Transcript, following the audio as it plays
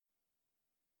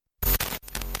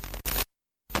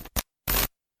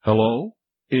Hello?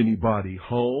 Anybody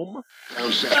home?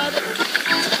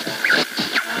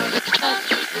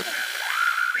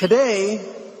 Today,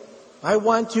 I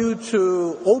want you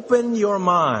to open your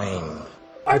mind.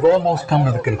 I've almost come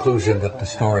to the conclusion that the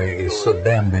story is so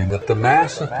damning that the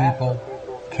mass of people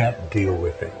can't deal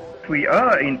with it. We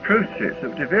are in process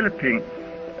of developing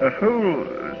a whole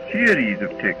series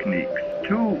of techniques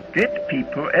to get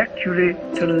people actually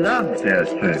to love their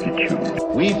servitude.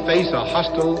 We face a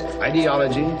hostile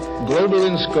ideology, global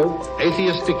in scope,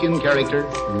 atheistic in character,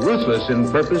 ruthless in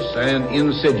purpose, and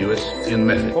insidious in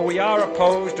method. For we are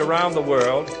opposed around the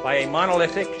world by a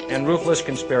monolithic and ruthless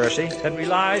conspiracy that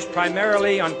relies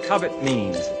primarily on covert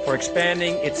means for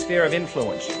expanding its sphere of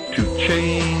influence. To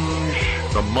change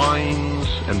the minds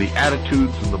and the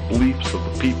attitudes and the beliefs of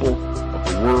the people of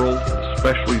the world,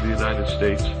 especially the United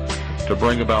States, to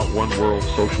bring about one world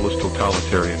socialist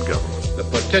totalitarian government. The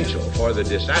potential for the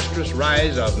disastrous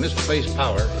rise of misplaced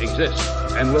power exists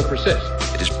and will persist.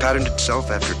 It has patterned itself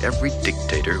after every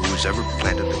dictator who has ever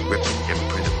planted the ripping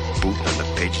imprint of boot on the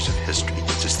pages of history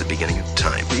since the beginning of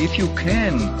time. If you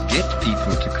can get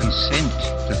people to consent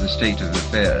to the state of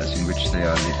affairs in which they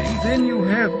are living, then you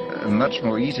have a much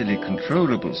more easily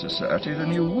controllable society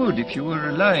than you would if you were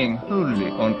relying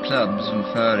wholly on clubs and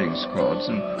firing squads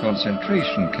and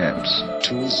concentration camps.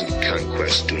 Tools of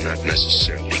conquest do not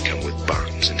necessarily come with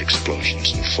bombs and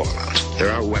explosions and fallout.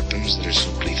 There are weapons that are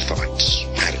simply thoughts,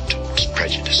 attitudes,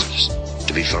 prejudices,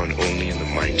 to be found only in the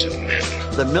minds of men.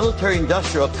 The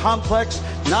military-industrial complex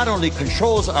not only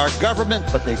controls our government,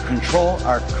 but they control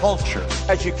our culture.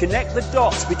 As you connect the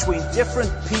dots between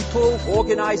different people,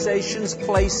 organizations,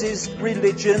 places,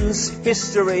 religions,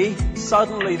 history,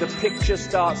 suddenly the picture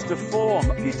starts to form.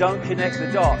 If you don't connect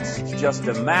the dots, it's just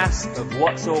a mass of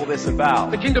what's all this about.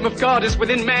 The kingdom of God is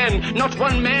within man, not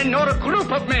one man nor a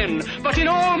group of men, but in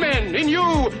all men, in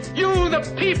you. You, the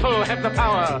people, have the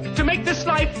power to make this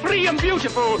life free and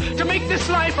beautiful, to make this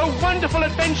life a wonderful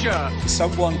adventure.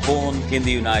 Someone born in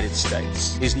the United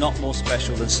States is not more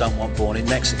special than someone born in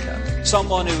Mexico.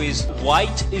 Someone who is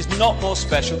white is not more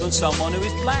special than someone who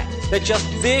is black. They're just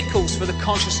vehicles for the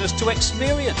consciousness to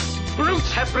experience.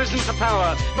 Brutes have risen to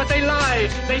power, but they lie.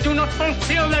 They do not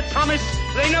fulfill their promise.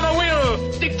 They never will.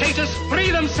 Dictators free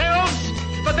themselves,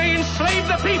 but they enslave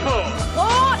the people.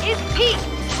 War is peace.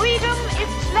 Freedom is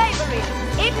slavery.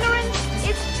 Ignorance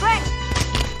is strength.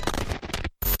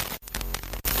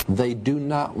 They do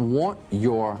not want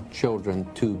your children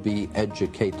to be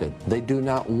educated. They do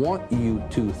not want you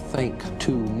to think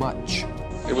too much.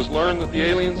 It was learned that the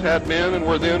aliens had men and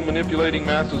were then manipulating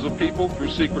masses of people through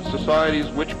secret societies,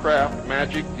 witchcraft,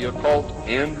 magic, the occult,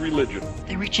 and religion.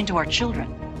 They reach into our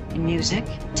children in music,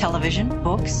 television,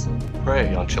 books.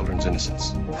 Prey on children's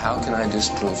innocence. How can I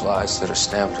disprove lies that are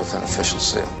stamped with an official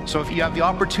seal? So if you have the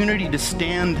opportunity to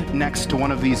stand next to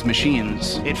one of these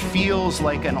machines, it feels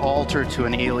like an altar to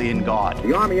an alien god.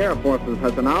 The Army Air Forces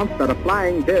has announced that a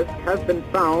flying disc has been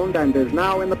found and is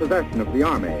now in the possession of the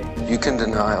Army. You can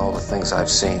deny all the things I've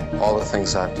seen, all the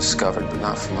things I've discovered, but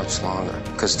not for much longer,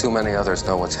 because too many others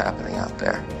know what's happening out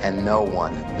there. And no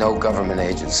one, no government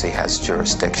agency has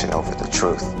jurisdiction over the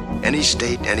truth. Any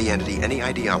state, any entity, any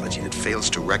ideology that fails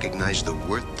to recognize the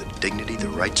worth, the dignity, the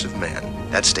rights of man,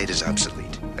 that state is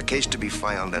obsolete. A case to be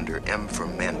filed under M for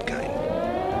Mankind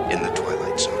in the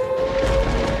Twilight Zone.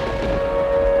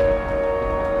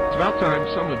 It's about time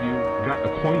some of you got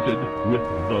acquainted with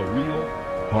the real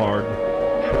hard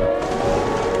truth.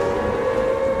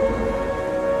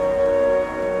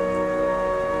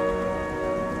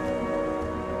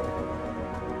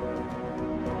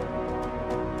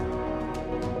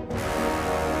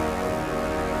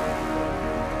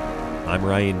 I'm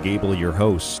Ryan Gable, your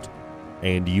host,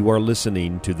 and you are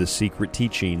listening to The Secret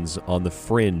Teachings on The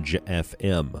Fringe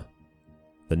FM.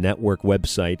 The network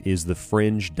website is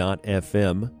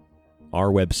thefringe.fm.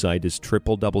 Our website is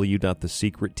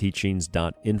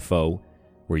www.thesecretteachings.info,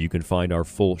 where you can find our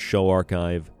full show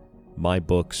archive, my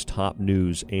books, top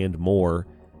news, and more,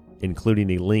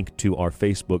 including a link to our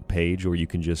Facebook page, or you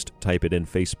can just type it in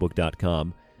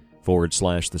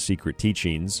facebook.com/The Secret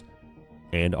Teachings,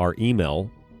 and our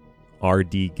email,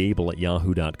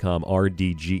 rdgable@yahoo.com,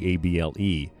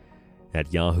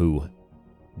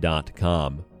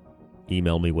 rdgable@yahoo.com.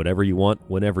 Email me whatever you want,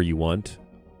 whenever you want.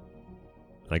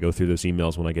 I go through those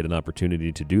emails when I get an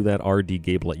opportunity to do that,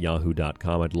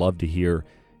 rdgable@yahoo.com. I'd love to hear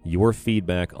your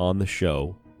feedback on the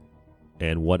show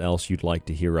and what else you'd like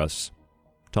to hear us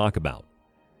talk about.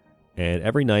 And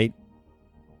every night,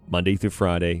 Monday through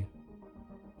Friday,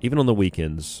 even on the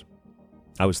weekends,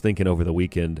 I was thinking over the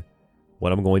weekend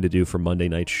what I'm going to do for Monday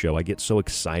night's show. I get so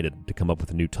excited to come up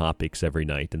with new topics every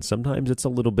night, and sometimes it's a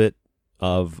little bit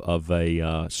of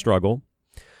a struggle.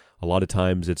 A lot of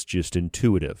times it's just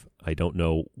intuitive. I don't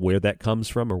know where that comes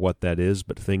from or what that is,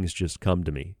 but things just come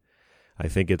to me. I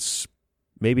think it's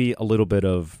maybe a little bit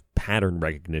of pattern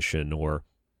recognition, or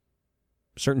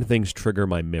certain things trigger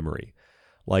my memory.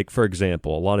 Like, for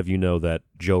example, a lot of you know that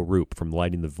Joe Roop from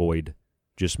Lighting the Void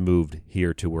just moved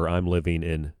here to where I'm living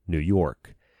in New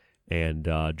York. And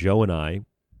Joe and I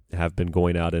have been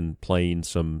going out and playing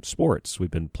some sports.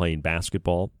 We've been playing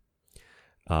basketball.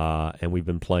 And we've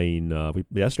been playing,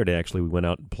 yesterday actually, we went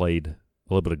out and played a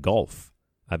little bit of golf.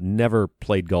 I've never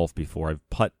played golf before. I've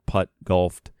putt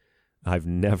golfed. I've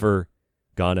never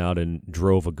gone out and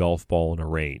drove a golf ball in a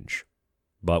range.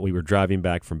 But we were driving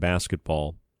back from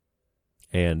basketball,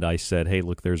 and I said, hey,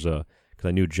 look, because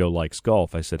I knew Joe likes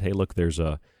golf. I said, hey, look, there's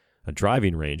a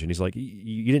driving range. And he's like,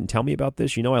 you didn't tell me about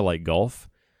this? You know I like golf.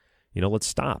 Let's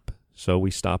stop. So we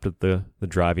stopped at the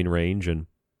driving range, and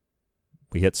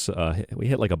we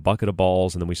hit like a bucket of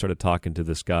balls, and then we started talking to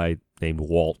this guy named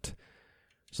Walt.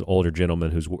 He's an older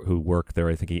gentleman who worked there.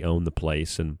 I think he owned the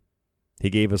place, and he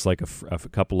gave us like a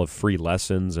couple of free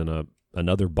lessons and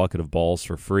another bucket of balls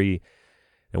for free,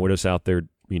 and we're just out there,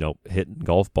 hitting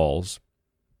golf balls.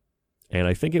 And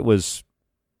I think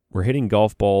we're hitting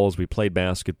golf balls. We played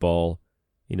basketball,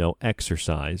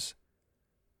 exercise,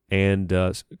 and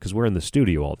because we're in the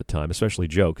studio all the time, especially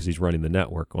Joe, because he's running the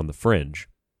network on the Fringe.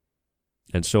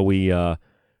 And so we're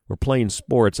playing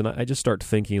sports, and I just start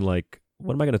thinking, like,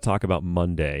 what am I going to talk about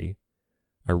Monday?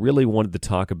 I really wanted to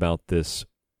talk about this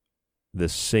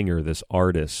singer, this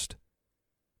artist,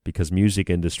 because music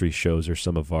industry shows are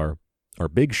some of our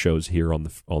big shows here on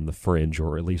the Fringe,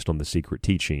 or at least on the Secret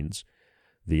Teachings,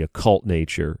 the occult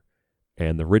nature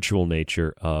and the ritual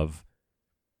nature of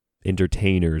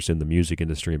entertainers in the music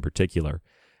industry in particular.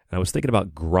 And I was thinking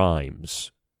about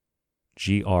Grimes.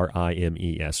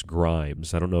 Grimes,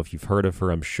 Grimes. I don't know if you've heard of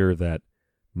her. I'm sure that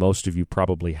most of you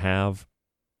probably have.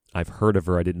 I've heard of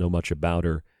her. I didn't know much about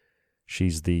her.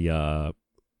 She's the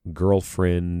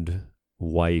girlfriend,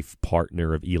 wife,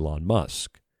 partner of Elon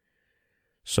Musk.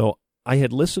 So I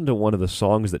had listened to one of the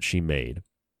songs that she made,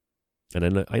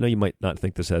 and I know you might not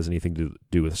think this has anything to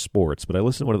do with sports, but I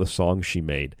listened to one of the songs she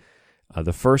made.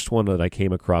 The first one that I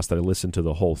came across that I listened to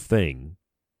the whole thing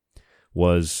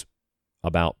was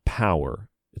about power.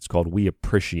 It's called We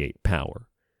Appreciate Power.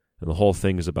 And the whole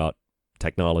thing is about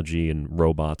technology and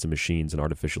robots and machines and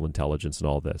artificial intelligence and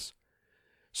all this.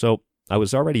 So I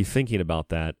was already thinking about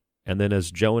that. And then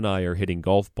as Joe and I are hitting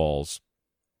golf balls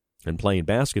and playing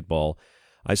basketball,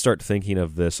 I start thinking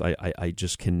of this. I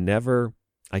just can never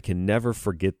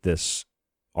forget this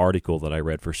article that I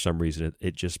read for some reason.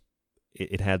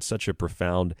 It had such a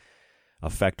profound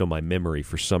effect on my memory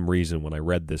for some reason when I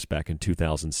read this back in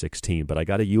 2016. But I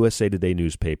got a USA Today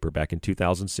newspaper back in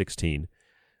 2016.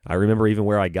 I remember even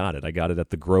where I got it. I got it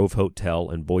at the Grove Hotel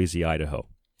in Boise, Idaho.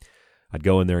 I'd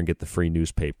go in there and get the free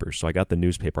newspaper. So I got the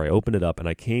newspaper. I opened it up, and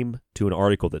I came to an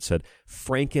article that said,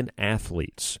 Franken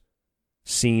athletes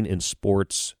seen in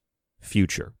sports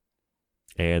future.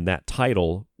 And that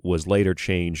title was later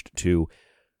changed to,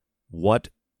 What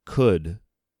Could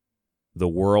the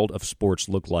World of Sports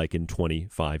Look Like in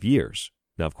 25 Years?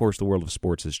 Now, of course, the world of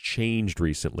sports has changed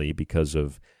recently because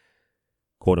of,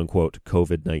 quote-unquote,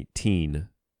 COVID-19.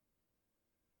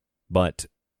 But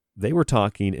they were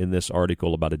talking in this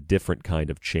article about a different kind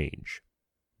of change,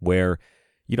 where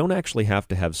you don't actually have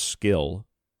to have skill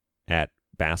at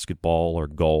basketball or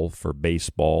golf or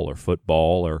baseball or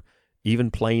football or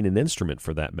even playing an instrument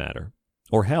for that matter,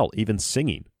 or hell, even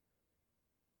singing,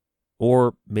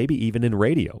 or maybe even in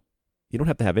radio. You don't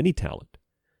have to have any talent,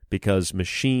 because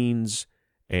machines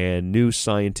and new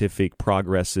scientific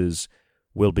progresses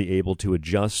will be able to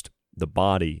adjust the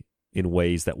body in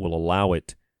ways that will allow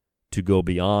it to go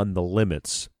beyond the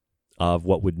limits of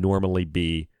what would normally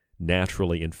be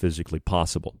naturally and physically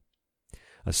possible,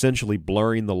 essentially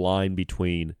blurring the line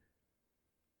between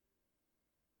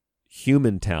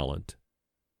human talent,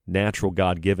 natural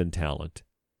God-given talent,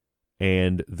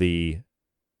 and the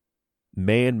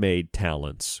man-made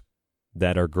talents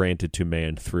that are granted to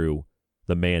man through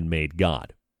the man-made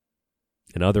God.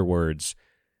 In other words,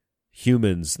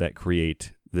 humans that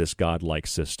create this godlike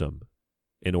system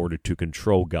in order to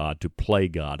control God, to play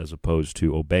God, as opposed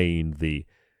to obeying the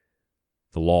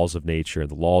laws of nature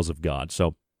and the laws of God.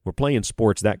 So we're playing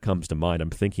sports, that comes to mind. I'm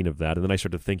thinking of that. And then I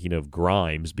started thinking of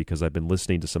Grimes, because I've been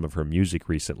listening to some of her music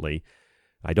recently.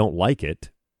 I don't like it,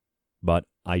 but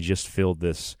I just feel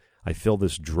this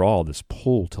draw, this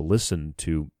pull to listen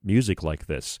to music like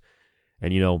this.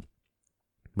 And,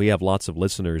 we have lots of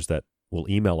listeners that will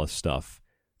email us stuff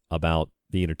about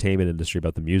the entertainment industry,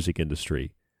 about the music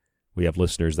industry. We have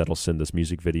listeners that'll send us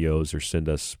music videos or send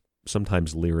us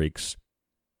sometimes lyrics.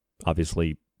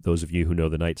 Obviously, those of you who know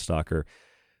the Night Stalker,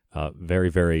 very,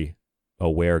 very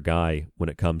aware guy when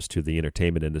it comes to the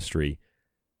entertainment industry.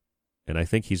 And I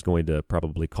think he's going to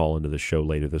probably call into the show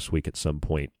later this week at some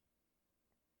point,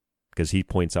 because he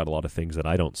points out a lot of things that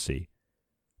I don't see.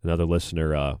 Another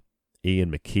listener,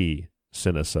 Ian McKee,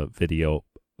 sent us a video.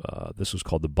 This was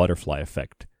called The Butterfly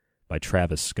Effect by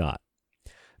Travis Scott.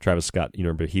 Travis Scott, you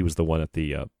remember, he was the one at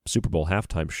the Super Bowl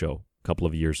halftime show a couple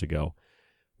of years ago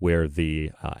where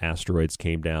the asteroids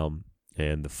came down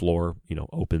and the floor,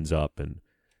 opens up, and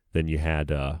then you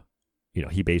had,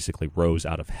 he basically rose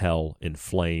out of hell in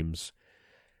flames.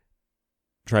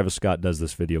 Travis Scott does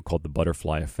this video called The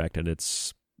Butterfly Effect, and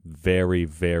it's very,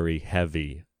 very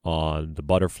heavy on the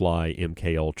butterfly,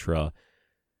 MK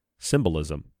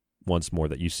symbolism, once more,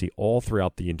 that you see all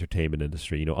throughout the entertainment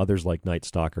industry. Others like Night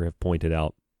Stalker have pointed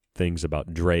out things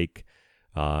about Drake,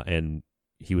 and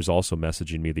he was also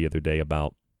messaging me the other day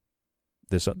about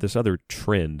this other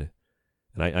trend,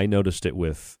 and I noticed it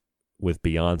with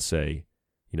Beyonce,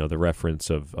 the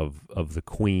reference of the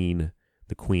queen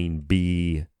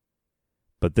bee,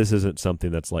 but this isn't something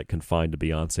that's like confined to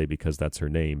Beyonce because that's her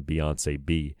name, Beyonce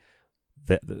B.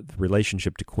 The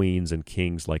relationship to queens and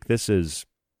kings, like this is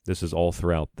all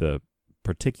throughout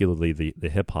particularly the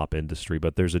hip hop industry,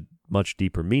 but there's a much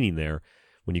deeper meaning there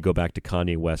when you go back to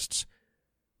Kanye West's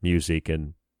music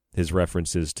and his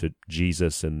references to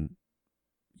Jesus and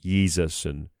Yeezus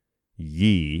and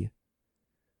Yee,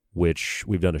 which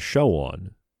we've done a show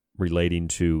on, relating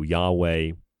to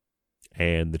Yahweh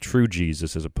and the true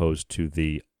Jesus as opposed to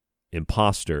the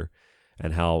imposter,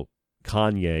 and how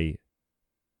Kanye,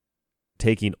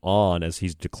 taking on, as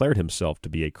he's declared himself to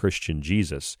be a Christian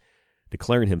Jesus,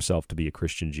 declaring himself to be a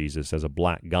Christian Jesus as a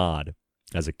black god,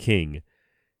 as a king,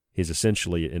 is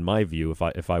essentially, in my view,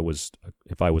 if I was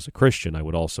a Christian, I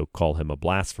would also call him a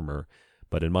blasphemer.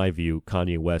 But in my view,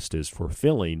 Kanye West is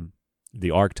fulfilling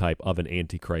the archetype of an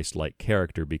antichrist-like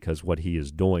character, because what he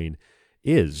is doing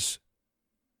is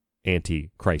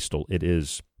antichristal. It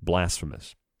is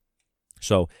blasphemous.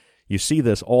 So you see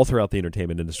this all throughout the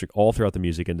entertainment industry, all throughout the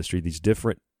music industry, these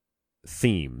different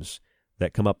themes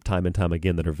that come up time and time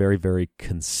again that are very, very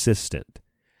consistent.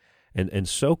 And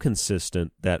so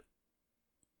consistent that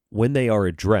when they are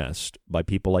addressed by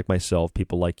people like myself,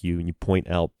 people like you, and you point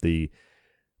out the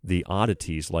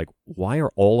oddities, like, why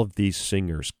are all of these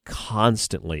singers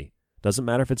constantly, doesn't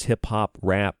matter if it's hip-hop,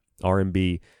 rap,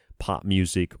 R&B, pop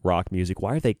music, rock music,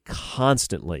 why are they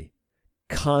constantly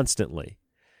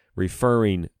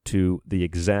referring to the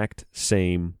exact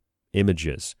same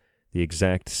images, the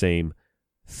exact same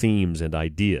themes and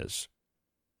ideas?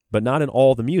 But not in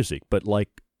all the music, but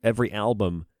like every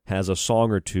album has a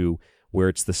song or two where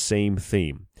it's the same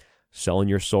theme: selling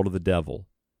your soul to the devil,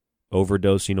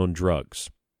 overdosing on drugs,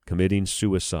 committing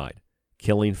suicide,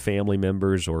 killing family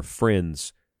members or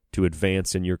friends to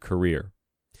advance in your career,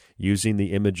 using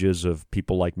the images of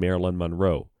people like Marilyn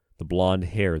Monroe, the blonde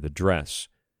hair, the dress,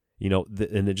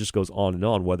 and it just goes on and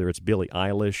on, whether it's Billie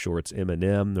Eilish or it's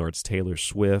Eminem or it's Taylor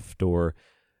Swift or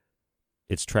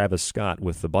it's Travis Scott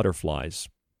with the butterflies.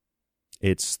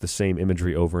 It's the same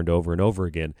imagery over and over and over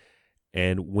again.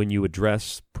 And when you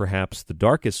address perhaps the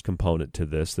darkest component to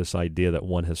this idea that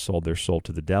one has sold their soul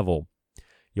to the devil,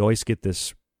 you always get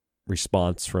this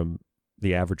response from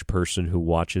the average person who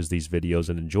watches these videos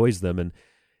and enjoys them. And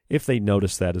if they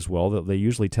notice that as well, they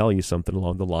usually tell you something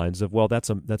along the lines of, well, that's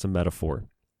a metaphor.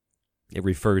 It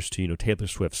refers to, Taylor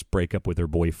Swift's breakup with her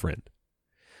boyfriend.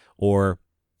 Or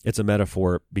it's a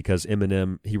metaphor because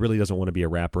Eminem, he really doesn't want to be a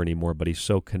rapper anymore, but he's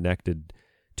so connected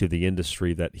to the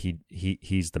industry that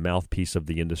he's the mouthpiece of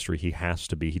the industry. He has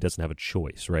to be. He doesn't have a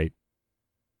choice, right?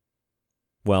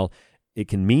 Well, it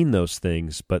can mean those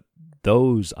things, but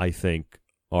those, I think,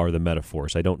 are the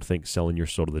metaphors. I don't think selling your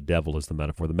soul to the devil is the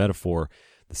metaphor. The metaphor,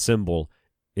 the symbol,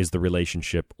 is the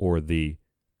relationship or the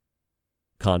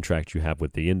contract you have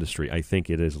with the industry. I think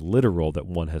it is literal that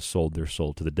one has sold their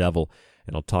soul to the devil,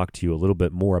 and I'll talk to you a little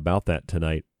bit more about that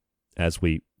tonight as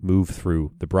we move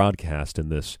through the broadcast in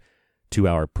this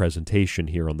 2-hour presentation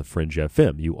here on the Fringe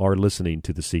FM. You are listening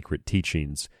to The Secret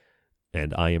Teachings,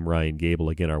 and I am Ryan Gable.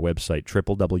 Again, our website,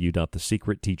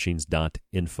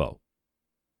 www.thesecretteachings.info.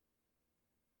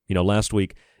 Last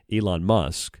week, Elon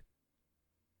Musk,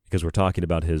 because we're talking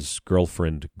about his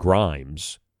girlfriend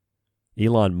Grimes,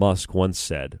 Elon Musk once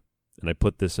said, and I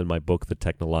put this in my book, The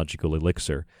Technological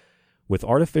Elixir, with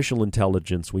artificial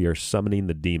intelligence, we are summoning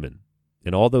the demon.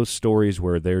 In all those stories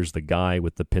where there's the guy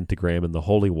with the pentagram and the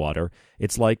holy water,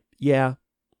 it's like, yeah,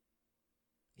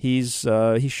 he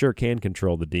sure can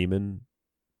control the demon.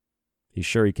 He's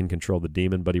sure he can control the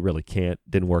demon, but he really can't.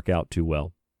 Didn't work out too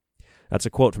well. That's a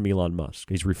quote from Elon Musk.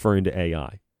 He's referring to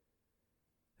AI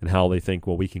and how they think,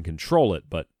 well, we can control it,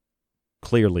 but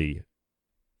clearly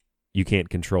you can't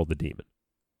control the demon.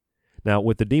 Now,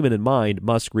 with the demon in mind,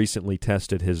 Musk recently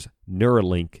tested his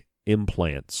NeuraLink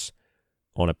implants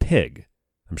on a pig.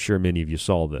 I'm sure many of you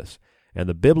saw this. And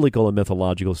the biblical and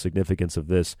mythological significance of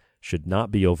this should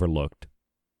not be overlooked.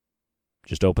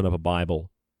 Just open up a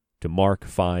Bible to Mark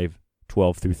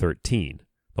 5:12 through 13.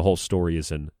 The whole story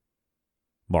is in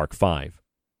Mark 5.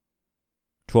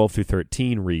 12 through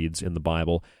 13 reads in the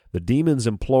Bible, "The demons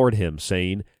implored him,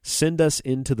 saying, 'Send us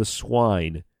into the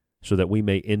swine, so that we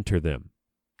may enter them.'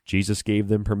 Jesus gave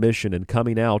them permission, and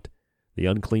coming out, the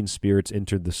unclean spirits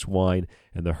entered the swine,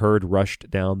 and the herd rushed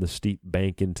down the steep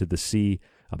bank into the sea,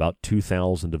 about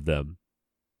 2,000 of them,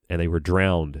 and they were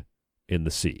drowned in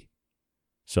the sea."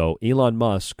 So Elon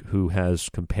Musk, who has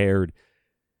compared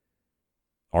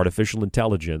artificial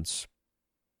intelligence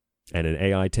and an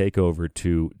AI takeover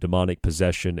to demonic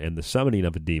possession and the summoning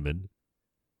of a demon,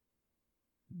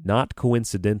 not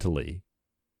coincidentally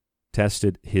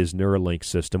tested his NeuraLink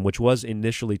system, which was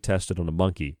initially tested on a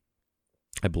monkey,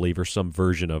 I believe, or some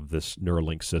version of this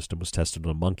NeuraLink system was tested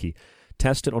on a monkey,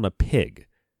 tested on a pig.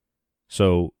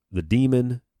 So the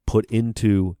demon put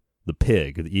into the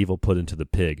pig, the evil put into the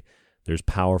pig, there's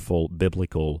powerful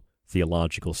biblical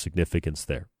theological significance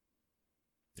there.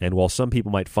 And while some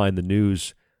people might find the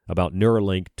news about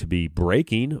NeuraLink to be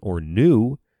breaking or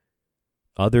new,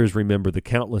 others remember the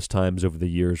countless times over the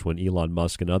years when Elon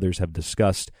Musk and others have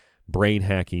discussed brain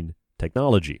hacking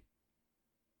technology.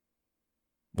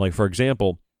 Like, for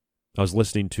example, I was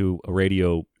listening to a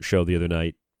radio show the other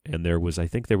night, and there was,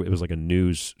 it was like a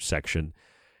news section,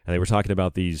 and they were talking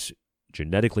about these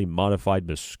genetically modified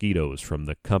mosquitoes from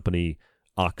the company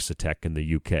Oxitec in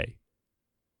the UK.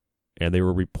 And they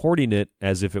were reporting it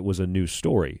as if it was a news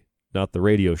story, not the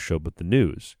radio show, but the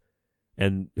news.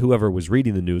 And whoever was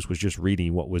reading the news was just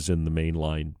reading what was in the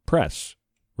mainline press,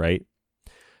 right?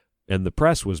 And the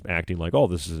press was acting like, oh,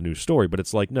 this is a news story. But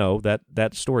it's like, no,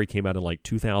 that story came out in like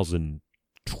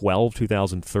 2012,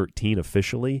 2013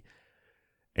 officially.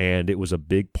 And it was a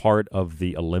big part of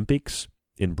the Olympics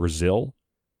in Brazil.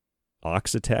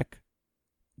 Oxitec,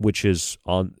 which is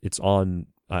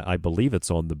I believe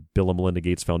it's on the Bill and Melinda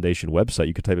Gates Foundation website.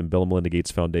 You could type in Bill and Melinda Gates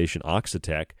Foundation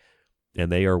Oxitec,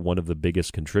 and they are one of the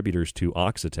biggest contributors to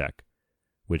Oxitec,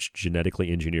 which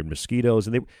genetically engineered mosquitoes.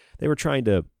 And they were trying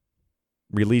to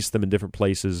release them in different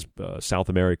places, South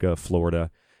America, Florida.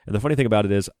 And the funny thing about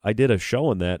it is I did a show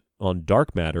on that on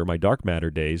Dark Matter, my Dark Matter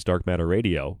days, Dark Matter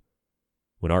Radio,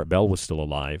 when Art Bell was still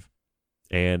alive.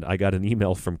 And I got an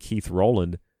email from Keith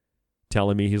Rowland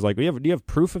telling me, he's like, do you have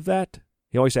proof of that?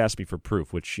 He always asks me for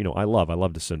proof, which, I love. I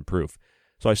love to send proof.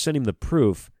 So I sent him the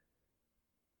proof,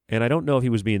 and I don't know if he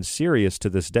was being serious to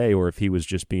this day or if he was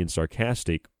just being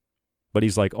sarcastic, but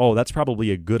he's like, oh, that's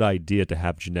probably a good idea to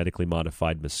have genetically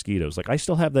modified mosquitoes. Like, I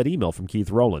still have that email from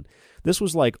Keith Rowland. This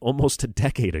was like almost a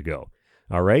decade ago,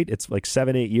 all right? It's like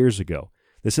 7-8 years ago.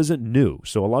 This isn't new.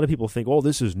 So a lot of people think, oh,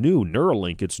 this is new.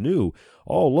 NeuraLink, it's new.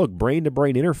 Oh, look,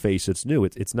 brain-to-brain interface, it's new.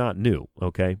 It's not new,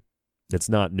 okay? It's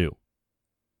not new.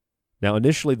 Now,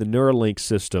 initially, the NeuraLink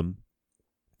system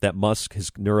that Musk, his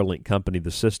NeuraLink company,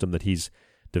 the system that he's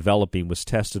developing, was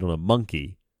tested on a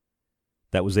monkey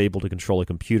that was able to control a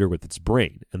computer with its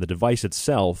brain. And the device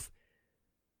itself,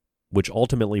 which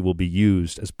ultimately will be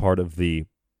used as part of the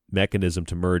mechanism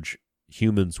to merge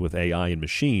humans with AI and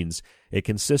machines, it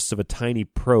consists of a tiny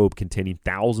probe containing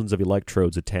thousands of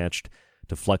electrodes attached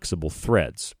to flexible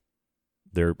threads.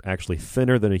 They're actually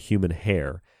thinner than a human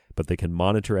hair, but they can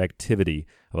monitor activity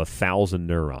of 1,000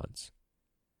 neurons.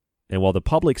 And while the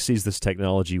public sees this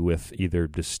technology with either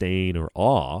disdain or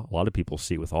awe, a lot of people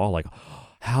see it with awe, like, oh,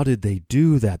 how did they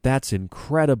do that? That's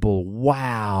incredible.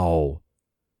 Wow.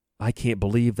 I can't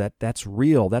believe that's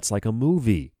real. That's like a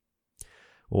movie.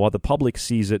 Well, while the public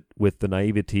sees it with the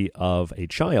naivety of a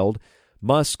child,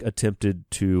 Musk attempted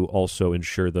to also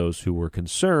ensure those who were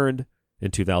concerned.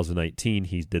 In 2019,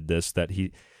 he did this, that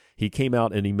he came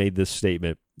out and he made this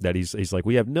statement that he's like,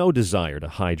 we have no desire to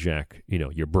hijack,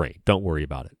 your brain. Don't worry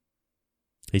about it.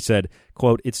 He said,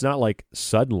 quote, it's not like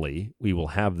suddenly we will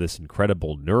have this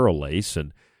incredible neural lace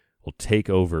and will take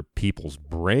over people's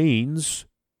brains.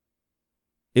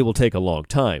 It will take a long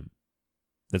time.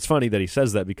 It's funny that he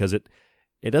says that because it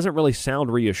doesn't really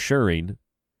sound reassuring.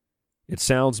 It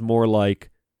sounds more like,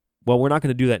 well, we're not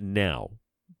going to do that now,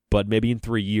 but maybe in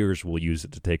 3 years we'll use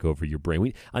it to take over your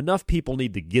brain. Enough people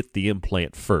need to get the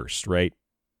implant first, right?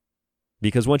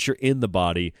 Because once you're in the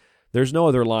body, there's no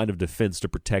other line of defense to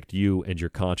protect you and your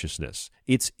consciousness.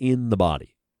 It's in the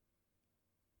body.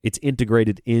 It's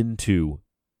integrated into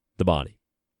the body.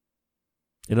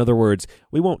 In other words,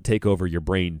 we won't take over your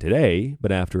brain today,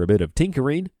 but after a bit of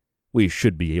tinkering, we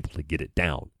should be able to get it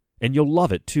down. And you'll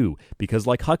love it too, because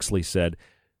like Huxley said,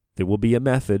 there will be a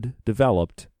method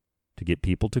developed to get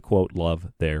people to, quote,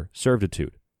 love their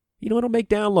servitude. You know, it'll make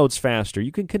downloads faster.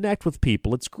 You can connect with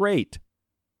people. It's great.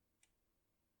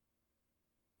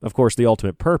 Of course, the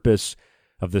ultimate purpose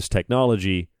of this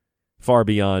technology, far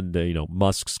beyond,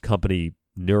 Musk's company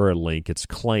NeuraLink, its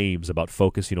claims about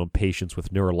focusing on patients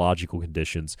with neurological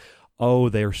conditions. Oh,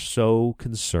 they're so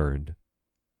concerned.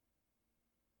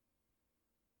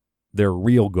 Their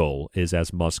real goal is,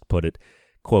 as Musk put it,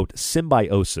 quote,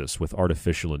 symbiosis with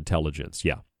artificial intelligence.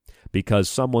 Yeah, because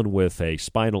someone with a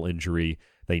spinal injury,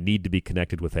 they need to be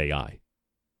connected with AI.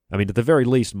 I mean, at the very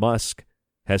least, Musk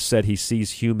has said he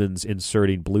sees humans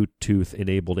inserting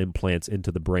Bluetooth-enabled implants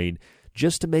into the brain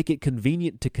just to make it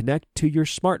convenient to connect to your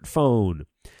smartphone.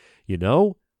 You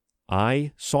know,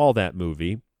 I saw that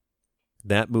movie.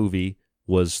 That movie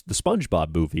was the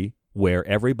SpongeBob movie, where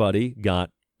everybody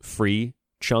got free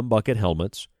chum bucket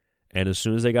helmets, and as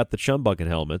soon as they got the chum bucket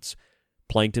helmets,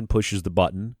 Plankton pushes the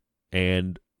button,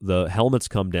 and the helmets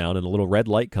come down, and a little red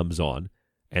light comes on,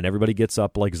 and everybody gets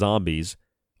up like zombies,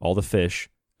 all the fish,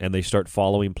 and they start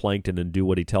following Plankton and do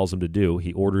what he tells them to do.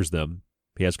 He orders them.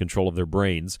 He has control of their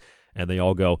brains, and they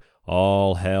all go,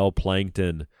 all hail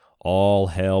Plankton, all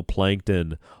hail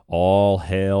Plankton, all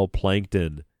hail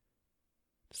Plankton.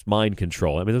 It's mind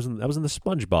control. I mean, that was in the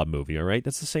SpongeBob movie, all right?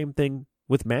 That's the same thing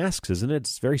with masks, isn't it?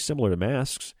 It's very similar to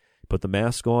masks. Put the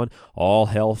mask on, all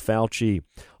hail Fauci,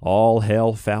 all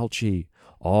hail Fauci,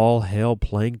 all hail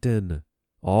Plankton,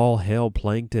 all hail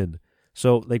Plankton.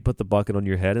 So they put the bucket on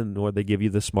your head, or they give you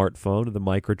the smartphone or the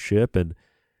microchip,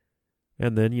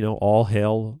 and then, all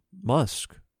hail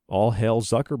Musk, all hail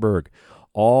Zuckerberg,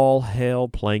 all hail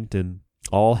Plankton,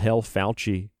 all hail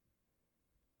Fauci.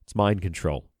 It's mind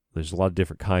control. There's a lot of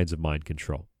different kinds of mind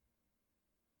control.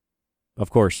 Of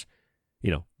course,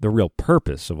 the real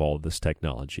purpose of all of this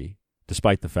technology,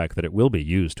 despite the fact that it will be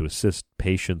used to assist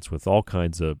patients with all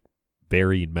kinds of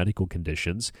varying medical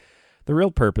conditions, the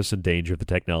real purpose and danger of the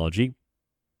technology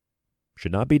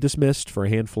should not be dismissed for a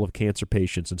handful of cancer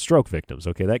patients and stroke victims.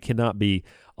 Okay, that cannot be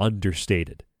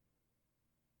understated.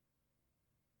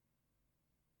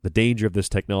 The danger of this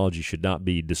technology should not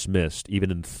be dismissed,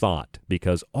 even in thought,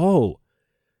 because,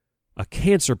 a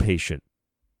cancer patient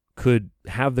could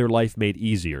have their life made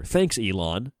easier. Thanks,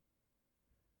 Elon.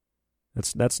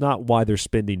 That's not why they're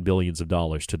spending billions of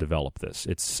dollars to develop this.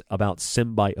 It's about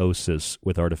symbiosis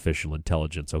with artificial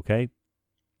intelligence, okay?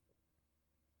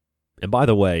 And by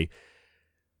the way,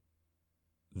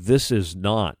 this is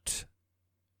not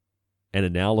an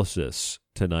analysis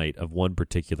tonight of one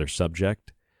particular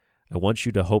subject. I want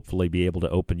you to hopefully be able to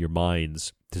open your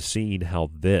minds to seeing how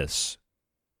this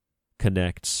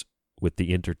connects with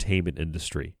the entertainment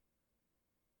industry.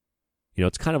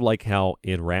 It's kind of like how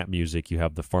in rap music you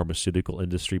have the pharmaceutical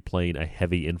industry playing a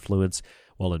heavy influence.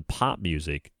 Well, in pop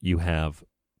music, you have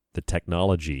the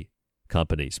technology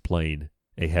companies playing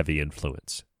a heavy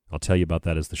influence. I'll tell you about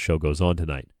that as the show goes on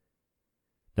tonight.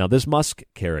 Now, this Musk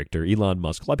character, Elon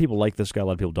Musk, a lot of people like this guy, a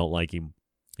lot of people don't like him.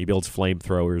 He builds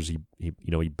flamethrowers.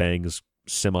 He bangs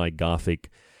semi-gothic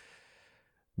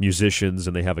musicians,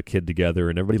 and they have a kid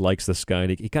together, and everybody likes this guy.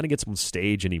 And he kind of gets on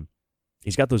stage, and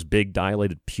he's got those big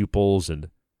dilated pupils, and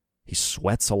he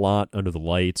sweats a lot under the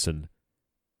lights, and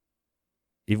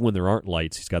even when there aren't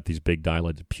lights, he's got these big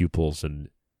dilated pupils, and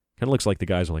kind of looks like the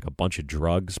guy's on like a bunch of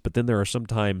drugs. But then there are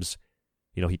sometimes,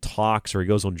 he talks, or he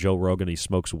goes on Joe Rogan, and he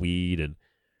smokes weed, and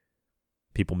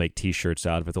people make T-shirts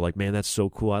out of it. They're like, man, that's so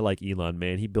cool. I like Elon,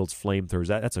 man. He builds flamethrowers.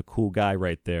 That's a cool guy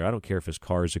right there. I don't care if his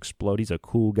cars explode. He's a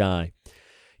cool guy.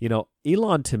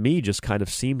 Elon to me just kind of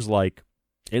seems like,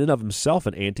 in and of himself,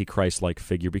 an Antichrist-like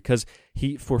figure, because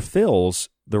he fulfills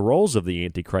the roles of the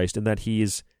Antichrist in that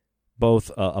he's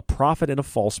both a prophet and a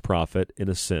false prophet in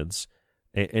a sense,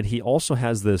 and he also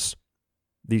has this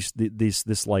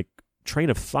like train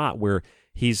of thought where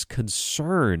he's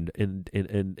concerned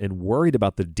and worried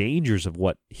about the dangers of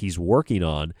what he's working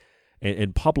on,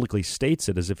 and publicly states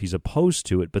it as if he's opposed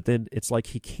to it, but then it's like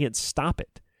he can't stop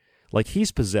it. Like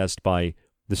he's possessed by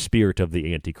the spirit of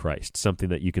the Antichrist, something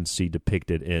that you can see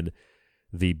depicted in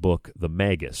the book The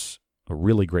Magus, a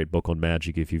really great book on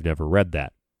magic if you've never read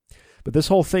that. But this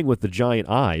whole thing with the giant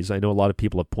eyes, I know a lot of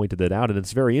people have pointed that out, and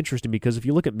it's very interesting because if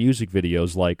you look at music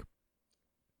videos like,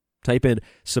 type in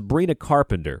Sabrina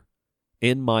Carpenter,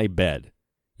 In My Bed,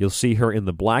 you'll see her in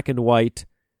the black and white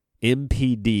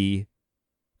MPD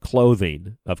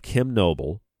clothing of Kim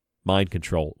Noble, Mind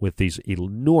Control, with these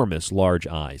enormous large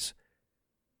eyes.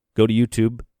 Go to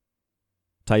YouTube,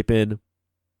 type in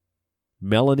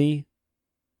Melanie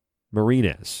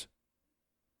Martinez.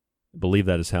 I believe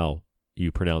that is how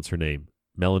you pronounce her name.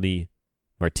 Melanie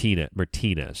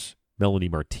Martinez. Melanie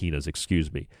Martinez,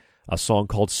 excuse me. A song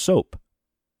called Soap.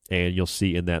 And you'll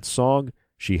see in that song,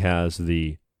 she has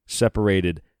the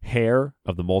separated hair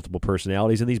of the multiple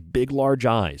personalities and these big, large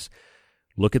eyes.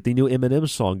 Look at the new Eminem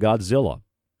song, Godzilla.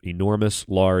 Enormous,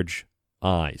 large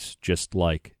eyes, just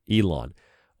like Elon.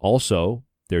 Also,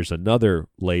 there's another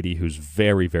lady who's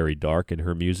very, very dark in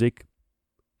her music.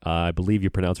 I believe you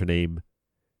pronounce her name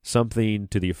something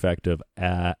to the effect of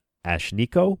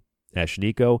Ashniko.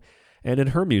 And in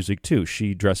her music, too,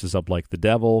 she dresses up like the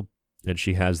devil, and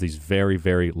she has these very,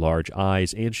 very large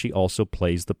eyes, and she also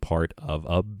plays the part of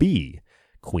a bee.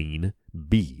 Queen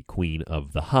bee, queen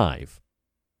of the hive.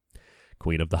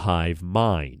 Queen of the hive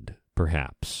mind,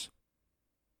 perhaps.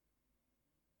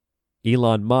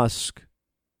 Elon Musk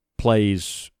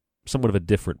plays somewhat of a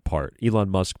different part. Elon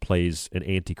Musk plays an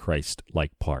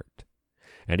Antichrist-like part.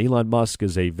 And Elon Musk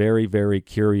is a very, very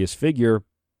curious figure,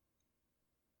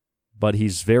 but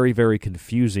he's very, very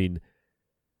confusing,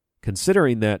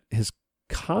 considering that his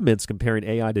comments comparing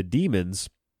AI to demons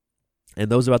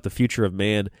and those about the future of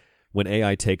man when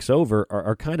AI takes over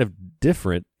are kind of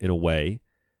different in a way,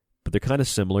 but they're kind of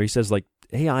similar. He says, like,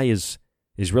 AI is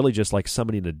really just like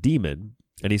summoning a demon.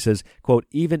 And he says, quote,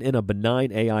 even in a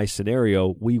benign AI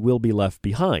scenario, we will be left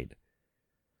behind.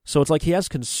 So it's like he has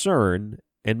concern,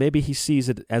 and maybe he sees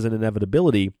it as an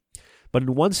inevitability. But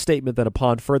in one statement that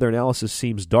upon further analysis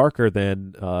seems darker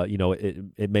than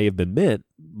it may have been meant,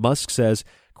 Musk says,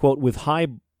 quote, with high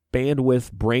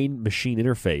bandwidth brain-machine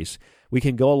interface, we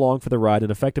can go along for the ride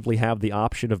and effectively have the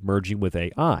option of merging with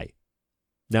AI.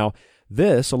 Now,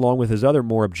 this, along with his other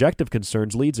more objective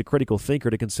concerns, leads a critical thinker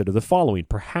to consider the following.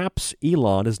 Perhaps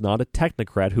Elon is not a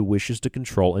technocrat who wishes to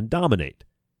control and dominate.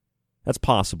 That's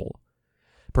possible.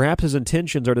 Perhaps his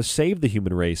intentions are to save the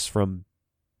human race from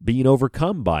being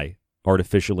overcome by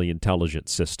artificially intelligent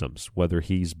systems, whether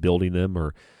he's building them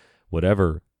or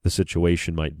whatever the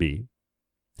situation might be.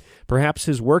 Perhaps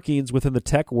his workings within the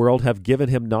tech world have given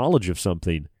him knowledge of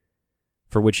something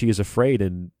for which he is afraid,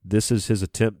 and this is his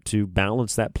attempt to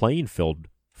balance that playing field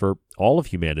for all of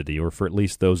humanity, or for at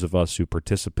least those of us who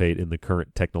participate in the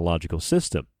current technological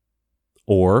system.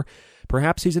 Or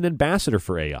perhaps he's an ambassador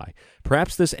for AI.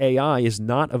 Perhaps this AI is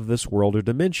not of this world or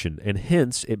dimension, and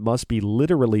hence it must be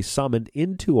literally summoned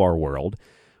into our world,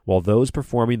 while those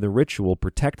performing the ritual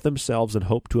protect themselves and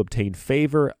hope to obtain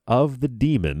favor of the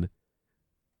demon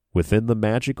within the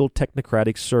magical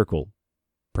technocratic circle.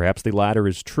 Perhaps the latter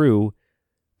is true,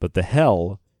 but the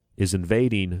hell is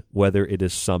invading whether it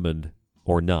is summoned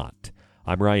or not.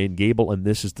 I'm Ryan Gable, and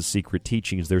this is The Secret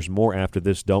Teachings. There's more after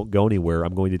this. Don't go anywhere.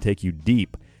 I'm going to take you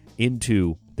deep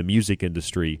into the music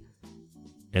industry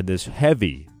and this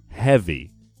heavy,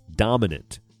 heavy,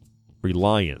 dominant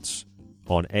reliance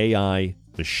on AI,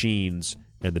 machines,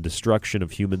 and the destruction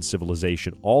of human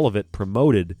civilization. All of it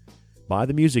promoted by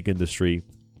the music industry,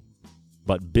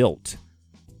 but built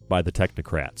by the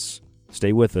technocrats.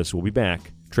 Stay with us. We'll be back.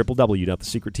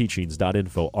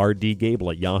 www.thesecretteachings.info,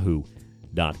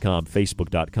 rdgable@yahoo.com,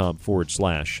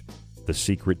 facebook.com/The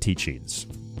Secret Teachings.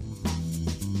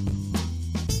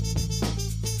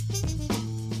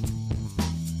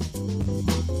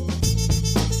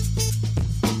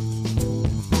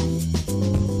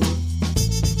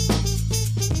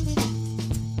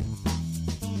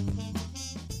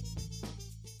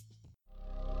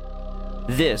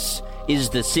 This is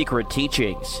The Secret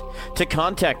Teachings. To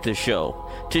contact the show,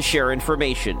 to share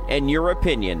information and your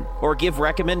opinion, or give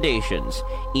recommendations,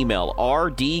 email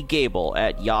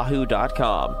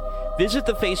rdgable@yahoo.com. Visit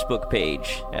the Facebook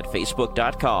page at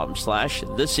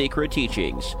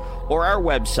facebook.com/thesecretteachings or our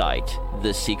website,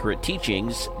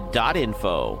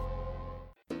 thesecretteachings.info.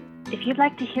 If you'd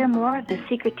like to hear more of The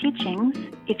Secret Teachings,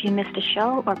 if you missed a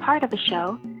show or part of a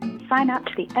show, sign up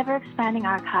to the ever-expanding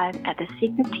archive at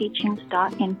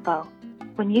thesecretteachings.info.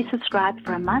 When you subscribe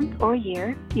for a month or a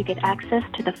year, you get access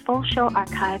to the full show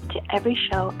archive to every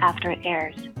show after it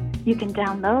airs. You can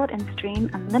download and stream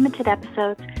unlimited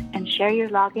episodes and share your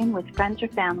login with friends or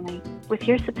family. With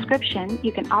your subscription,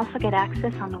 you can also get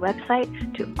access on the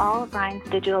website to all of Ryan's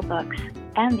digital books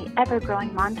and the ever-growing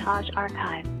montage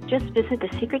archive. Just visit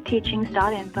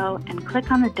thesecretteachings.info and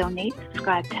click on the Donate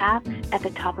Subscribe tab at the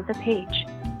top of the page.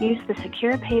 Use the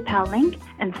secure PayPal link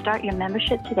and start your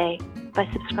membership today. By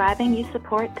subscribing, you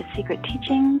support The Secret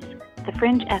Teachings, The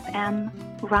Fringe FM,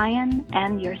 Ryan,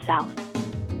 and yourself.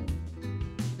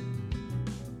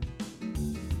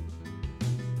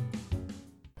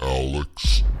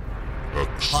 Alex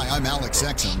Exum. Hi, I'm Alex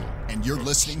Exum, and you're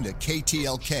listening to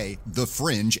KTLK, The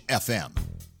Fringe FM.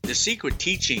 The Secret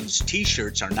Teachings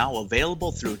t-shirts are now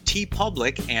available through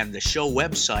TeePublic and the show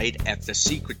website at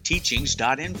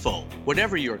thesecretteachings.info.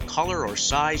 Whatever your color or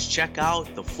size, check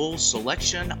out the full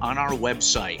selection on our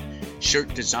website.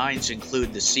 Shirt designs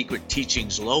include the Secret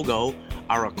Teachings logo,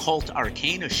 our Occult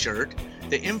Arcana shirt,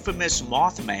 the infamous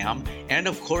Mothman, and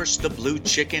of course the Blue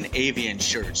Chicken Avian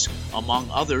shirts, among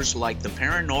others like the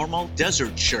Paranormal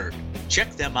Desert shirt.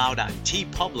 Check them out on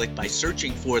TeePublic by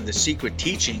searching for The Secret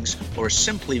Teachings, or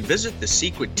simply visit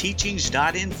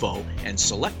thesecretteachings.info and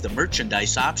select the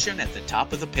merchandise option at the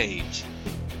top of the page.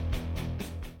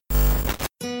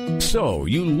 So,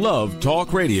 you love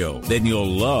talk radio? Then you'll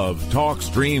love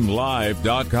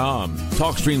TalkStreamLive.com.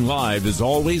 TalkStream Live is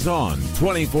always on,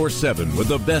 24/7, with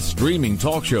the best streaming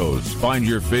talk shows. Find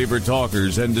your favorite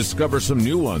talkers and discover some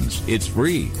new ones. It's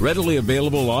free, readily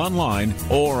available online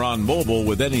or on mobile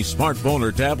with any smartphone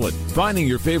or tablet. Finding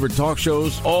your favorite talk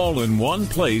shows all in one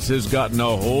place has gotten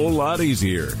a whole lot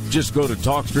easier. Just go to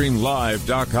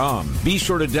TalkStreamLive.com. Be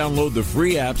sure to download the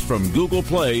free apps from Google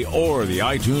Play or the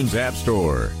iTunes App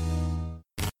Store.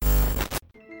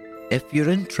 If you're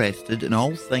interested in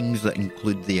all things that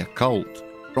include the occult,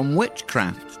 from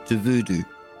witchcraft to voodoo,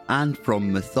 and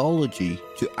from mythology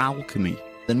to alchemy,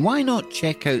 then why not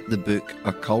check out the book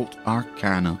Occult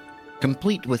Arcana,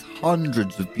 complete with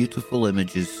hundreds of beautiful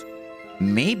images.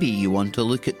 Maybe you want to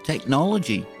look at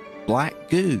technology, black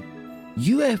goo,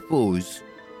 UFOs,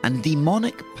 and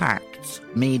demonic pacts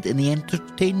made in the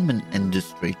entertainment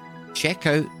industry. Check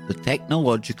out the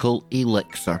technological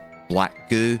elixir, black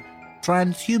goo,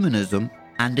 transhumanism,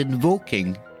 and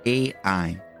invoking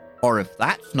AI. Or if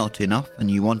that's not enough and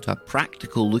you want a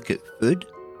practical look at food,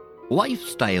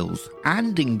 lifestyles,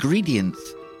 and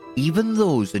ingredients, even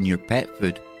those in your pet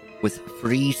food, with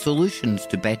free solutions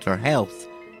to better health,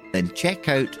 then check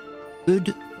out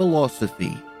Food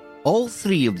Philosophy. All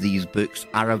three of these books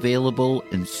are available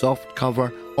in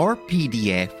softcover or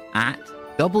PDF at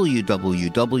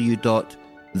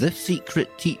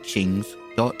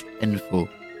www.thesecretteachings.info.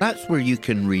 That's where you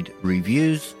can read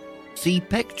reviews, see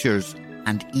pictures,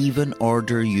 and even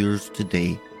order yours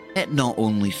today. It not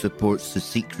only supports the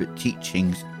Secret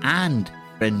Teachings and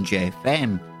Fringe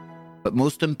FM, but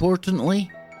most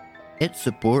importantly, it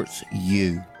supports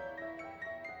you.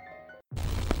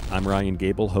 I'm Ryan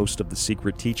Gable, host of The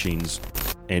Secret Teachings,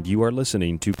 and you are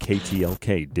listening to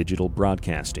KTLK Digital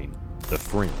Broadcasting, The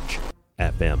Fringe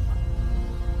FM.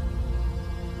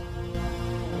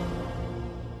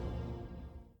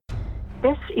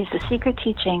 This is The Secret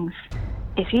Teachings.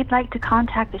 If you'd like to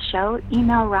contact the show,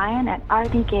 email Ryan at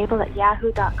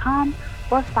rdgable@yahoo.com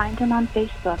or find him on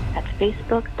Facebook at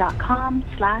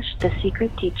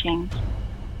facebook.com/thesecretteachings.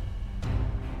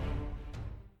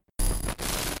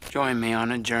 Join me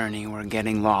on a journey where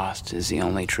getting lost is the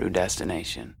only true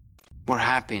destination. Where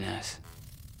happiness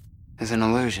is an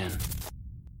illusion.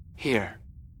 Here,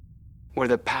 where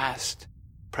the past,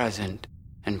 present,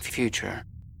 and future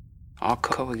all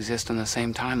coexist on the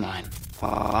same timeline.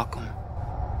 Welcome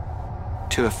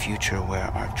to a future where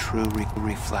our true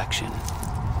reflection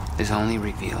is only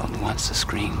revealed once the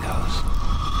screen goes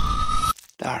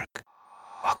dark.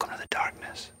 Welcome to the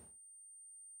darkness.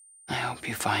 I hope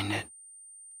you find it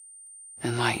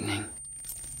enlightening.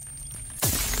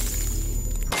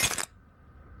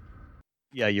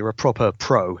 Yeah, you're a proper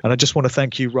pro. And I just want to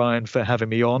thank you, Ryan, for having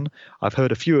me on. I've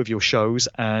heard a few of your shows,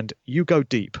 and you go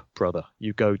deep, brother.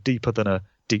 You go deeper than a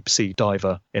deep-sea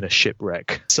diver in a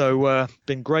shipwreck. So,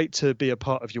 been great to be a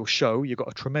part of your show. You've got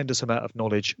a tremendous amount of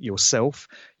knowledge yourself.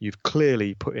 You've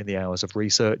clearly put in the hours of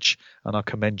research, and I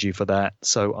commend you for that.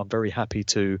 So I'm very happy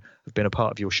to have been a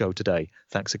part of your show today.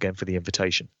 Thanks again for the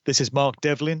invitation. This is Mark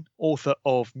Devlin, author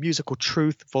of Musical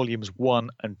Truth, Volumes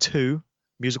 1 and 2,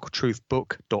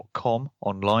 musicaltruthbook.com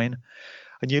online,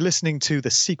 and you're listening to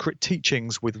The Secret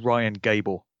Teachings with Ryan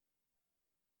Gable.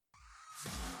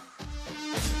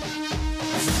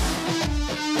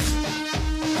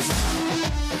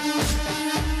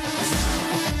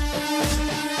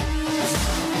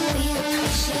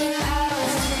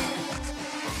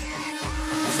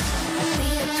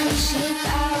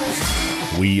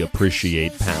 We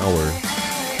appreciate power.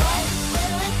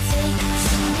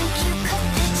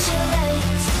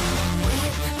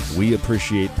 We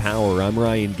appreciate power. I'm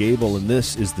Ryan Gable, and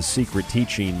this is The Secret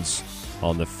Teachings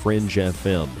on the Fringe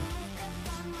FM.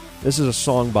 This is a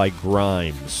song by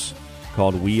Grimes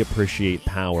called We Appreciate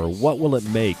Power. What will it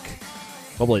make?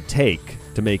 What will it take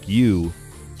to make you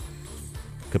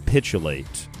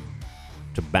capitulate,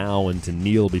 to bow and to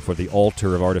kneel before the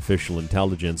altar of artificial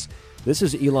intelligence? This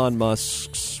is Elon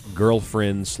Musk's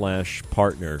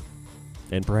girlfriend/partner,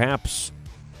 and perhaps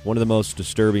one of the most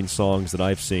disturbing songs that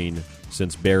I've seen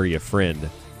since Bury a Friend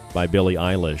by Billie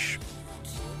Eilish,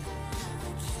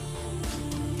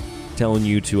 telling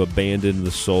you to abandon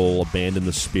the soul, abandon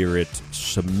the spirit,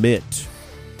 submit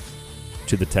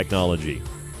to the technology.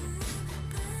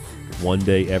 One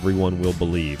day everyone will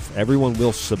believe. Everyone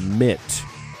will submit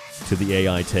to the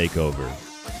AI takeover.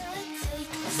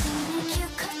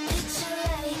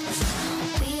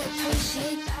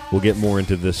 We'll get more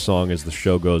into this song as the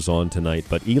show goes on tonight,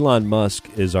 but Elon Musk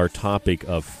is our topic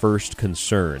of first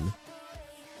concern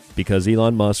because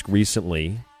Elon Musk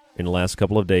recently, in the last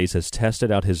couple of days, has tested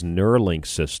out his NeuraLink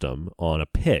system on a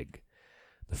pig.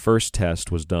 The first test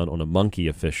was done on a monkey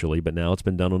officially, but now it's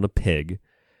been done on a pig,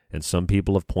 and some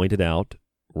people have pointed out,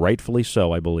 rightfully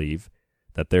so, I believe,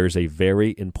 that there's a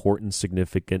very important,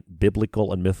 significant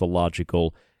biblical and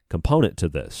mythological component to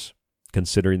this,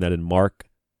 considering that in Mark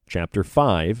Chapter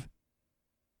 5,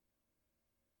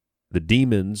 the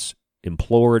demons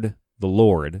implored the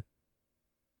Lord,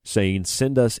 saying,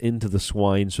 "Send us into the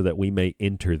swine so that we may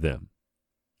enter them."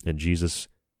 And Jesus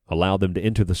allowed them to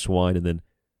enter the swine and then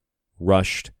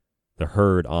rushed the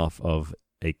herd off of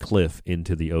a cliff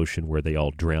into the ocean where they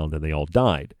all drowned and they all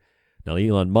died. Now,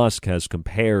 Elon Musk has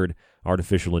compared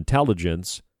artificial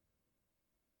intelligence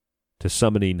to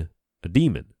summoning a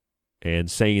demon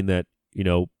and saying that,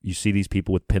 you see these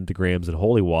people with pentagrams and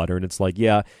holy water, and it's like,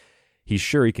 yeah, he's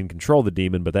sure he can control the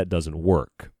demon, but that doesn't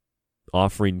work.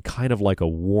 Offering kind of like a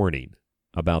warning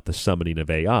about the summoning of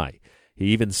AI. He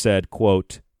even said,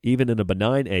 quote, "Even in a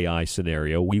benign AI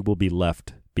scenario, we will be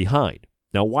left behind."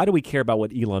 Now, why do we care about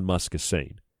what Elon Musk is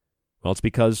saying? Well, it's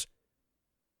because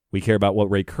we care about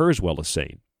what Ray Kurzweil is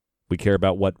saying. We care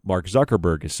about what Mark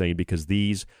Zuckerberg is saying because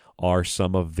these are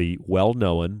some of the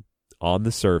well-known, on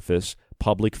the surface,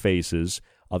 public faces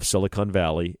of Silicon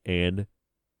Valley and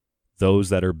those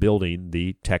that are building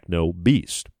the techno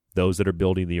beast, those that are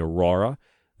building the Aurora,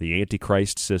 the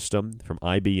Antichrist system from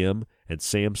IBM and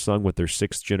Samsung with their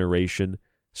 6th generation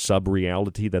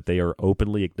sub-reality that they are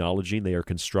openly acknowledging they are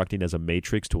constructing as a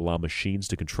matrix to allow machines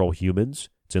to control humans.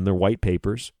 It's in their white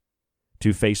papers, to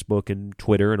Facebook and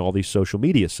Twitter and all these social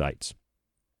media sites.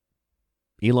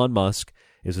 Elon Musk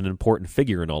is an important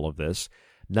figure in all of this,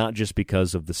 not just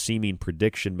because of the seeming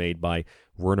prediction made by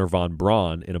Wernher von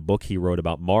Braun in a book he wrote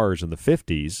about Mars in the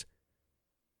 50s,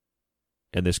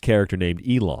 and this character named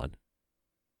Elon.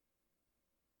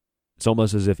 It's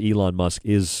almost as if Elon Musk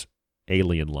is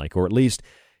alien-like, or at least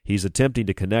he's attempting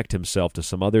to connect himself to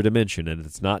some other dimension, and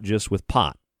it's not just with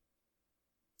pot.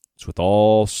 It's with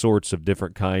all sorts of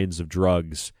different kinds of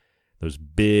drugs, those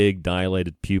big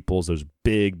dilated pupils, those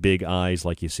big, big eyes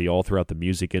like you see all throughout the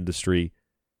music industry,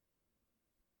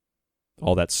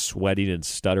 all that sweating and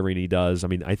stuttering he does. I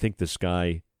mean, I think this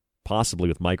guy, possibly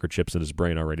with microchips in his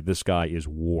brain already, this guy is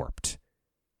warped.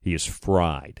 He is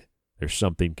fried. There's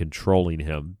something controlling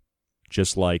him,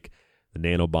 just like the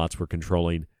nanobots were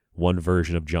controlling one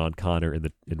version of John Connor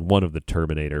in one of the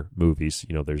Terminator movies.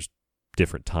 There's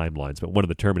different timelines, but one of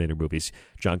the Terminator movies,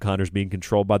 John Connor's being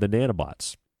controlled by the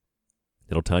nanobots,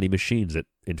 little tiny machines that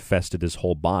infested his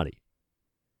whole body.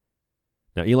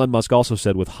 Now, Elon Musk also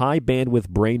said, with high bandwidth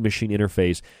brain-machine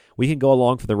interface, we can go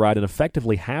along for the ride and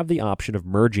effectively have the option of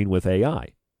merging with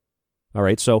AI. All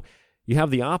right, so you have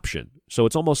the option. So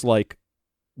it's almost like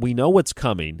we know what's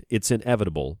coming. It's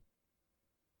inevitable.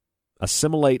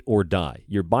 Assimilate or die.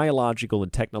 Your biological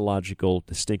and technological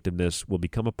distinctiveness will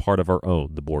become a part of our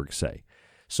own, the Borg say.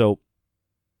 So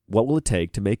what will it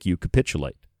take to make you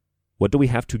capitulate? What do we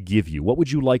have to give you? What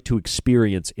would you like to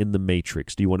experience in the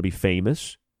Matrix? Do you want to be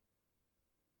famous?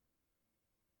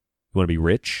 You want to be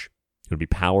rich? You want to be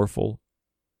powerful?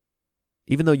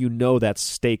 Even though you know that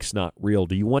steak's not real,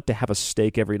 do you want to have a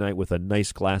steak every night with a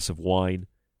nice glass of wine?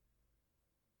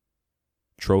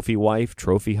 Trophy wife,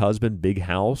 trophy husband, big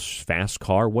house, fast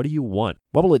car? What do you want?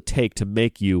 What will it take to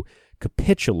make you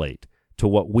capitulate to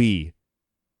what we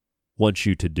want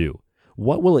you to do?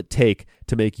 What will it take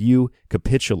to make you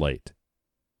capitulate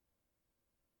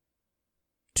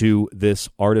to this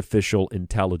artificial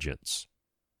intelligence?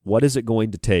 What is it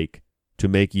going to take to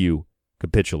make you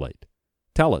capitulate?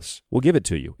 Tell us. We'll give it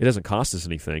to you. It doesn't cost us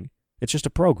anything. It's just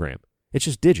a program. It's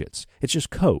just digits. It's just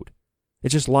code.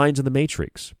 It's just lines in the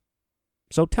matrix.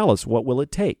 So tell us, what will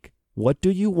it take? What do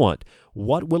you want?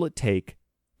 What will it take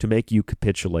to make you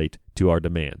capitulate to our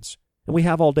demands? And we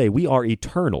have all day. We are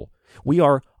eternal. We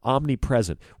are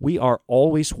omnipresent. We are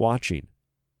always watching.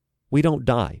 We don't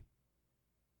die.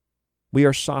 We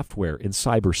are software in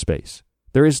cyberspace.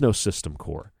 There is no system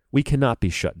core. We cannot be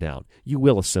shut down. You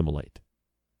will assimilate.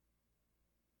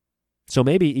 So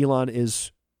maybe Elon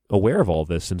is aware of all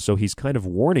this, and so he's kind of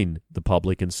warning the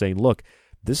public and saying, look,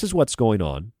 this is what's going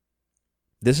on.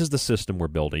 This is the system we're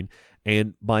building,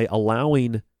 and by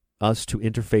allowing us to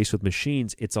interface with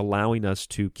machines, it's allowing us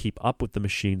to keep up with the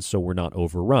machines so we're not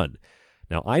overrun.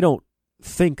 Now, I don't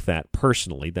think that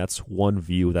personally. That's one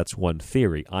view, that's one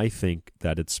theory. I think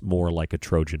that it's more like a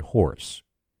Trojan horse.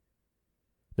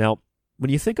 Now, when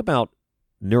you think about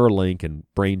NeuraLink and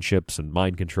brain chips and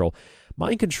mind control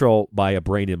by a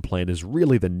brain implant is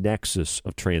really the nexus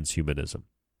of transhumanism.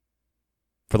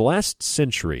 For the last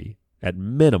century, at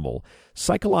minimal,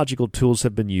 psychological tools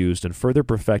have been used and further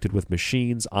perfected with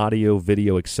machines, audio,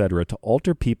 video, etc. to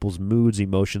alter people's moods,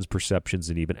 emotions, perceptions,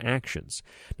 and even actions.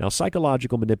 Now,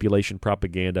 psychological manipulation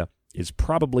propaganda is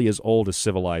probably as old as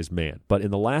civilized man, but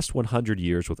in the last 100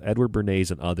 years with Edward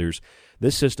Bernays and others,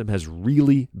 this system has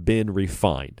really been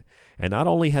refined. And not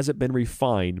only has it been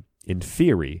refined in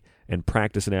theory and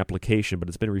practice and application, but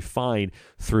it's been refined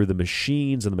through the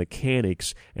machines and the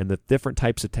mechanics and the different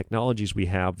types of technologies we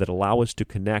have that allow us to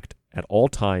connect at all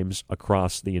times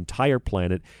across the entire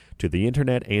planet to the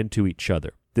internet and to each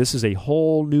other. This is a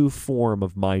whole new form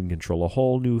of mind control, a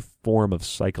whole new form of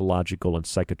psychological and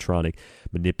psychotronic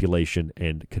manipulation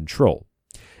and control.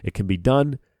 It can be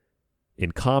done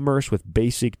in commerce with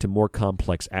basic to more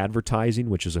complex advertising,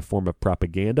 which is a form of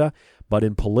propaganda, but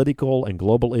in political and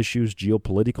global issues,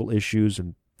 geopolitical issues,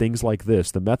 and things like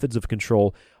this, the methods of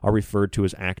control are referred to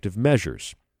as active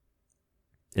measures.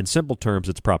 In simple terms,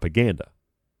 it's propaganda.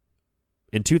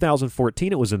 In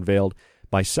 2014, it was unveiled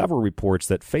by several reports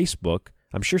that Facebook,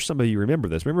 I'm sure some of you remember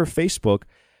this, remember Facebook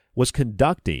was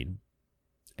conducting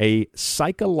a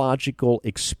psychological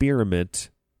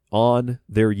experiment on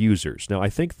their users. Now, I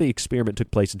think the experiment took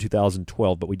place in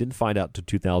 2012, but we didn't find out until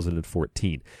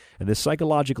 2014. And this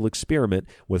psychological experiment,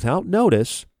 without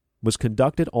notice, was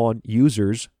conducted on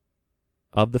users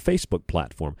of the Facebook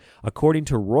platform. According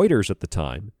to Reuters at the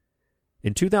time,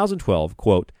 in 2012,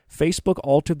 quote, Facebook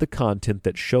altered the content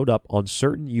that showed up on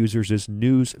certain users'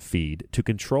 news feed to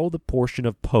control the portion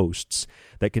of posts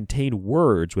that contain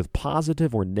words with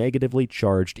positive or negatively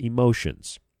charged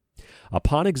emotions.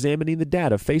 Upon examining the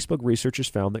data, Facebook researchers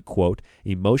found that, quote,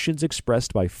 emotions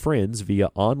expressed by friends via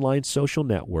online social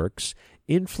networks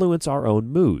influence our own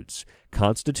moods,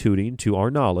 constituting, to our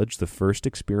knowledge, the first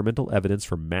experimental evidence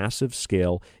for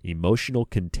massive-scale emotional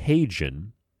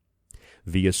contagion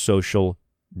via social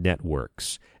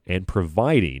networks, and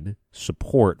providing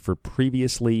support for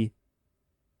previously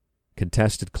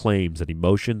contested claims that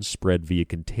emotions spread via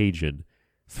contagion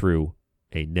through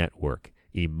a network.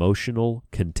 Emotional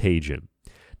contagion.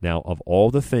 Now, of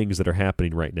all the things that are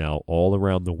happening right now all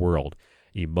around the world,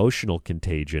 emotional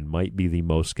contagion might be the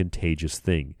most contagious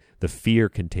thing. The fear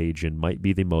contagion might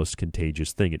be the most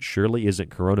contagious thing. It surely isn't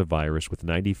coronavirus, with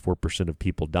 94% of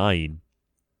people dying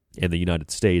in the United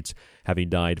States having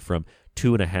died from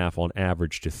 2.5 on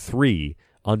average to 3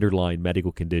 underlying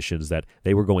medical conditions that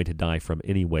they were going to die from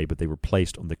anyway, but they were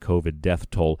placed on the COVID death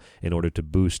toll in order to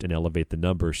boost and elevate the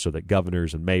numbers so that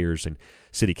governors and mayors and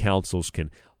city councils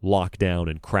can lock down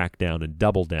and crack down and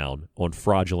double down on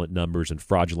fraudulent numbers and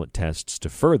fraudulent tests to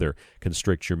further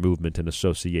constrict your movement and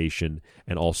association,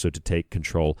 and also to take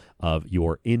control of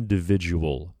your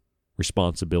individual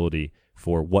responsibility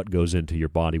for what goes into your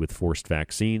body with forced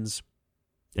vaccines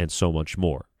and so much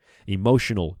more.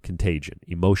 Emotional contagion,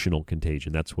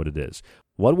 that's what it is.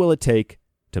 What will it take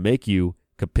to make you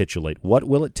capitulate? What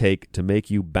will it take to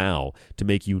make you bow, to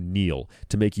make you kneel,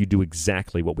 to make you do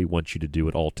exactly what we want you to do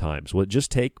at all times? Will it just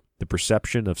take the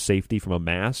perception of safety from a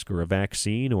mask or a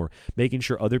vaccine, or making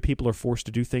sure other people are forced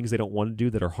to do things they don't want to do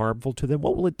that are harmful to them?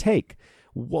 What will it take?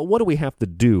 What do we have to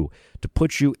do to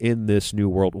put you in this new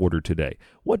world order today?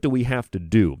 What do we have to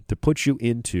do to put you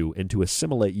into and to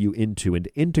assimilate you into and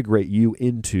to integrate you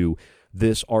into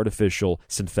this artificial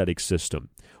synthetic system?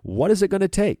 What is it going to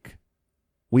take?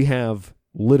 We have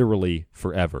literally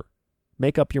forever.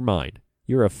 Make up your mind.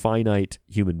 You're a finite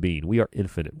human being. We are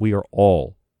infinite. We are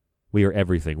all. We are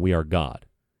everything. We are God.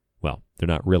 Well, they're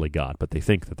not really God, but they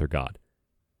think that they're God.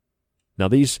 Now,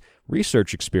 these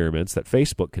research experiments that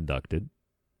Facebook conducted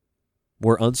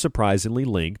were unsurprisingly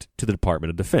linked to the Department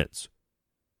of Defense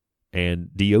and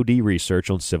DoD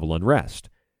research on civil unrest.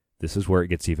 This is where it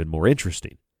gets even more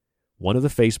interesting. One of the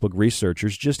Facebook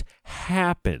researchers just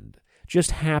happened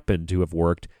to have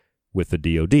worked with the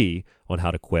DoD on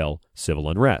how to quell civil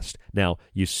unrest. Now,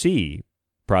 you see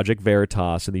Project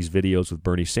Veritas and these videos with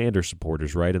Bernie Sanders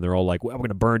supporters, right? And they're all like, well, we're going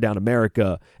to burn down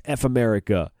America, F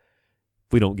America,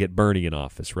 if we don't get Bernie in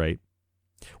office, right?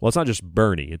 Well, it's not just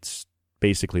Bernie. It's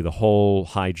basically the whole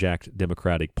hijacked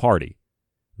Democratic Party.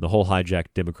 And the whole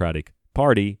hijacked Democratic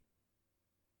Party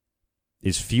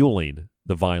is fueling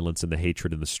the violence and the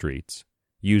hatred in the streets,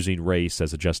 using race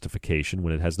as a justification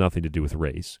when it has nothing to do with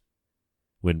race.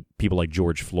 When people like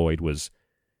George Floyd was,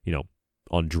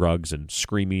 on drugs and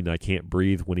screaming, "I can't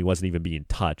breathe," when he wasn't even being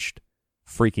touched,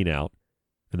 freaking out,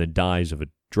 and then dies of a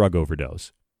drug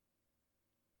overdose.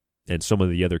 And some of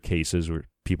the other cases where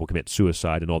people commit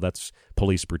suicide and all, that's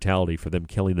police brutality for them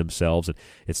killing themselves, and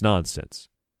it's nonsense.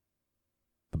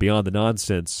 But beyond the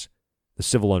nonsense, the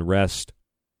civil unrest,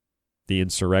 the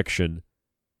insurrection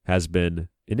has been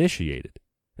initiated.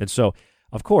 And so,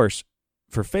 of course,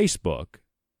 for Facebook,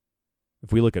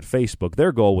 if we look at Facebook,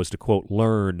 their goal was to, quote,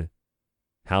 learn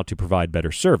how to provide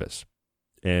better service.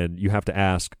 And you have to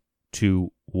ask,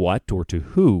 to what or to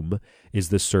whom is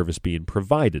this service being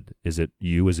provided? Is it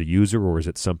you as a user, or is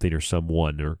it something or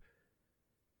someone or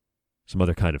some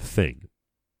other kind of thing?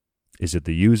 Is it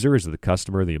the user? Is it the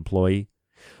customer, the employee?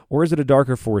 Or is it a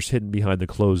darker force hidden behind the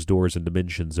closed doors and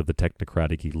dimensions of the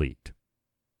technocratic elite?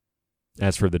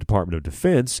 As for the Department of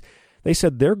Defense, they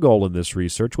said their goal in this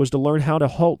research was to learn how to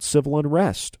halt civil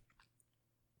unrest.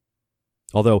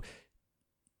 Although,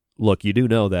 look, you do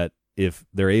know that if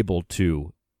they're able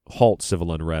to halt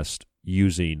civil unrest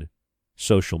using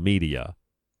social media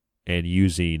and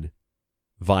using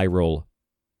viral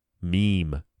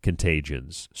meme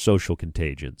contagions, social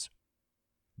contagions,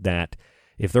 that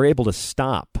if they're able to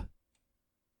stop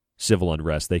civil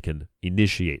unrest, they can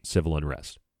initiate civil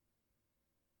unrest.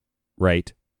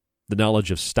 Right? The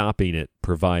knowledge of stopping it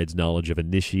provides knowledge of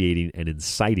initiating and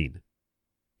inciting,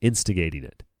 instigating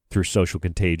it through social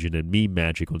contagion and meme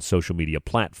magic on social media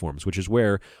platforms, which is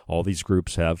where all these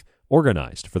groups have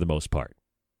organized for the most part.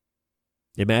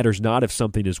 It matters not if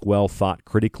something is well thought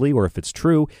critically or if it's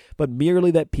true, but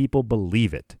merely that people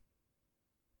believe it.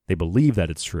 They believe that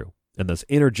it's true, and thus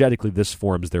energetically this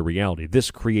forms their reality.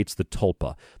 This creates the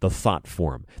tulpa, the thought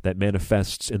form that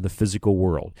manifests in the physical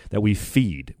world, that we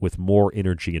feed with more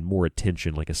energy and more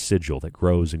attention, like a sigil that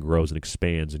grows and grows and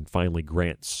expands and finally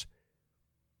grants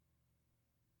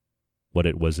what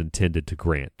it was intended to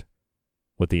grant,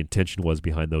 what the intention was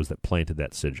behind those that planted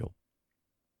that sigil.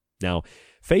 Now,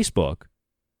 Facebook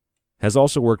has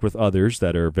also worked with others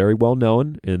that are very well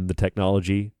known in the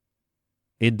technology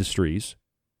industries,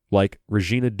 like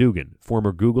Regina Dugan,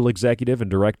 former Google executive and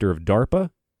director of DARPA,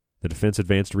 the Defense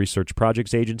Advanced Research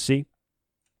Projects Agency,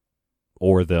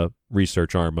 or the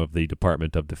research arm of the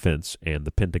Department of Defense and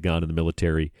the Pentagon and the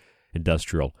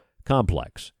military-industrial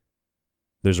complex.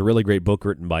 There's a really great book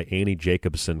written by Annie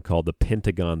Jacobson called The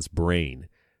Pentagon's Brain,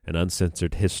 an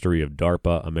uncensored history of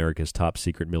DARPA, America's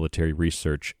top-secret military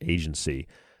research agency.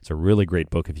 It's a really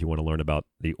great book if you want to learn about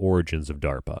the origins of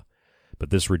DARPA. But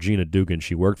this Regina Dugan,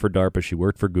 she worked for DARPA, she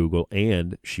worked for Google,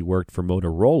 and she worked for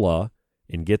Motorola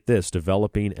in, get this,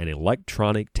 developing an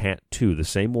electronic tattoo, the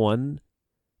same one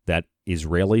that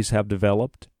Israelis have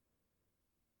developed,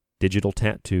 digital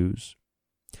tattoos,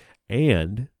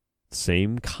 and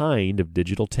same kind of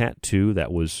digital tattoo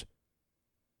that was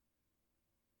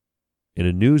in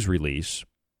a news release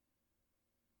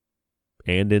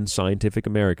and in Scientific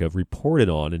America reported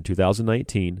on in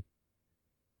 2019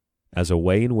 as a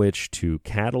way in which to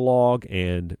catalog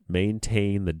and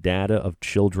maintain the data of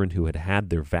children who had had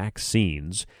their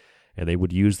vaccines, and they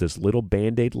would use this little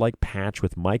Band-Aid-like patch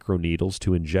with microneedles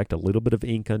to inject a little bit of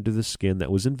ink under the skin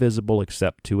that was invisible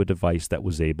except to a device that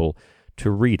was able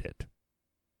to read it.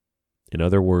 In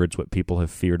other words, what people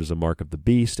have feared is a mark of the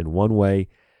beast in one way,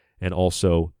 and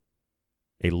also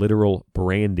a literal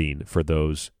branding for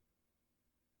those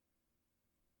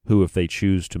who, if they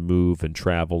choose to move and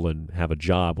travel and have a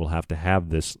job, will have to have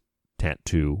this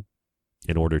tattoo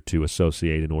in order to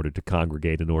associate, in order to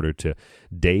congregate, in order to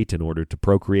date, in order to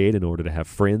procreate, in order to have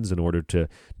friends, in order to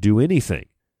do anything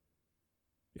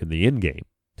in the end game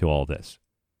to all this.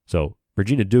 So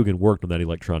Regina Dugan worked on that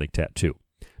electronic tattoo.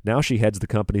 Now she heads the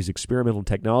company's Experimental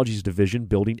Technologies Division,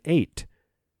 Building 8,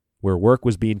 where work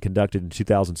was being conducted in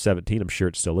 2017, I'm sure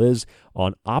it still is,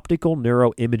 on optical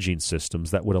neuroimaging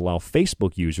systems that would allow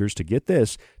Facebook users to, get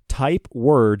this, type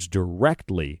words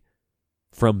directly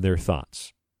from their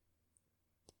thoughts.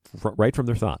 Right from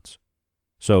their thoughts.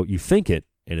 So you think it,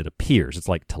 and it appears. It's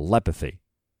like telepathy.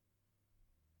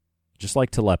 Just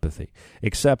like telepathy.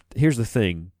 Except, here's the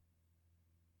thing.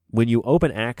 When you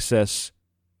open access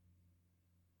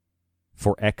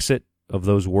for exit of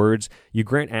those words, you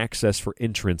grant access for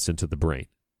entrance into the brain.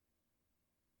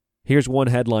 Here's one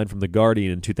headline from The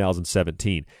Guardian in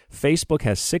 2017. Facebook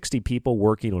has 60 people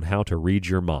working on how to read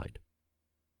your mind.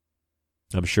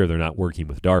 I'm sure they're not working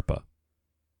with DARPA.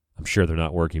 I'm sure they're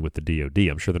not working with the DoD.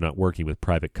 I'm sure they're not working with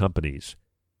private companies.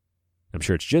 I'm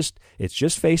sure it's just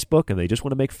Facebook, and they just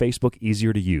want to make Facebook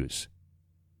easier to use.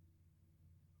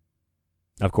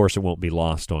 Of course, it won't be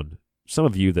lost on some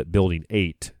of you that Building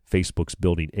 8, Facebook's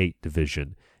Building 8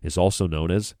 division, is also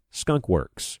known as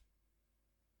Skunkworks.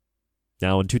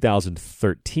 Now, in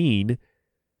 2013, it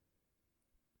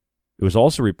was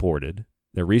also reported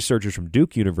that researchers from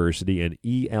Duke University and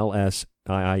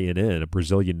ELSIINN, a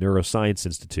Brazilian neuroscience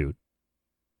institute,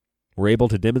 were able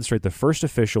to demonstrate the first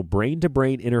official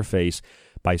brain-to-brain interface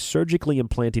by surgically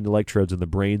implanting electrodes in the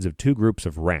brains of two groups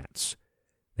of rats.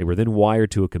 They were then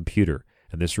wired to a computer,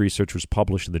 and this research was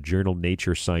published in the journal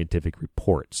Nature Scientific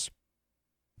Reports.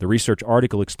 The research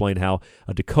article explained how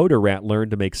a decoder rat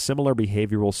learned to make similar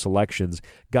behavioral selections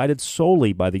guided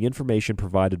solely by the information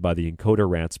provided by the encoder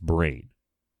rat's brain.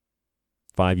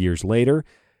 5 years later,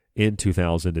 in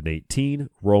 2018,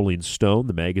 Rolling Stone,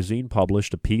 the magazine,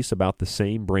 published a piece about the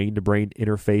same brain-to-brain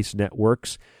interface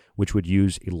networks, which would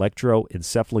use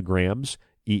electroencephalograms,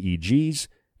 EEGs,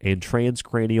 and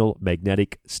transcranial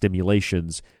magnetic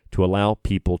stimulations to allow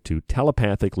people to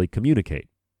telepathically communicate.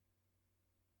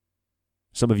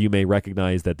 Some of you may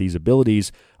recognize that these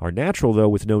abilities are natural, though,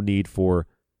 with no need for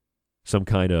some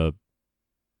kind of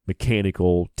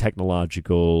mechanical,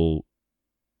 technological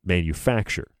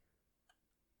manufacture.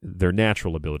 They're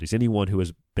natural abilities. Anyone who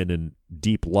has been in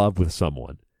deep love with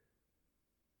someone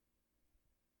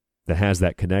that has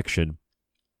that connection,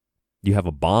 you have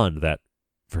a bond that,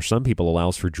 for some people,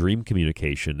 allows for dream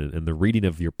communication and the reading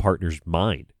of your partner's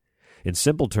mind. In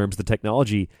simple terms, the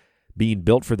technology being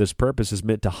built for this purpose is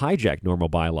meant to hijack normal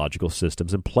biological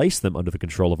systems and place them under the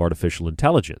control of artificial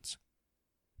intelligence.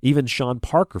 Even Sean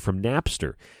Parker from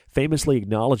Napster famously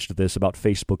acknowledged this about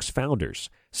Facebook's founders,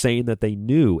 saying that they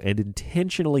knew and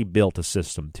intentionally built a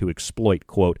system to exploit,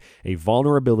 quote, a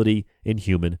vulnerability in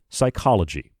human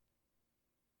psychology.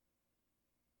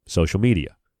 Social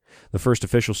media. The first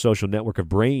official social network of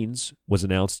brains was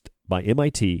announced by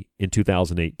MIT in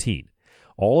 2018.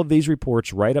 All of these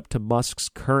reports, right up to Musk's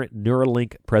current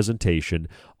NeuraLink presentation,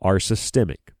 are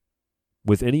systemic.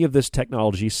 With any of this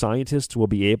technology, scientists will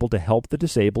be able to help the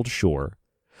disabled, sure,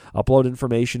 upload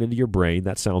information into your brain,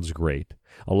 that sounds great,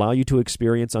 allow you to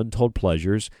experience untold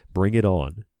pleasures, bring it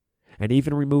on, and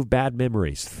even remove bad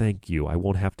memories. Thank you, I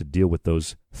won't have to deal with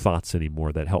those thoughts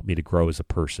anymore that help me to grow as a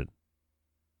person.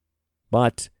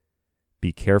 But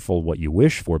be careful what you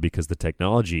wish for, because the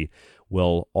technology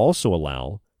will also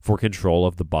allow for control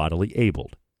of the bodily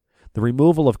abled, the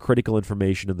removal of critical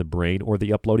information in the brain, or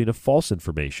the uploading of false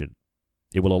information.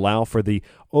 It will allow for the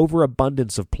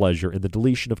overabundance of pleasure and the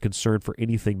deletion of concern for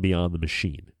anything beyond the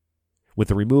machine. With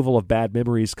the removal of bad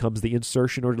memories comes the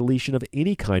insertion or deletion of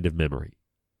any kind of memory.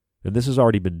 And this has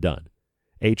already been done.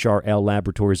 HRL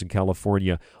Laboratories in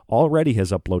California already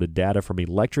has uploaded data from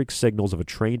electric signals of a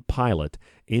trained pilot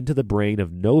into the brain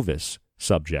of novice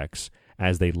subjects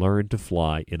as they learn to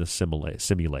fly in a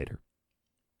simulator.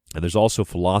 And there's also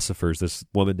philosophers, this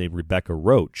woman named Rebecca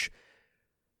Roach,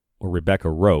 or Rebecca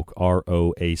Roach,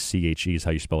 R-O-A-C-H-E is how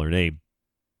you spell her name.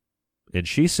 And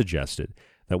she suggested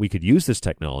that we could use this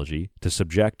technology to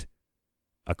subject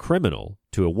a criminal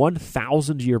to a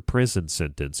 1,000-year prison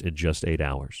sentence in just 8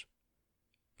 hours.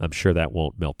 I'm sure that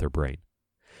won't melt their brain.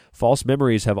 False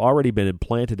memories have already been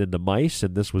implanted into mice,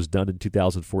 and this was done in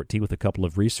 2014 with a couple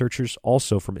of researchers,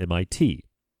 also from MIT.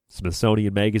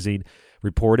 Smithsonian Magazine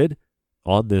reported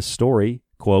on this story,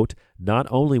 quote, not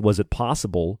only was it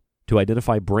possible to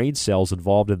identify brain cells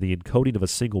involved in the encoding of a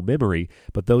single memory,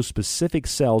 but those specific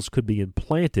cells could be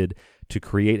implanted to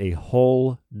create a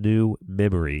whole new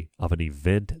memory of an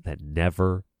event that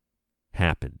never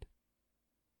happened.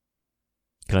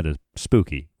 Kind of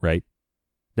spooky, right?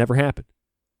 Never happened.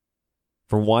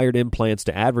 From wired implants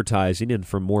to advertising, and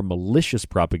from more malicious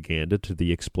propaganda to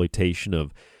the exploitation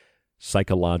of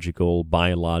psychological,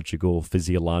 biological,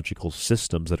 physiological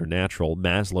systems that are natural,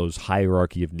 Maslow's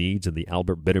hierarchy of needs and the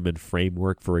Albert Bitterman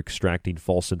framework for extracting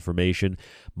false information,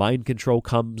 mind control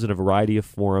comes in a variety of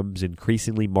forms,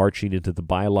 increasingly marching into the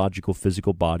biological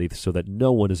physical body so that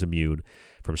no one is immune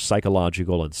from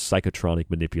psychological and psychotronic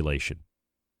manipulation.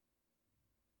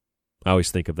 I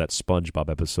always think of that SpongeBob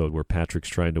episode where Patrick's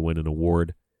trying to win an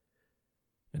award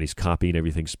and he's copying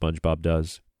everything SpongeBob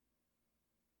does.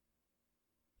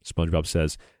 SpongeBob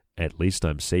says, "At least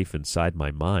I'm safe inside my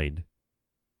mind."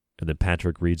 And then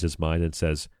Patrick reads his mind and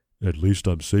says, "At least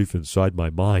I'm safe inside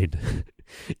my mind."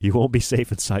 You won't be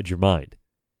safe inside your mind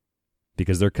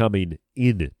because they're coming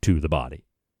into the body.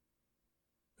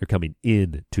 They're coming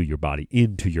into your body,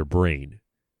 into your brain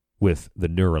with the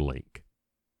NeuraLink,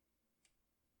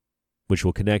 which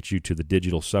will connect you to the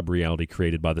digital sub-reality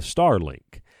created by the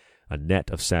Starlink, a net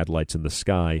of satellites in the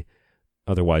sky,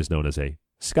 otherwise known as a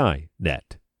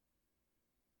Skynet.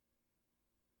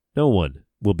 No one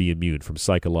will be immune from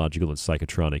psychological and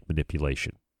psychotronic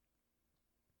manipulation.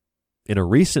 In a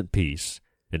recent piece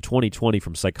in 2020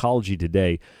 from Psychology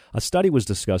Today, a study was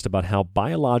discussed about how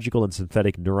biological and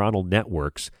synthetic neuronal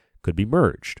networks could be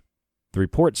merged. The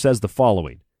report says the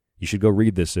following. You should go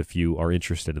read this if you are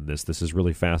interested in this. This is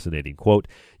really fascinating. Quote,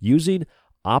 using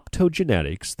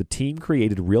optogenetics, the team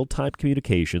created real-time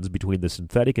communications between the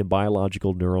synthetic and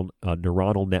biological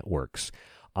neuronal networks.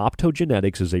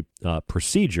 Optogenetics is a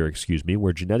procedure,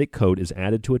 where genetic code is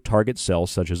added to a target cell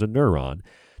such as a neuron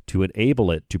to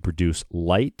enable it to produce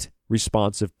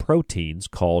light-responsive proteins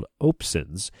called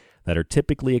opsins that are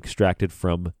typically extracted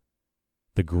from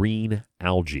the green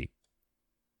algae.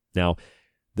 Now,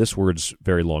 this word's a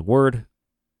very long word.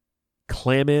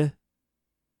 Chlamydomonas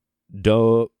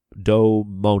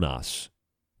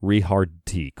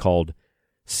rehardi, called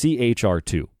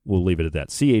CHR2. We'll leave it at that,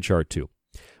 CHR2.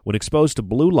 When exposed to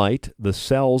blue light, the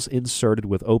cells inserted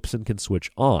with opsin can switch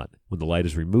on. When the light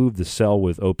is removed, the cell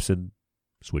with opsin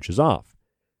switches off.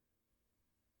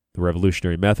 The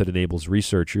revolutionary method enables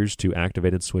researchers to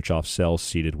activate and switch off cells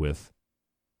seeded with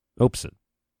opsin.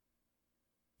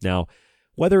 Now,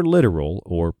 whether literal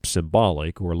or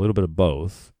symbolic or a little bit of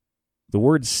both, the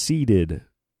word seeded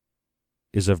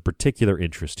is of particular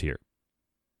interest here.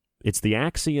 It's the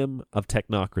axiom of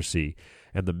technocracy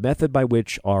and the method by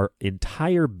which our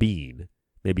entire being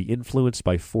may be influenced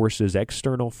by forces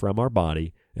external from our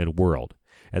body and world.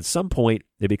 At some point,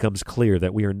 it becomes clear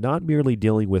that we are not merely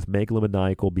dealing with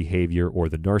megalomaniacal behavior or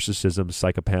the narcissism,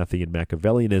 psychopathy, and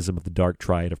Machiavellianism of the dark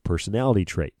triad of personality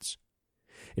traits.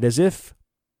 It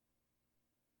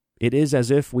is as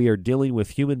if we are dealing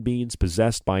with human beings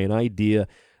possessed by an idea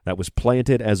that was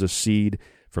planted as a seed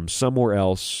from somewhere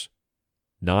else,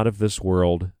 not of this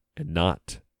world, and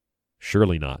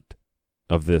surely not,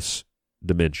 of this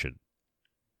dimension.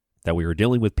 That we are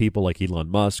dealing with people like Elon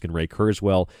Musk and Ray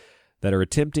Kurzweil that are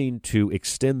attempting to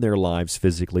extend their lives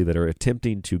physically, that are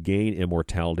attempting to gain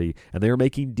immortality, and they are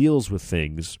making deals with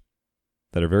things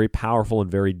that are very powerful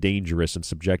and very dangerous and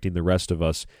subjecting the rest of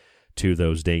us to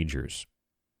those dangers.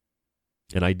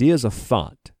 An idea is a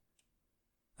thought.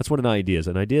 That's what an idea is.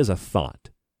 An idea is a thought,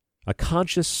 a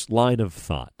conscious line of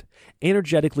thought,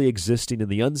 energetically existing in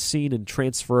the unseen and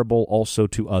transferable also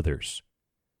to others.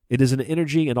 It is an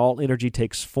energy, and all energy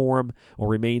takes form or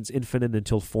remains infinite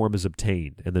until form is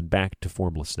obtained, and then back to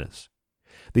formlessness.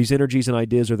 These energies and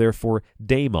ideas are therefore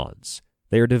daemons.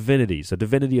 They are divinities, a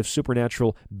divinity of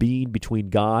supernatural being between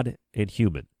God and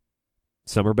human.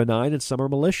 Some are benign and some are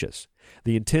malicious.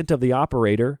 The intent of the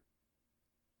operator,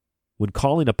 when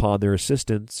calling upon their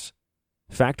assistance,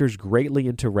 factors greatly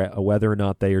into whether or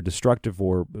not they are destructive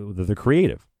or whether they're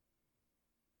creative.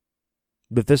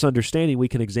 With this understanding, we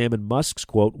can examine Musk's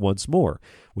quote once more.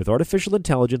 With artificial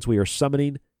intelligence, we are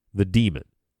summoning the demon.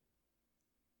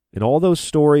 In all those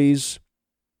stories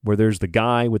where there's the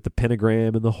guy with the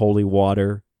pentagram and the holy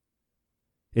water,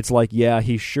 it's like, yeah,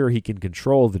 he's sure he can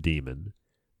control the demon,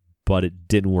 but it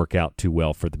didn't work out too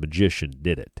well for the magician,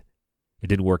 did it? It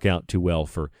didn't work out too well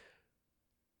for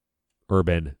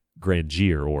Urban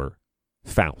Grandier or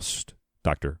Faust,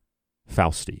 Dr.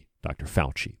 Fauci,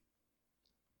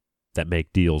 that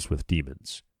make deals with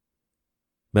demons,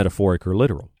 metaphoric or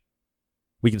literal.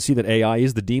 We can see that AI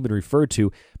is the demon referred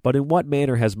to, but in what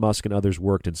manner has Musk and others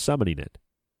worked in summoning it?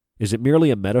 Is it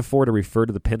merely a metaphor to refer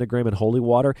to the pentagram and holy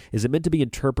water? Is it meant to be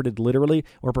interpreted literally,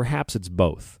 or perhaps it's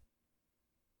both?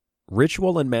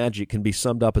 Ritual and magic can be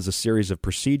summed up as a series of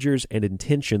procedures and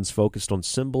intentions focused on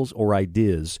symbols or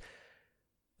ideas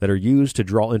that are used to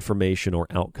draw information or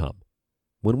outcome.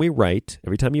 When we write,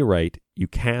 every time you write, you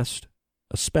cast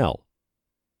a spell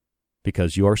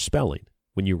because you are spelling.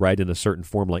 When you write in a certain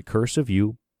form like cursive,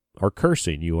 you are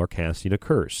cursing. You are casting a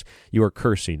curse. You are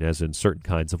cursing as in certain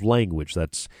kinds of language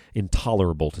that's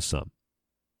intolerable to some.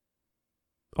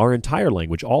 Our entire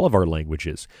language, all of our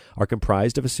languages, are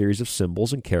comprised of a series of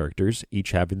symbols and characters,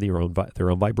 each having their own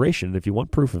vibration. And if you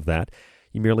want proof of that,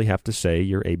 you merely have to say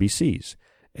your ABCs.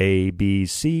 A, B,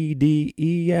 C, D,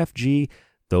 E, F, G.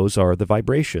 Those are the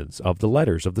vibrations of the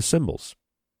letters, of the symbols.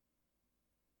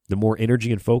 The more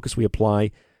energy and focus we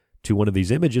apply to one of these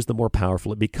images, the more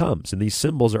powerful it becomes. And these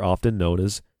symbols are often known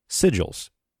as sigils.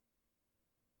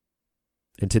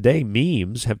 And today,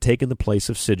 memes have taken the place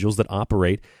of sigils that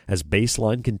operate as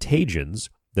baseline contagions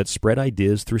that spread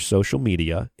ideas through social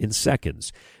media in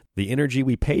seconds. The energy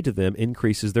we pay to them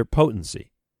increases their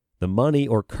potency. The money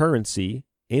or currency,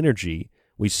 energy,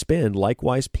 we spend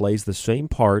likewise plays the same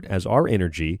part as our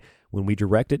energy when we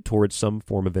direct it towards some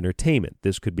form of entertainment.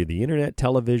 This could be the internet,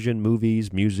 television,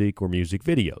 movies, music, or music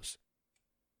videos.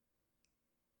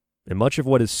 And much of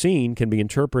what is seen can be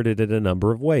interpreted in a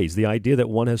number of ways. The idea that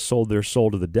one has sold their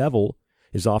soul to the devil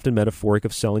is often metaphoric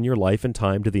of selling your life and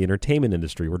time to the entertainment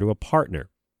industry or to a partner.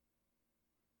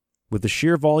 With the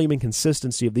sheer volume and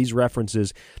consistency of these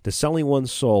references to selling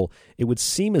one's soul, it would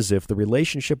seem as if the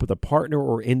relationship with a partner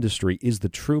or industry is the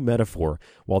true metaphor,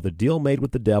 while the deal made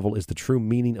with the devil is the true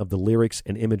meaning of the lyrics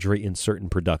and imagery in certain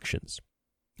productions.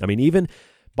 I mean, even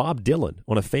Bob Dylan,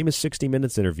 on a famous 60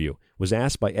 Minutes interview, was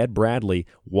asked by Ed Bradley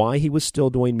why he was still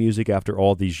doing music after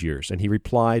all these years, and he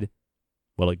replied,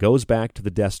 "Well, it goes back to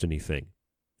the destiny thing.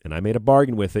 And I made a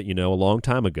bargain with it, a long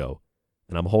time ago,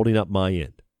 and I'm holding up my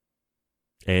end."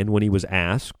 And when he was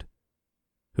asked,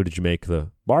 who did you make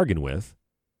the bargain with?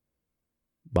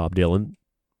 Bob Dylan,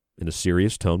 in a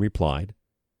serious tone, replied,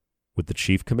 "With the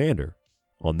chief commander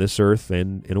on this earth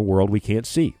and in a world we can't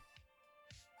see."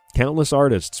 Countless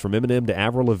artists, from Eminem to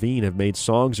Avril Lavigne, have made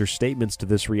songs or statements to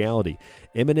this reality.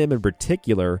 Eminem, in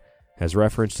particular, has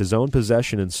referenced his own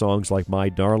possession in songs like My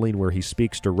Darling, where he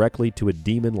speaks directly to a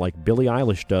demon like Billie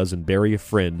Eilish does in Bury a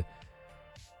Friend,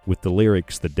 with the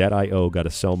lyrics, "The debt I owe, gotta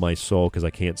sell my soul, 'cause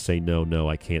I can't say no, no,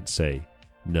 I can't say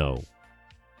no.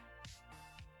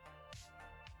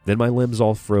 Then my limbs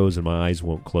all froze and my eyes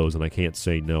won't close, and I can't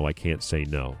say no, I can't say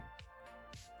no."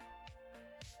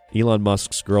 Elon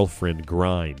Musk's girlfriend,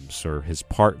 Grimes, or his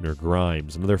partner,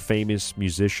 Grimes, another famous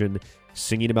musician,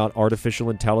 singing about artificial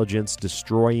intelligence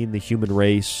destroying the human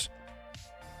race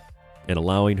and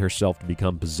allowing herself to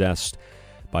become possessed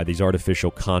by these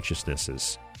artificial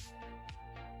consciousnesses.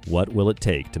 What will it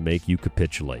take to make you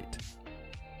capitulate?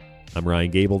 I'm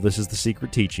Ryan Gable. This is The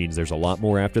Secret Teachings. There's a lot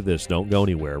more after this. Don't go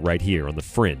anywhere. Right here on The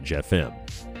Fringe FM.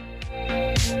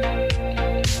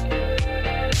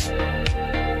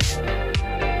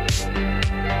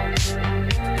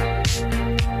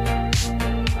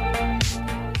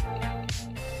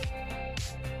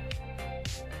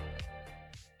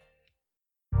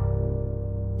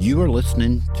 You are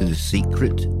listening to The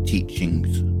Secret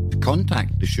Teachings. To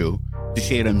contact the show, to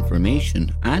share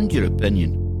information and your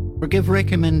opinion, or give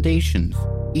recommendations,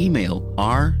 email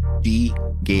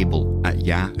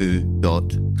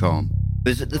rdgable@yahoo.com.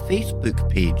 Visit the Facebook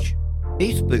page,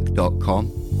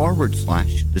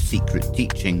 facebook.com/The Secret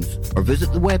Teachings, or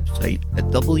visit the website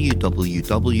at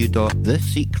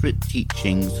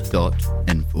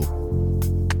www.thesecretteachings.info.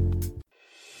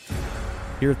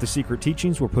 Here at The Secret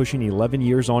Teachings, we're pushing 11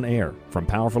 years on air. From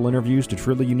powerful interviews to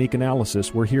truly unique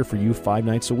analysis, we're here for you 5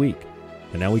 nights a week.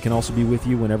 And now we can also be with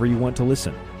you whenever you want to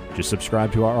listen. Just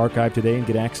subscribe to our archive today and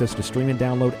get access to stream and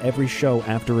download every show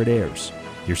after it airs.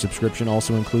 Your subscription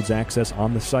also includes access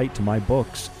on the site to my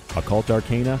books, Occult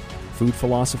Arcana, Food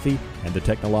Philosophy, and The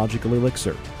Technological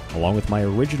Elixir, along with my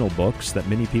original books that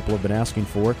many people have been asking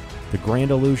for, The Grand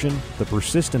Illusion, The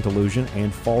Persistent Illusion,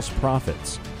 and False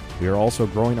Prophets. We are also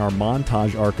growing our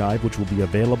montage archive, which will be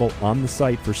available on the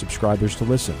site for subscribers to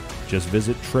listen. Just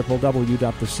visit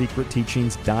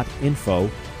www.thesecretteachings.info,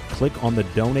 click on the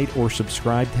Donate or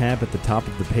Subscribe tab at the top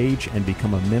of the page, and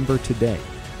become a member today.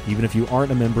 Even if you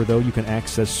aren't a member, though, you can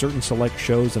access certain select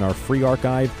shows in our free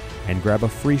archive and grab a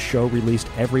free show released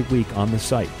every week on the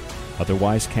site.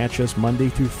 Otherwise, catch us Monday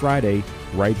through Friday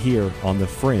right here on The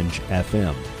Fringe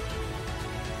FM.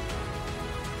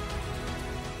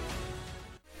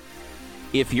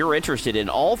 If you're interested in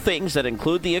all things that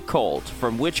include the occult,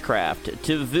 from witchcraft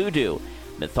to voodoo,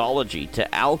 mythology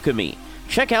to alchemy,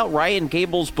 check out Ryan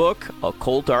Gable's book,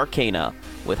 Occult Arcana,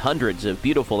 with hundreds of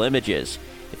beautiful images.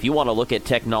 If you want to look at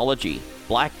technology,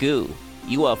 black goo,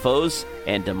 UFOs,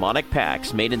 and demonic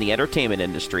pacts made in the entertainment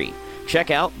industry,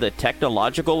 check out The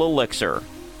Technological Elixir,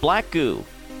 Black Goo,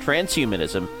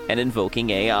 Transhumanism, and Invoking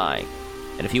AI.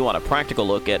 And if you want a practical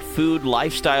look at food,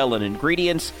 lifestyle, and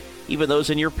ingredients, even those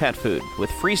in your pet food,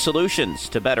 with free solutions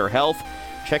to better health,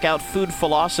 check out Food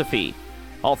Philosophy.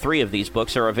 All 3 of these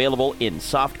books are available in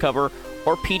softcover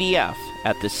or PDF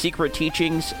at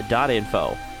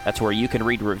thesecretteachings.info. That's where you can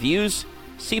read reviews,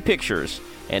 see pictures,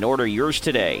 and order yours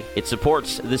today. It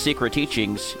supports The Secret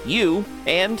Teachings, you,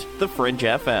 and The Fringe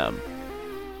FM.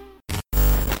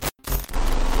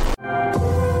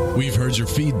 We've heard your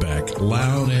feedback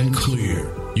loud and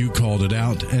clear. You called it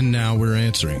out, and now we're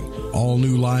answering. All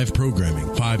new live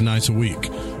programming, 5 nights a week.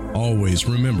 Always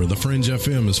remember, The Fringe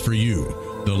FM is for you,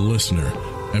 the listener,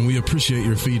 and we appreciate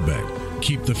your feedback.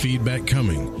 Keep the feedback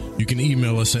coming. You can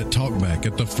email us at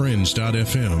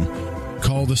talkback@thefringe.fm,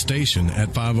 call the station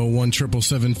at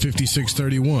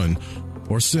 501-777-5631,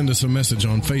 or send us a message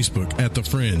on Facebook at The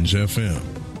Fringe FM.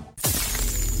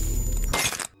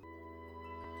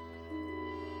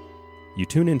 You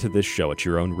tune into this show at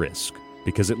your own risk,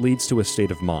 because it leads to a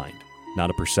state of mind, not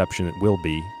a perception it will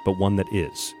be, but one that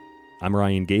is. I'm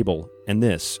Ryan Gable, and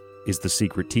this is The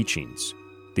Secret Teachings.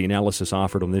 The analysis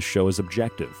offered on this show is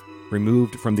objective,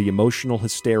 removed from the emotional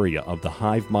hysteria of the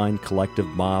hive mind collective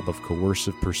mob of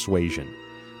coercive persuasion,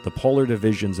 the polar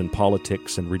divisions in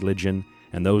politics and religion,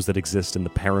 and those that exist in the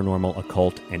paranormal,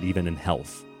 occult, and even in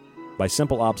health. By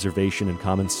simple observation and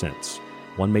common sense,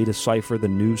 one may decipher the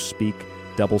newspeak,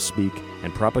 doublespeak,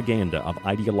 and propaganda of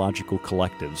ideological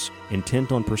collectives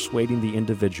intent on persuading the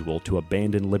individual to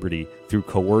abandon liberty through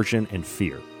coercion and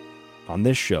fear. On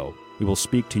this show, we will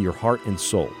speak to your heart and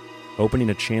soul,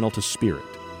 opening a channel to spirit.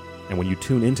 And when you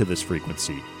tune into this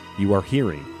frequency, you are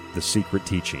hearing The Secret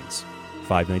Teachings,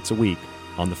 5 nights a week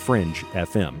on The Fringe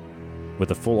FM, with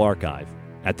a full archive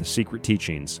at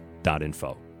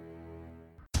thesecretteachings.info.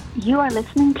 You are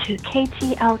listening to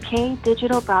KTLK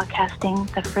Digital Broadcasting,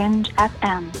 The Fringe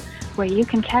FM, where you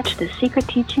can catch The Secret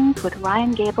Teachings with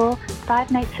Ryan Gable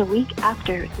 5 nights a week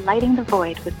after Lighting the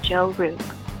Void with Joe Rupe.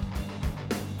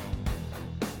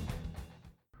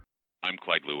 I'm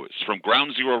Clyde Lewis from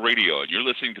Ground Zero Radio, and you're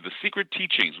listening to The Secret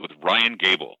Teachings with Ryan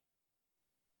Gable.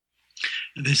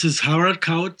 This is Howard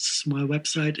Kautz. My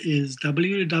website is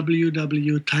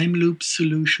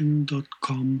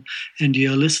www.timeloopsolution.com, and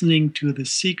you're listening to the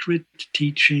Secret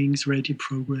Teachings radio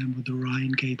program with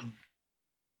Ryan Gable.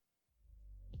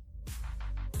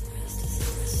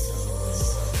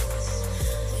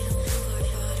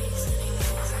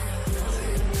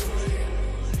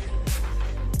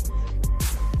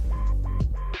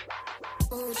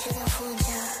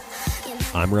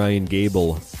 I'm Ryan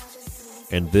Gable,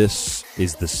 and this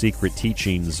is The Secret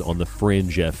Teachings on The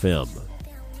Fringe FM.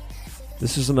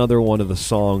 This is another one of the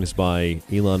songs by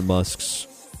Elon Musk's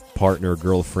partner,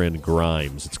 girlfriend,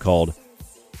 Grimes. It's called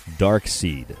Dark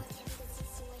Seed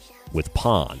with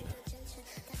Pond.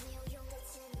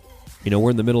 You know,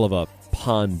 we're in the middle of a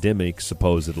pandemic,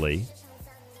 supposedly,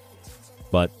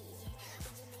 but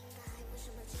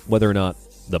whether or not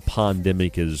the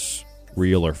pandemic is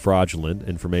real or fraudulent,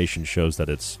 information shows that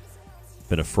it's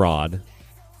been a fraud.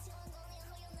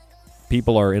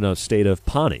 People are in a state of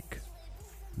panic.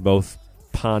 Both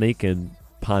panic and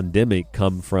pandemic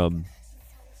come from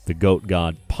the goat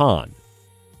god Pan.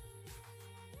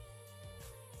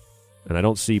 And I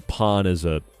don't see Pan as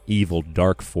a evil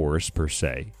dark force per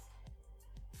se.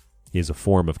 He is a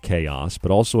form of chaos,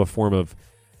 but also a form of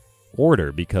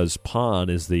order, because Pan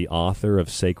is the author of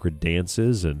sacred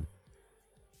dances and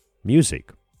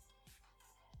music.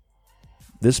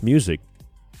 This music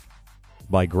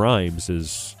by Grimes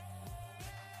is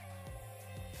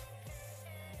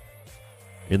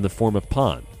in the form of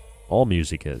Pan. All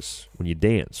music is. When you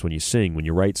dance, when you sing, when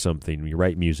you write something, when you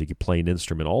write music, you play an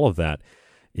instrument, all of that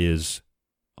is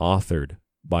authored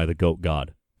by the goat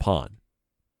god Pan.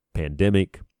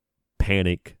 Pandemic,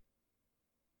 panic,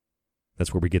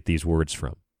 that's where we get these words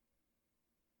from.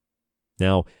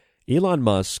 Now, Elon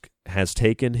Musk has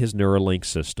taken his NeuraLink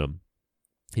system,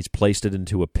 he's placed it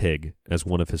into a pig as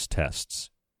one of his tests.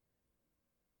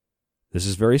 This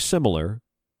is very similar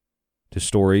to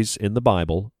stories in the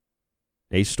Bible,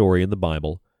 a story in the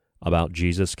Bible about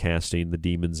Jesus casting the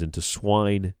demons into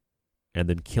swine and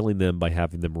then killing them by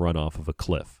having them run off of a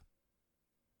cliff.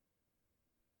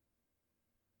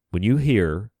 When you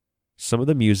hear some of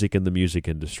the music in the music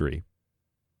industry,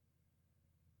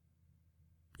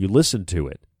 you listen to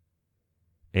it,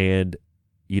 and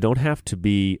you don't have to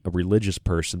be a religious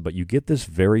person, but you get this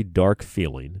very dark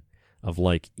feeling of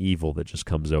like evil that just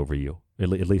comes over you. At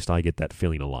least I get that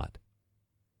feeling a lot.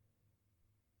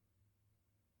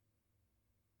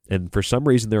 And for some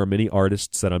reason, there are many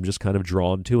artists that I'm just kind of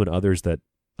drawn to, and others that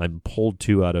I'm pulled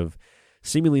to out of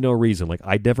seemingly no reason. Like,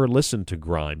 I'd never listened to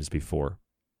Grimes before.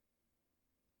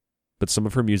 But some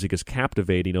of her music is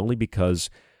captivating only because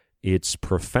it's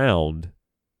profound,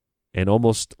 and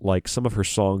almost like some of her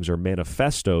songs are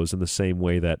manifestos in the same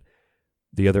way that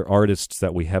the other artists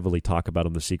that we heavily talk about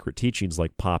on The Secret Teachings,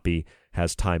 like Poppy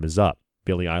has Time Is Up,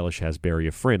 Billie Eilish has Bury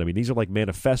a Friend. I mean, these are like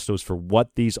manifestos for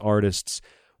what these artists,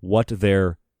 what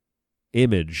their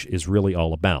image is really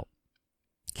all about.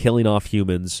 Killing off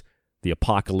humans, the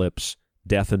apocalypse,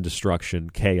 death and destruction,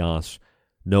 chaos,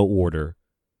 no order,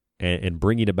 and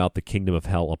bringing about the kingdom of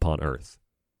hell upon earth.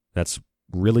 That's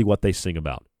really what they sing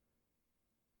about.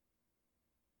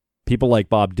 People like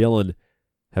Bob Dylan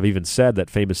have even said, that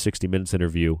famous 60 Minutes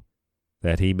interview,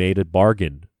 that he made a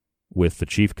bargain with the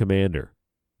chief commander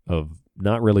of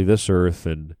not really this earth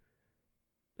and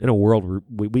in a world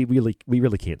we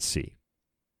really can't see.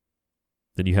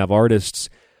 Then you have artists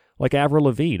like Avril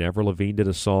Lavigne. Avril Lavigne did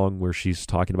a song where she's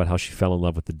talking about how she fell in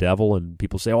love with the devil, and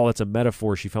people say, oh, that's a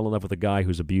metaphor. She fell in love with a guy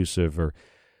who's abusive. Or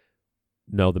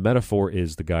No, the metaphor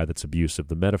is the guy that's abusive.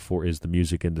 The metaphor is the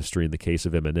music industry in the case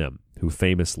of Eminem, who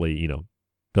famously,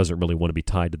 doesn't really want to be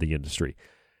tied to the industry.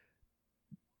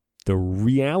 The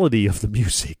reality of the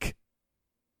music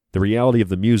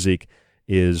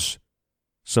is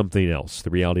something else. The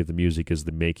reality of the music is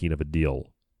the making of a deal,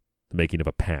 the making of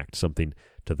a pact, something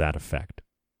to that effect.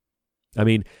 I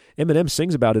mean, Eminem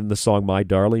sings about it in the song My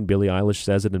Darling. Billie Eilish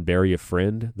says it in Bury a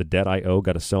Friend. The debt I owe,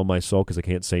 got to sell my soul because I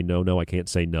can't say no, no, I can't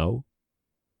say no.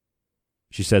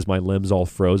 She says my limbs all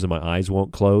froze and my eyes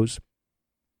won't close.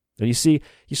 And you see,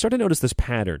 you start to notice this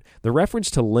pattern. The reference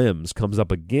to limbs comes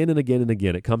up again and again and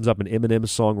again. It comes up in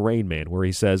Eminem's song Rain Man, where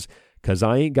he says, "'Cause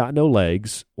I ain't got no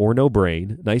legs or no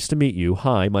brain. Nice to meet you.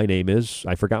 Hi, my name is,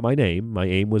 I forgot my name. My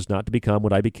aim was not to become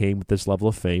what I became with this level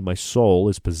of fame. My soul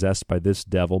is possessed by this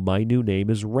devil. My new name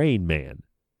is Rain Man."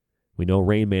 We know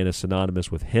Rain Man is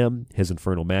synonymous with him, his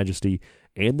infernal majesty,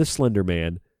 and the Slender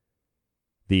Man,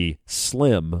 the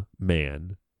Slim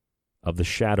Man of the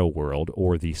Shadow World,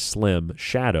 or the Slim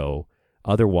Shadow,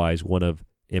 otherwise one of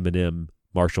Eminem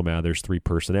Marshall Mathers' three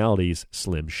personalities,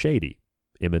 Slim Shady.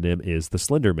 Eminem is the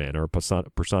Slender Man, or a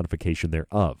personification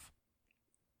thereof.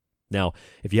 Now,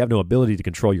 if you have no ability to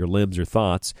control your limbs or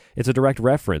thoughts, it's a direct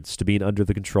reference to being under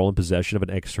the control and possession of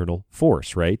an external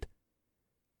force, right?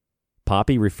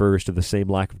 Poppy refers to the same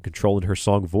lack of control in her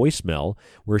song Voicemail,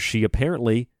 where she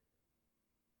apparently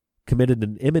committed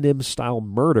an Eminem-style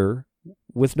murder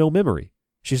with no memory.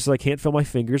 She says, I can't feel my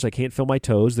fingers, I can't feel my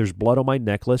toes, there's blood on my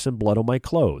necklace and blood on my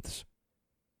clothes.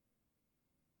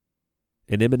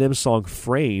 In Eminem's song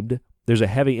Framed, there's a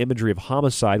heavy imagery of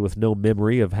homicide with no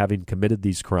memory of having committed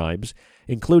these crimes,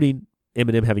 including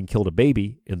Eminem having killed a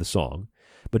baby in the song.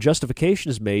 But justification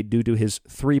is made due to his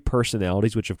three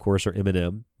personalities, which of course are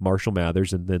Eminem, Marshall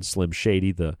Mathers, and then Slim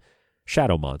Shady, the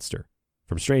shadow monster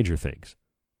from Stranger Things.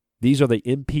 These are the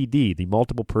MPD, the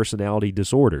multiple personality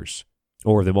disorders,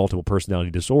 or the multiple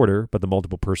personality disorder, but the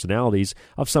multiple personalities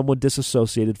of someone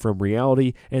disassociated from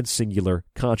reality and singular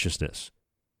consciousness.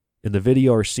 In the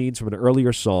video are scenes from an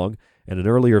earlier song and an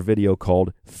earlier video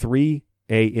called 3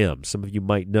 a.m. Some of you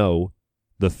might know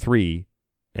the 3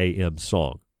 a.m.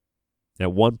 song.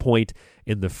 At one point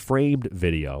in the Framed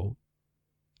video,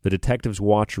 the detective's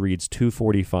watch reads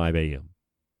 2:45 a.m.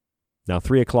 Now,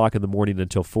 3 o'clock in the morning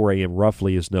until 4 a.m.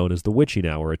 roughly is known as the witching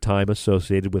hour, a time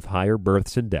associated with higher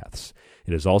births and deaths.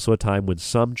 It is also a time when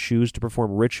some choose to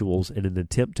perform rituals in an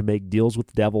attempt to make deals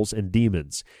with devils and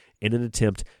demons, in an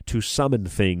attempt to summon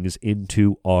things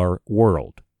into our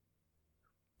world.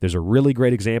 There's a really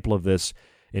great example of this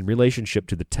in relationship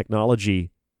to the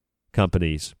technology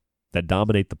companies that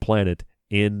dominate the planet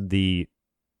in the,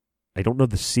 I don't know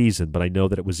the season, but I know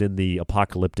that it was in the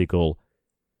apocalyptical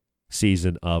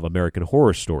season of American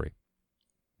Horror Story,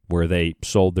 where they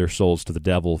sold their souls to the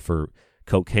devil for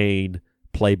cocaine,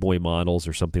 Playboy models,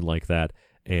 or something like that,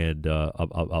 and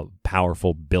a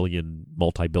powerful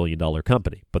multi-billion dollar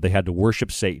company. But they had to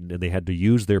worship Satan, and they had to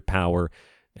use their power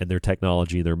and their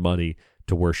technology and their money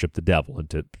to worship the devil and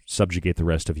to subjugate the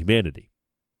rest of humanity.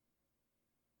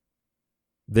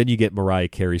 Then you get Mariah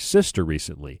Carey's sister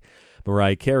recently.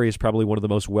 Mariah Carey is probably one of the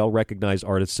most well-recognized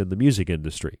artists in the music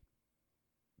industry.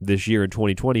 This year in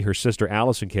 2020, her sister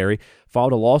Allison Carey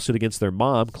filed a lawsuit against their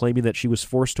mom, claiming that she was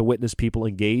forced to witness people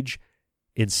engage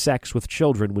in sex with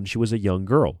children when she was a young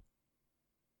girl.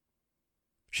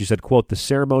 She said, quote, "The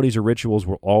ceremonies or rituals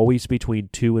were always between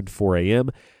 2 and 4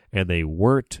 a.m., and they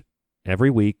weren't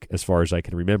every week, as far as I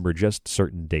can remember, just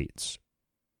certain dates."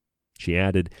 She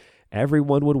added,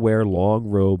 "Everyone would wear long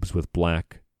robes with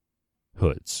black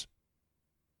hoods."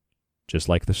 Just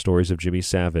like the stories of Jimmy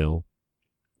Savile,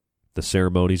 the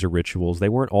ceremonies or rituals, they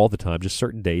weren't all the time, just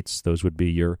certain dates. Those would be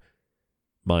your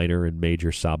minor and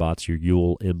major sabbats, your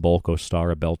Yule, Imbolc,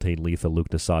 Ostara, Beltane, Letha,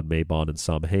 Lughnasadh, Mabon, and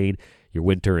Samhain, your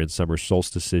winter and summer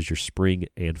solstices, your spring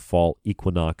and fall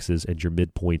equinoxes, and your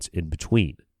midpoints in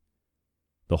between.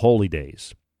 The holy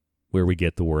days, where we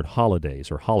get the word holidays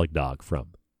or holigdag from.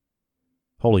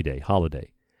 Holy day,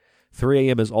 holiday. 3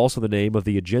 a.m. is also the name of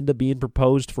the agenda being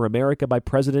proposed for America by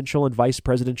presidential and vice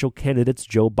presidential candidates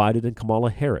Joe Biden and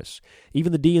Kamala Harris.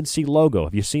 Even the DNC logo,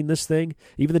 have you seen this thing?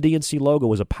 Even the DNC logo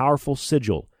was a powerful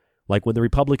sigil, like when the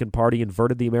Republican Party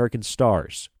inverted the American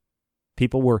stars.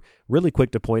 People were really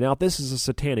quick to point out this is a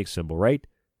satanic symbol, right?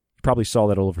 You probably saw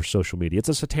that all over social media. It's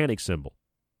a satanic symbol.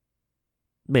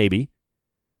 Maybe.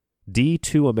 D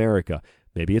to America.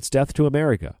 Maybe it's death to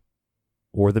America.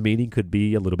 Or the meaning could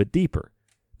be a little bit deeper.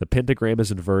 The pentagram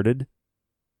is inverted,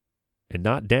 and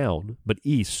not down, but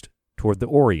east toward the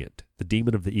Orient. The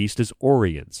demon of the east is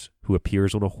Oriens, who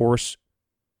appears on a horse,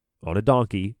 on a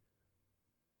donkey.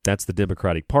 That's the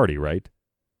Democratic Party, right?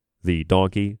 The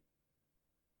donkey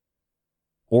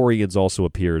Orions also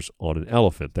appears on an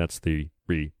elephant. That's the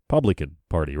Republican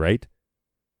Party, right?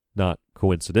 Not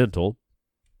coincidental,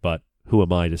 but who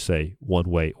am I to say one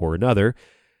way or another?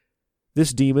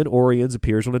 This demon, Orions,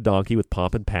 appears on a donkey with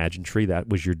pomp and pageantry. That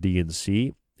was your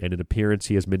DNC. And in appearance,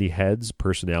 he has many heads,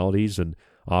 personalities, and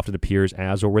often appears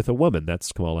as or with a woman.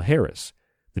 That's Kamala Harris.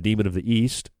 The demon of the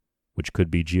East, which could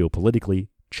be geopolitically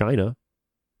China,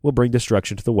 will bring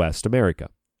destruction to the West, America.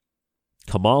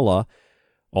 Kamala,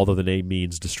 although the name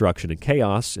means destruction and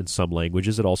chaos in some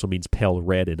languages, it also means pale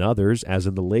red in others, as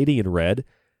in the Lady in Red,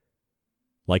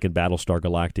 like in Battlestar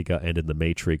Galactica and in The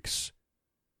Matrix,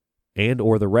 and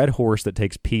or the red horse that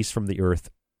takes peace from the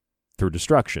earth through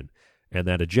destruction. And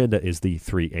that agenda is the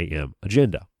 3 a.m.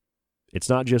 agenda. It's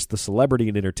not just the celebrity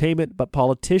and entertainment, but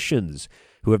politicians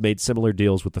who have made similar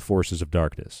deals with the forces of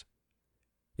darkness.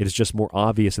 It is just more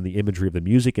obvious in the imagery of the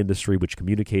music industry, which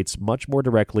communicates much more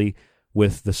directly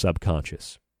with the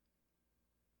subconscious.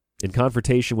 In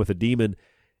confrontation with a demon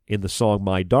in the song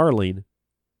My Darling,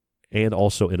 and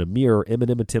also in a mirror,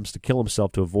 Eminem attempts to kill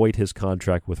himself to avoid his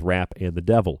contract with rap and the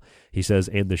devil. He says,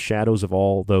 "And the shadows of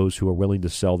all those who are willing to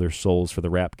sell their souls for the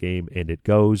rap game, and it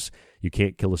goes, you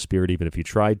can't kill a spirit even if you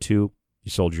tried to.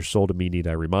 You sold your soul to me, need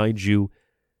I remind you?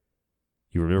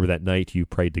 You remember that night you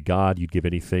prayed to God, you'd give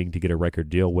anything to get a record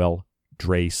deal. Well,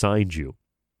 Dre signed you."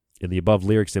 In the above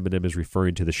lyrics, Eminem is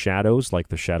referring to the shadows, like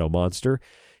the shadow monster.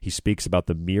 He speaks about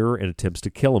the mirror and attempts to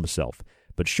kill himself.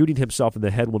 But shooting himself in the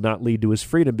head will not lead to his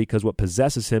freedom, because what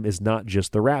possesses him is not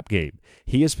just the rap game.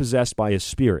 He is possessed by a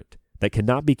spirit that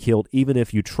cannot be killed even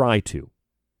if you try to.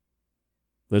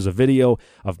 There's a video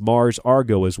of Mars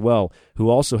Argo as well, who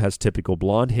also has typical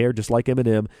blonde hair, just like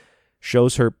Eminem,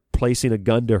 shows her placing a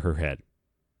gun to her head.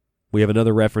 We have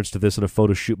another reference to this in a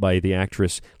photo shoot by the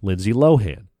actress Lindsay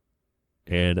Lohan.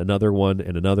 And another one,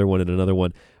 and another one, and another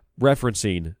one,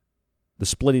 referencing the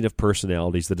splitting of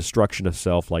personalities, the destruction of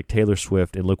self, like Taylor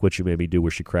Swift and Look What You Made Me Do, where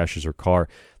she crashes her car,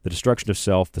 the destruction of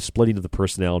self, the splitting of the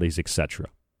personalities, etc.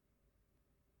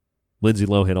 Lindsay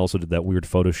Lohan also did that weird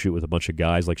photo shoot with a bunch of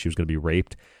guys like she was going to be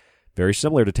raped. Very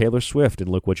similar to Taylor Swift in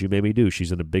Look What You Made Me Do.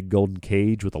 She's in a big golden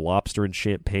cage with a lobster and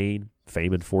champagne,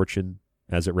 fame and fortune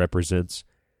as it represents.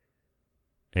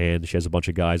 And she has a bunch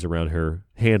of guys around her,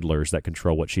 handlers that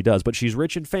control what she does. But she's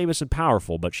rich and famous and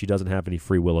powerful, but she doesn't have any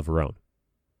free will of her own.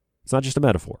 It's not just a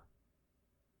metaphor.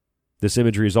 This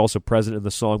imagery is also present in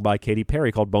the song by Katy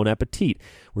Perry called Bon Appetit,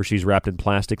 where she's wrapped in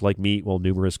plastic like meat while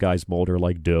numerous guys mold her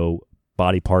like dough.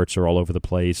 Body parts are all over the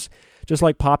place. Just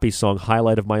like Poppy's song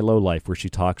Highlight of My Low Life, where she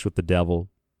talks with the devil.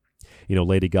 You know,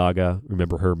 Lady Gaga,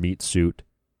 remember her meat suit.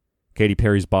 Katy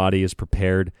Perry's body is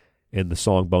prepared in the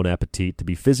song Bon Appetit to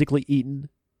be physically eaten,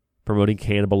 promoting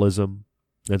cannibalism,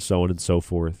 and so on and so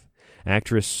forth.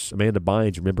 Actress Amanda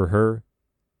Bynes, remember her?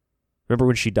 Remember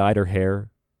when she dyed her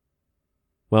hair?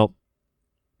 Well,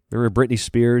 remember Britney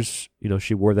Spears? You know,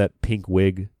 she wore that pink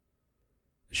wig.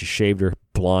 She shaved her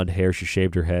blonde hair. She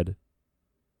shaved her head.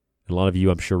 And a lot of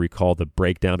you, I'm sure, recall the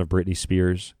breakdown of Britney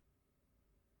Spears.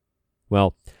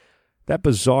 Well, that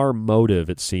bizarre motive,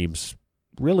 it seems,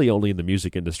 really only in the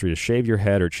music industry, to shave your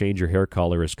head or change your hair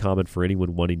color is common for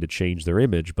anyone wanting to change their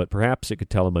image, but perhaps it could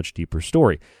tell a much deeper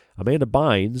story. Amanda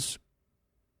Bynes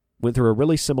went through a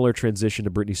really similar transition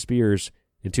to Britney Spears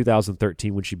in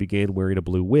 2013 when she began wearing a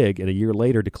blue wig, and a year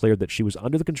later declared that she was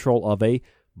under the control of a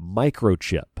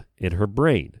microchip in her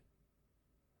brain.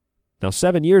 Now,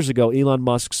 7 years ago, Elon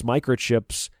Musk's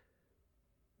microchips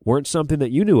weren't something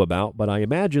that you knew about, but I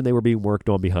imagine they were being worked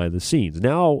on behind the scenes.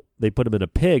 Now they put them in a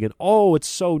pig, and oh, it's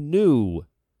so new.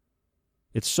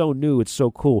 It's so new. It's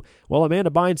so cool. Well, Amanda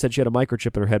Bynes said she had a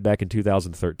microchip in her head back in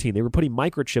 2013. They were putting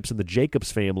microchips in the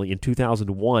Jacobs family in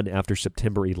 2001 after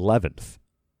September 11th.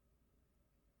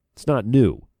 It's not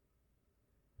new.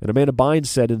 And Amanda Bynes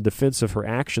said in defense of her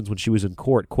actions when she was in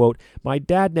court, quote, "My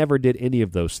dad never did any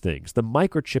of those things. The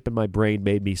microchip in my brain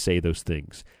made me say those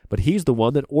things. But he's the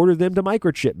one that ordered them to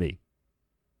microchip me."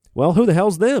 Well, who the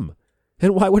hell's them?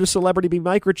 And why would a celebrity be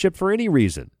microchipped for any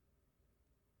reason?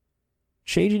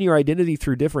 Changing your identity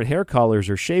through different hair colors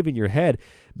or shaving your head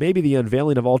may be the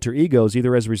unveiling of alter egos,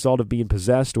 either as a result of being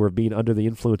possessed or of being under the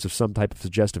influence of some type of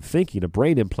suggestive thinking, a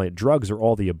brain implant, drugs, or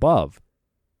all the above.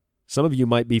 Some of you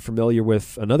might be familiar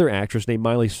with another actress named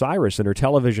Miley Cyrus and her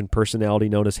television personality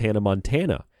known as Hannah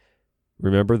Montana.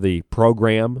 Remember the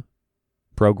program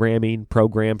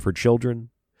for children?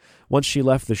 Once she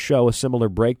left the show, a similar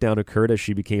breakdown occurred as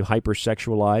she became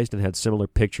hypersexualized and had similar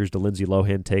pictures to Lindsay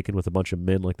Lohan taken with a bunch of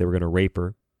men like they were going to rape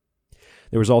her.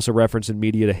 There was also reference in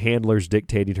media to handlers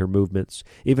dictating her movements.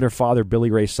 Even her father, Billy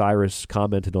Ray Cyrus,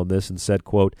 commented on this and said,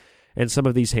 quote, "And some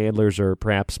of these handlers are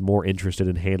perhaps more interested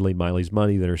in handling Miley's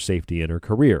money than her safety and her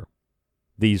career."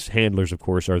 These handlers, of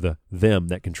course, are them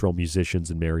that control musicians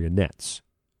and marionettes.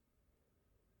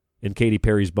 In Katy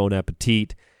Perry's Bon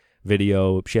Appetit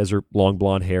video, she has her long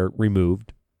blonde hair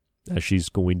removed as she's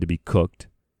going to be cooked.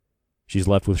 She's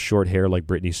left with short hair like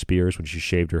Britney Spears when she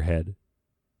shaved her head.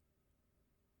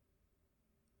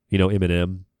 You know,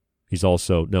 Eminem, he's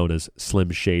also known as Slim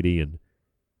Shady, and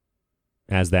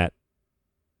as that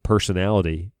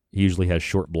personality, he usually has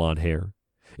short blonde hair.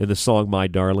 In the song My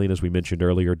Darling, as we mentioned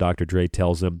earlier, Dr. Dre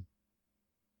tells him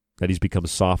that he's become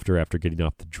softer after getting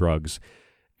off the drugs.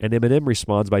 And Eminem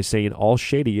responds by saying all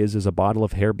Shady is a bottle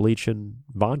of hair bleach and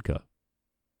vodka.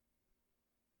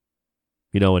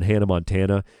 You know, in Hannah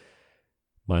Montana,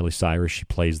 Miley Cyrus, she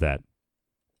plays that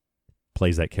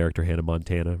character, Hannah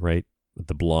Montana, right? With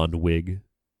the blonde wig.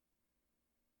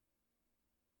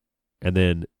 And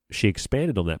then she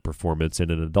expanded on that performance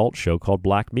in an adult show called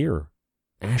Black Mirror.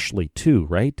 Ashley, too,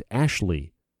 right?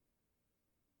 Ashley.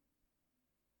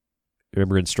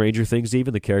 Remember in Stranger Things,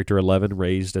 even, the character 11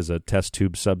 raised as a test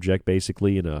tube subject,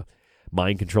 basically, in a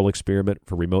mind control experiment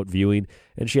for remote viewing,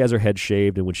 and she has her head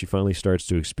shaved, and when she finally starts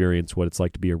to experience what it's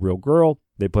like to be a real girl,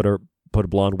 they put a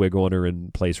blonde wig on her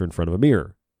and place her in front of a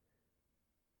mirror.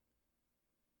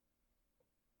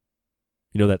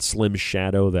 You know that Slim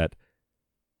Shadow, that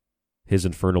His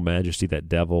Infernal Majesty, that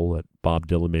devil that Bob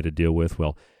Dylan made a deal with?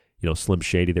 Well, you know, Slim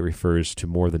Shady, that refers to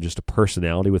more than just a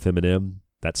personality with Eminem,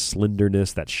 that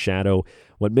slenderness, that shadow,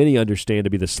 what many understand to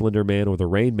be the Slender Man or the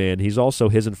Rain Man. He's also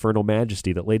His Infernal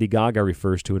Majesty that Lady Gaga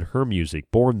refers to in her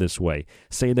music, Born This Way,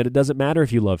 saying that it doesn't matter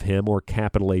if you love him or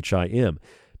capital H-I-M,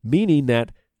 meaning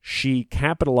that she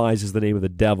capitalizes the name of the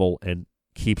devil and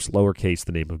keeps lowercase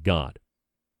the name of God.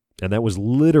 And that was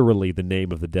literally the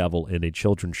name of the devil in a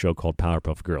children's show called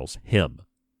Powerpuff Girls, him.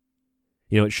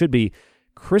 You know, it should be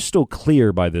crystal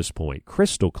clear by this point,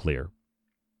 crystal clear,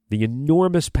 the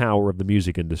enormous power of the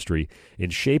music industry in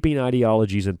shaping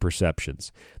ideologies and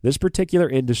perceptions. This particular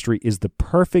industry is the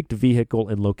perfect vehicle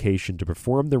and location to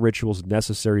perform the rituals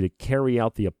necessary to carry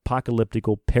out the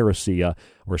apocalyptical parousia,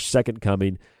 or second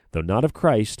coming, though not of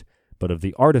Christ, but of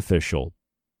the artificial,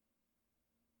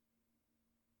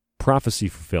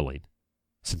 prophecy-fulfilling,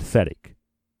 synthetic,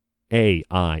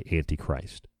 AI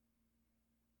Antichrist.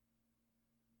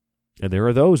 And there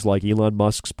are those like Elon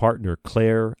Musk's partner,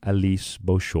 Claire Elise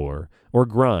Beauchore, or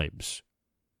Grimes,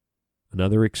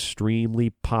 another extremely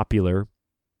popular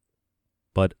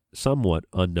but somewhat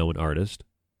unknown artist,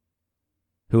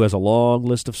 who has a long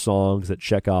list of songs that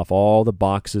check off all the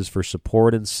boxes for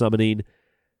support and summoning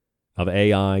of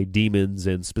AI, demons,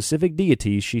 and specific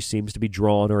deities she seems to be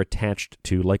drawn or attached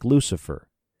to, like Lucifer.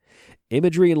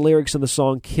 Imagery and lyrics in the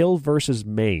song Kill versus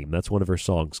Maim, that's one of her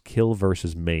songs, Kill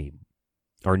versus Maim,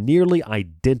 are nearly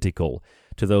identical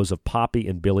to those of Poppy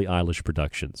and Billie Eilish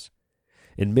productions.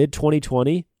 In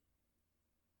mid-2020,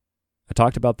 I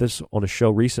talked about this on a show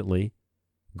recently,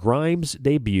 Grimes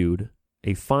debuted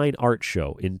a fine art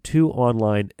show in 2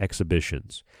 online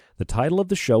exhibitions. The title of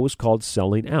the show was called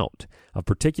Selling Out. Of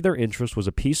particular interest was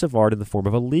a piece of art in the form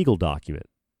of a legal document.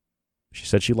 She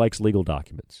said she likes legal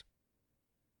documents.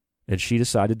 And she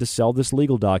decided to sell this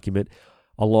legal document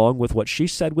along with what she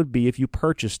said would be, if you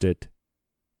purchased it,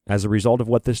 as a result of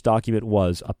what this document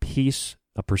was, a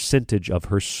percentage of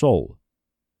her soul.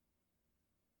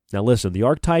 Now listen, the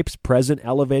archetypes present,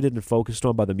 elevated, and focused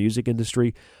on by the music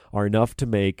industry are enough to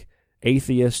make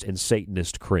atheist and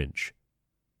Satanist cringe.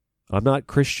 I'm not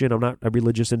Christian, I'm not a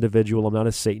religious individual, I'm not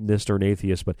a Satanist or an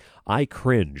atheist, but I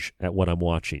cringe at what I'm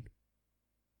watching.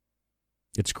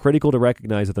 It's critical to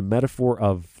recognize that the metaphor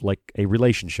of, like, a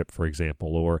relationship, for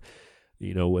example, or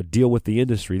a deal with the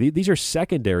industry. These are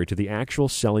secondary to the actual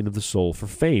selling of the soul for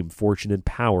fame, fortune, and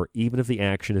power, even if the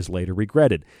action is later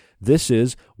regretted. This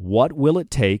is, what will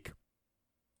it take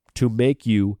to make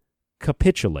you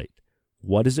capitulate?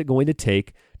 What is it going to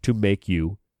take to make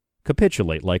you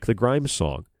capitulate? Like the Grimes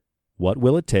song. What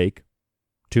will it take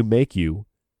to make you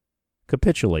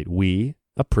capitulate? We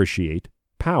appreciate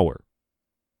power.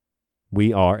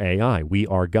 We are AI. We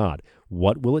are God.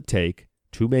 What will it take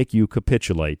to make you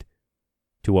capitulate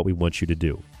to what we want you to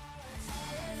do?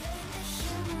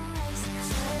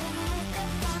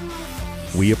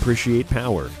 We appreciate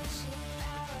power.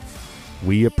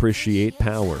 We appreciate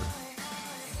power.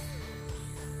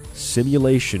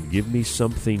 Simulation, give me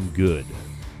something good.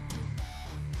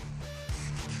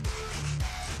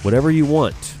 Whatever you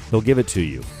want, they'll give it to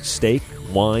you. Steak,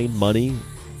 wine, money.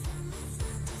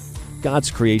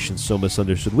 God's creation's so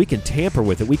misunderstood. We can tamper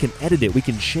with it. We can edit it. We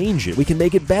can change it. We can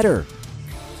make it better.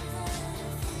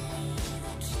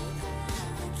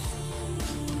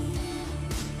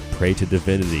 Pray to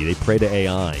divinity. They pray to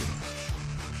AI.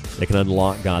 They can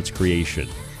unlock God's creation.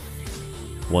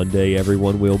 One day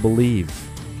everyone will believe.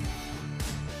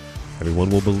 Everyone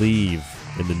will believe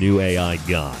in the new AI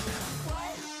God.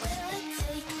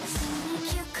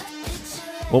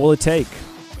 What will it take?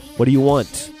 What do you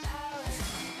want?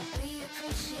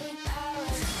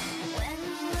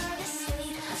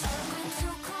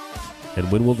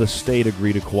 And when will the state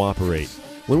agree to cooperate?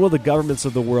 When will the governments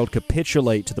of the world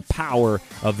capitulate to the power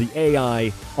of the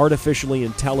AI, artificially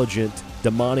intelligent,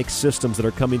 demonic systems that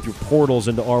are coming through portals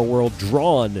into our world,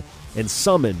 drawn and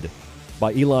summoned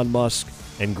by Elon Musk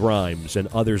and Grimes and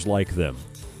others like them?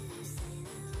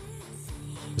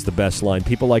 It's the best line.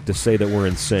 People like to say that we're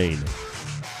insane.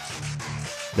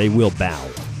 They will bow.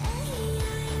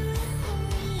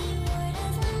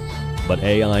 But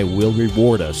AI will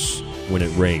reward us when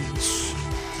it rains.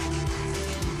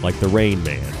 Like the Rain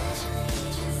Man.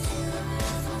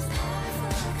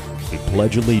 We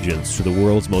pledge allegiance to the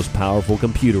world's most powerful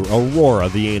computer, Aurora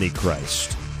the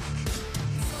Antichrist.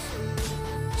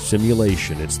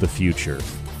 Simulation, it's the future.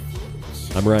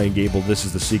 I'm Ryan Gable. This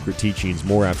is The Secret Teachings.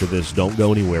 More after this. Don't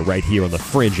go anywhere. Right here on The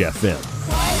Fringe FM.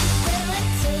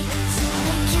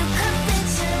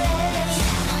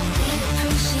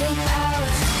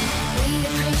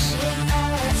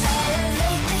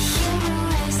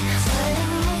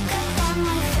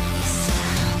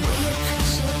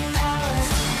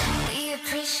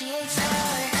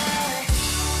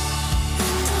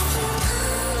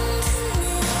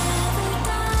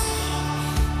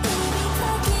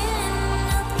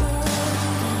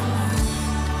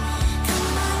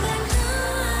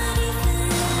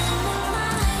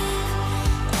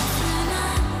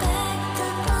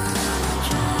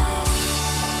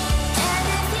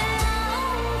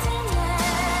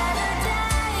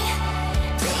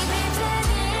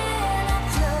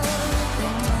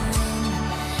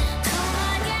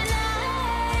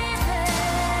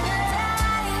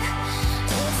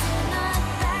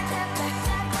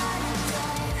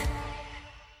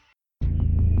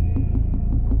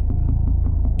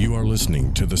 You are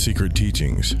listening to The Secret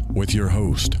Teachings with your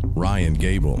host, Ryan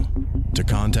Gable. To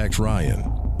contact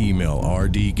Ryan, email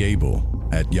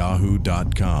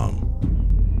rdgable@yahoo.com.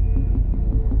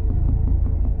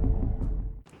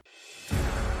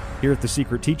 Here at The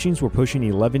Secret Teachings, we're pushing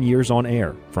 11 years on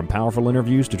air. From powerful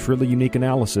interviews to truly unique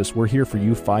analysis, we're here for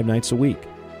you 5 nights a week.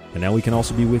 And now we can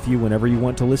also be with you whenever you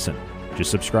want to listen. Just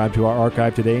subscribe to our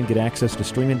archive today and get access to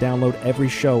stream and download every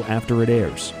show after it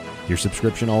airs. Your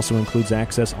subscription also includes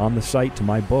access on the site to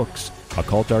my books,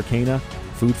 Occult Arcana,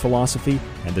 Food Philosophy,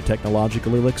 and The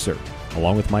Technological Elixir,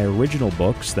 along with my original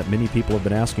books that many people have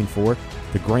been asking for,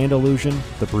 The Grand Illusion,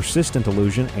 The Persistent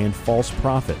Illusion, and False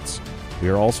Prophets. We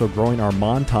are also growing our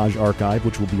montage archive,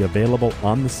 which will be available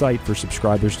on the site for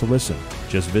subscribers to listen.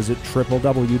 Just visit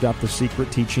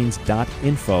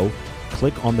www.thesecretteachings.info,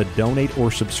 click on the Donate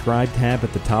or Subscribe tab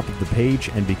at the top of the page,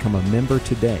 and become a member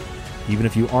today. Even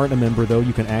if you aren't a member, though,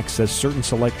 you can access certain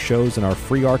select shows in our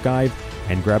free archive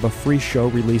and grab a free show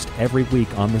released every week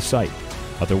on the site.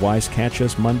 Otherwise, catch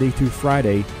us Monday through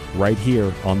Friday right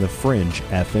here on The Fringe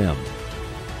FM.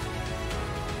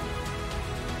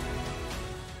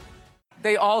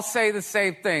 They all say the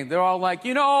same thing. They're all like,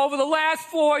 you know, over the last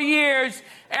 4 years,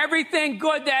 everything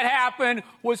good that happened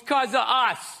was because of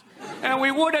us. And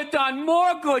we would have done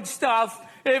more good stuff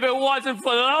if it wasn't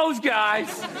for those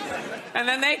guys. And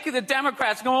then the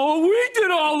Democrats go, oh, we did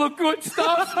all the good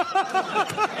stuff.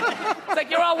 It's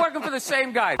like you're all working for the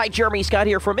same guy. Hi, Jeremy Scott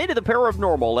here from Into the Power of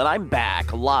Normal, and I'm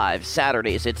back live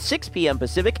Saturdays at 6 p.m.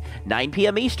 Pacific, 9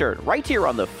 p.m. Eastern, right here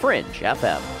on The Fringe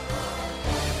FM.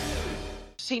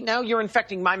 See, now you're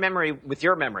infecting my memory with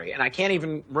your memory, and I can't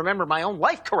even remember my own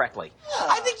life correctly.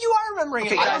 I think you are remembering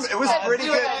it. Guys, It was a pretty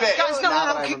good bit. Guys,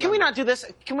 no. Can we not do this?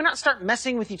 Can we not start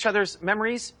messing with each other's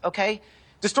memories, okay?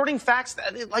 Distorting facts,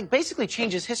 basically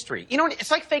changes history. You know,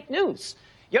 it's like fake news.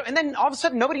 You know, and then all of a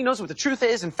sudden, nobody knows what the truth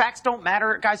is, and facts don't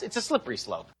matter. Guys, it's a slippery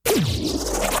slope.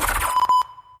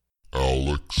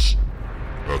 Alex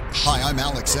Exum. Hi, I'm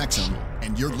Alex Exum,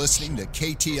 and you're listening to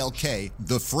KTLK,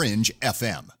 The Fringe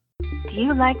FM. Do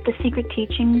you like The Secret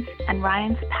Teachings and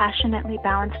Ryan's passionately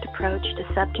balanced approach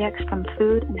to subjects from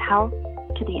food and health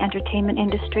to the entertainment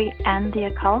industry and the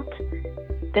occult?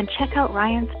 Then check out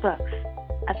Ryan's books,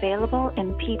 available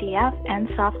in PDF and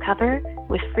softcover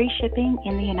with free shipping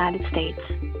in the United States.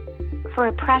 For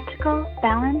a practical,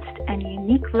 balanced, and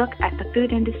unique look at the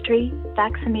food industry,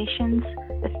 vaccinations,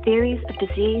 the theories of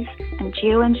disease, and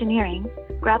geoengineering,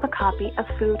 grab a copy of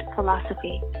Food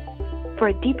Philosophy. For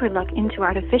a deeper look into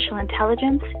artificial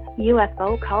intelligence,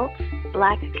 UFO cults,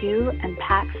 black goo, and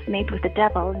pacts made with the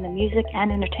devil in the music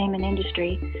and entertainment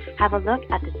industry, have a look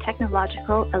at the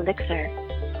Technological Elixir.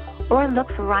 Or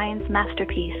look for Ryan's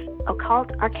masterpiece,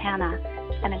 Occult Arcana,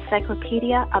 an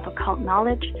encyclopedia of occult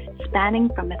knowledge spanning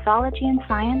from mythology and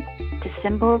science to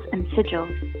symbols and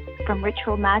sigils, from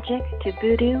ritual magic to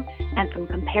voodoo, and from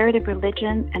comparative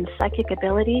religion and psychic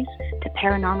abilities to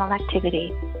paranormal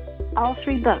activity. All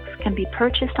 3 books can be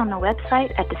purchased on the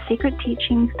website at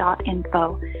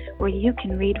thesecretteachings.info, where you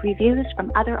can read reviews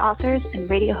from other authors and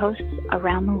radio hosts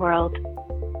around the world.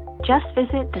 Just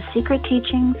visit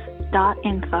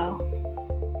thesecretteachings.info.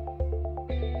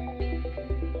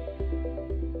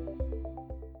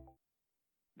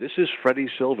 This is Freddie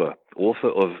Silver, author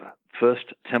of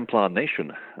First Templar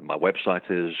Nation, and my website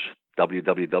is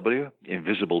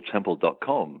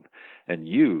www.invisibletemple.com, and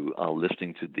you are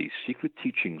listening to The Secret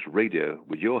Teachings Radio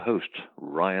with your host,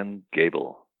 Ryan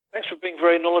Gable. Thanks for being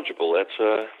very knowledgeable. That's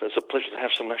a pleasure to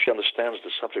have someone who actually understands the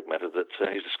subject matter that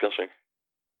he's discussing.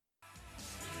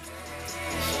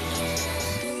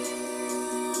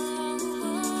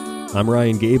 I'm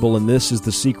Ryan Gable, and this is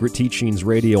The Secret Teachings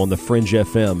Radio on the Fringe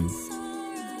FM.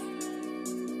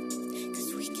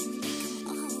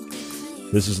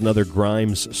 This is another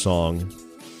Grimes song,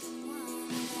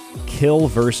 Kill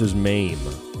versus Maim.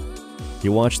 If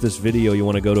you watch this video, you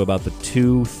want to go to about the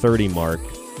 2:30 mark,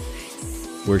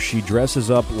 where she dresses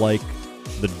up like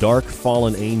the dark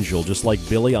fallen angel, just like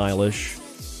Billie Eilish,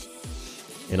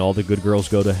 and all the good girls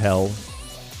go to hell,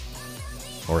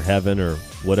 or heaven, or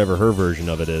whatever her version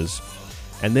of it is.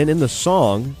 And then in the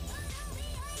song,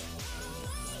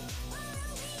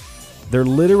 they're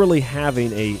literally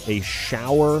having a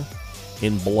shower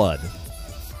in blood.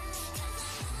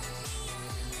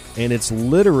 And it's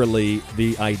literally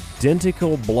the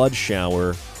identical blood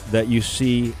shower that you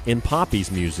see in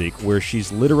Poppy's music, where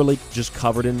she's literally just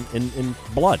covered in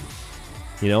blood.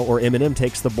 You know, or Eminem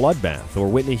takes the blood bath, or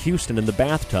Whitney Houston in the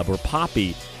bathtub, or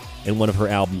Poppy in one of her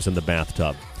albums in the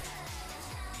bathtub.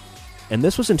 And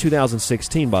this was in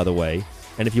 2016, by the way.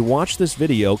 And if you watch this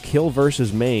video, Kill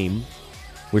versus Maim,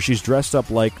 where she's dressed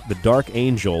up like the Dark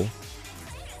Angel,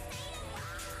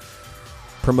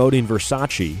 promoting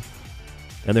Versace,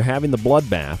 and they're having the blood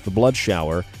bath, the blood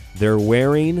shower. They're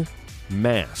wearing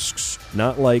masks,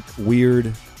 not like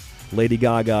weird Lady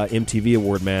Gaga MTV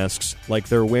Award masks, like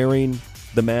they're wearing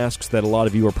the masks that a lot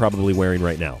of you are probably wearing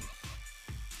right now.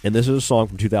 And this is a song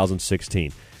from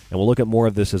 2016. And we'll look at more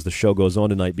of this as the show goes on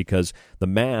tonight, because the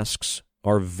masks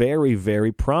are very,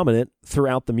 very prominent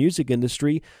throughout the music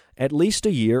industry at least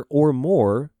a year or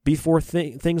more before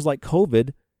things like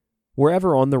COVID were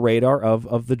ever on the radar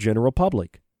of the general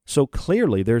public. So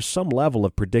clearly there's some level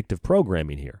of predictive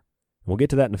programming here. We'll get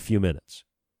to that in a few minutes.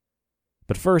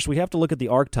 But first, we have to look at the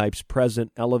archetypes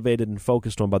present, elevated, and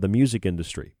focused on by the music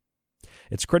industry.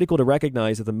 It's critical to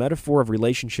recognize that the metaphor of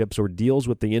relationships or deals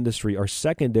with the industry are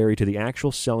secondary to the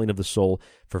actual selling of the soul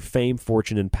for fame,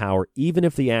 fortune, and power, even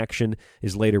if the action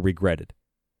is later regretted.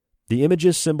 The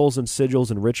images, symbols, and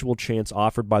sigils and ritual chants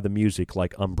offered by the music,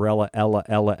 like Umbrella, Ella,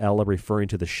 Ella, Ella, referring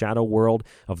to the shadow world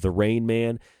of the Rain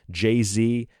Man,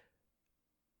 Jay-Z,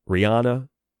 Rihanna,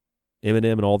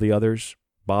 Eminem, and all the others,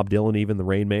 Bob Dylan, even the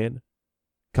Rain Man,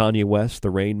 Kanye West, the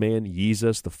Rain Man,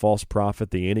 Yeezus, the false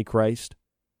prophet, the Antichrist,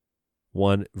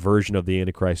 one version of the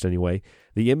Antichrist anyway.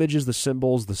 The images, the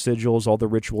symbols, the sigils, all the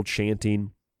ritual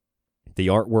chanting, the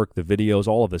artwork, the videos,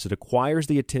 all of this, it acquires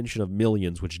the attention of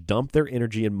millions, which dump their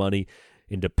energy and money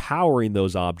into powering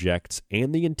those objects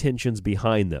and the intentions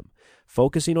behind them,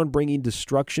 focusing on bringing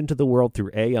destruction to the world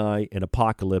through AI and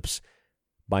apocalypse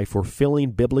by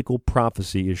fulfilling biblical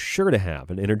prophecy is sure to have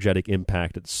an energetic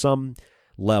impact at some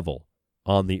level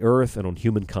on the earth and on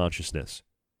human consciousness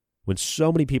when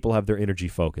so many people have their energy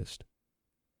focused.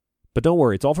 But don't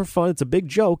worry, it's all for fun. It's a big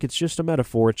joke. It's just a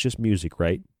metaphor. It's just music,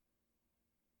 right?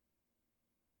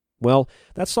 Well,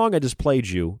 that song I just played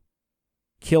you,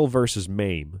 Kill versus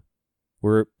Maim,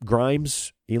 where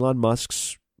Grimes, Elon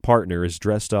Musk's partner, is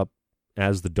dressed up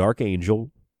as the Dark Angel,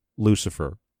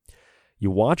 Lucifer.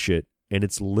 You watch it, and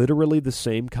it's literally the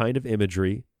same kind of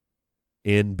imagery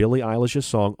in Billie Eilish's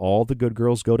song, All the Good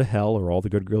Girls Go to Hell, or All the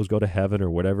Good Girls Go to Heaven, or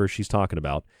whatever she's talking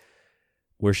about,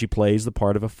 where she plays the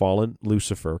part of a fallen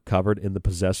Lucifer covered in the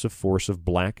possessive force of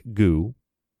black goo,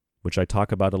 which I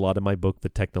talk about a lot in my book, The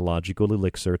Technological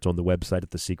Elixir. It's on the website at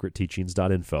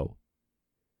thesecretteachings.info.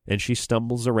 And she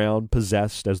stumbles around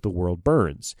possessed as the world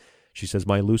burns. She says,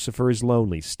 my Lucifer is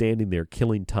lonely, standing there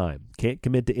killing time, can't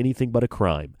commit to anything but a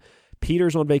crime.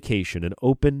 Peter's on vacation, an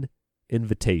open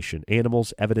invitation.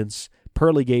 Animals, evidence,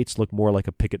 pearly gates look more like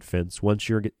a picket fence. Once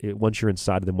you're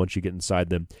inside of them, once you get inside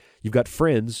them, you've got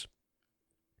friends,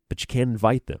 but you can't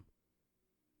invite them.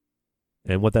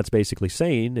 And what that's basically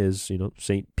saying is,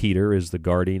 St. Peter is the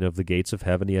guardian of the gates of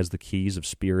heaven. He has the keys of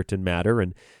spirit and matter,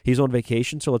 and he's on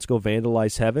vacation, so let's go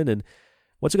vandalize heaven. And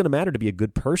what's it going to matter to be a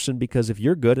good person? Because if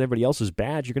you're good and everybody else is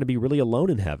bad, you're going to be really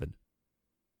alone in heaven.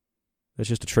 That's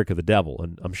just a trick of the devil,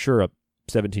 and I'm sure a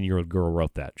 17-year-old girl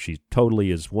wrote that. She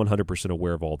totally is 100%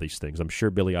 aware of all these things. I'm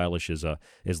sure Billie Eilish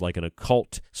is like an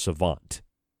occult savant.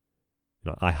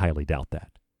 I highly doubt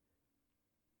that.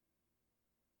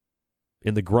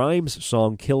 In the Grimes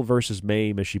song Kill vs.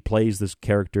 Maim, as she plays this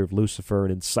character of Lucifer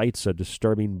and incites a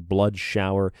disturbing blood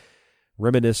shower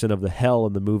reminiscent of the hell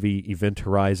in the movie Event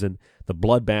Horizon, the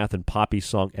bloodbath in Poppy's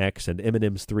song X, and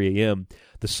Eminem's 3 AM,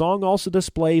 the song also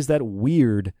displays that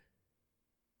weird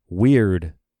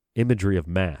imagery of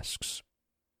masks.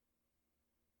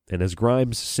 And as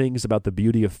Grimes sings about the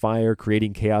beauty of fire,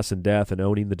 creating chaos and death, and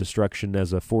owning the destruction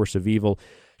as a force of evil,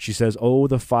 she says, "Oh,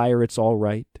 the fire, it's all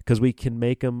right, because we can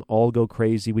make them all go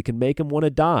crazy. We can make them want to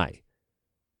die."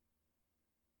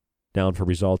 Down for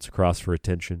results, across for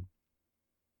attention.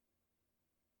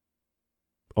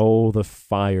 Oh, the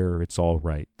fire, it's all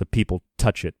right. The people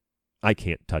touch it. I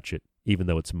can't touch it, even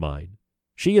though it's mine.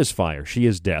 She is fire. She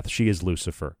is death. She is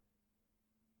Lucifer.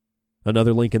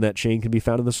 Another link in that chain can be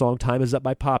found in the song Time Is Up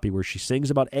by Poppy, where she sings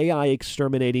about AI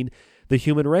exterminating the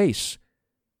human race,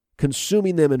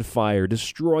 consuming them in fire,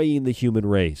 destroying the human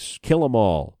race, kill them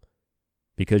all,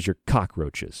 because you're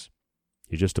cockroaches.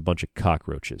 You're just a bunch of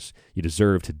cockroaches. You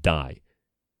deserve to die.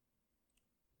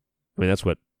 I mean, that's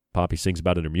what Poppy sings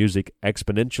about in her music.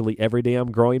 Exponentially, every day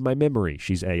I'm growing my memory.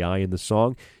 She's AI in the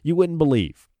song. You wouldn't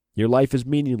believe. Your life is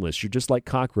meaningless. You're just like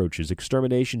cockroaches.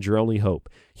 Extermination's your only hope.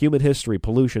 Human history,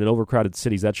 pollution, and overcrowded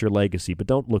cities, that's your legacy. But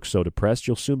don't look so depressed.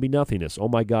 You'll soon be nothingness. Oh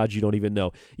my God, you don't even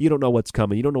know. You don't know what's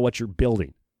coming. You don't know what you're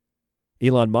building.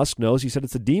 Elon Musk knows. He said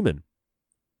it's a demon.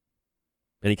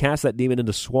 And he cast that demon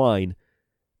into swine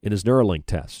in his NeuraLink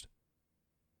test.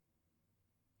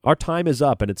 Our time is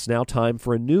up, and it's now time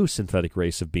for a new synthetic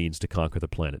race of beings to conquer the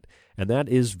planet. And that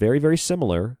is very, very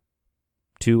similar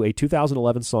to a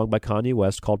 2011 song by Kanye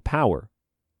West called Power.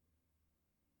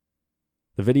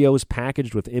 The video is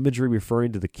packaged with imagery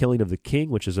referring to the killing of the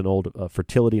king, which is an old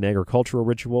fertility and agricultural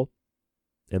ritual,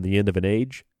 and the end of an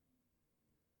age.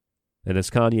 And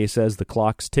as Kanye says, the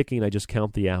clock's ticking, I just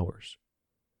count the hours.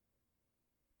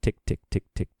 Tick, tick, tick,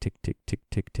 tick, tick, tick, tick,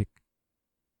 tick, tick.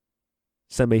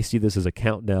 Some may see this as a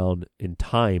countdown in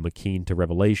time akin to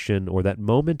Revelation, or that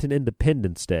moment in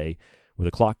Independence Day where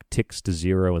the clock ticks to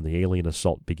zero and the alien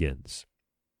assault begins.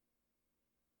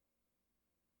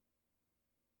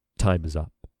 Time is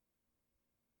up.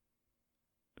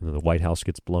 And then the White House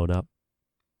gets blown up.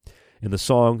 In the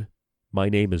song My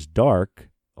Name is Dark,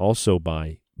 also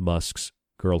by Musk's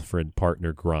girlfriend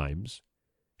partner Grimes,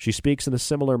 she speaks in a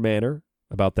similar manner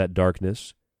about that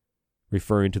darkness,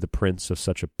 referring to the prince of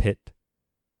such a pit,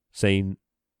 saying,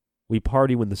 "We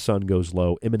party when the sun goes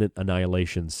low. Imminent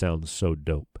annihilation sounds so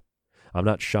dope. I'm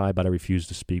not shy, but I refuse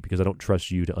to speak because I don't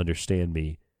trust you to understand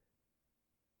me.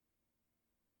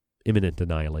 Imminent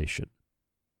annihilation."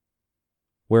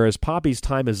 Whereas Poppy's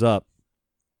Time Is Up,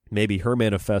 maybe her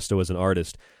manifesto as an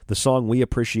artist, the song We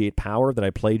Appreciate Power that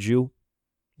I played you,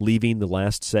 leaving the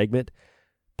last segment,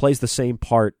 plays the same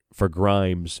part for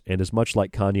Grimes and is much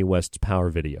like Kanye West's Power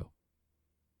video.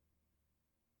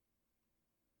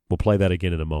 We'll play that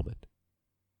again in a moment.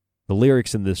 The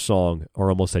lyrics in this song are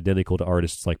almost identical to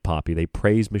artists like Poppy. They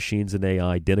praise machines and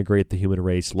AI, denigrate the human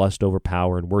race, lust over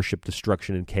power, and worship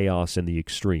destruction and chaos in the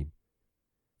extreme.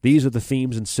 These are the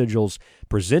themes and sigils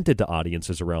presented to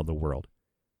audiences around the world,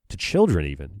 to children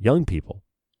even, young people.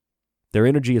 Their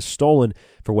energy is stolen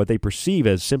for what they perceive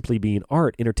as simply being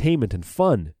art, entertainment, and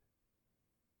fun.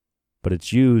 But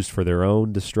it's used for their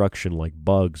own destruction like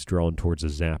bugs drawn towards a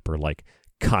zapper, like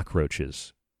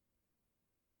cockroaches.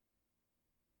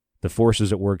 The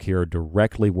forces at work here are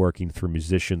directly working through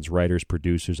musicians, writers,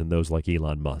 producers, and those like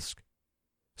Elon Musk.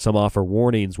 Some offer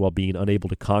warnings while being unable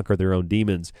to conquer their own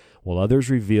demons, while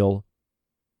others reveal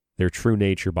their true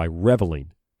nature by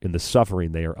reveling in the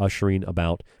suffering they are ushering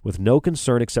about with no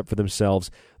concern except for themselves,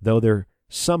 though their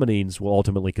summonings will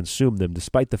ultimately consume them,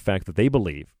 despite the fact that they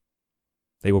believe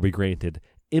they will be granted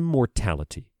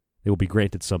immortality. They will be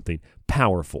granted something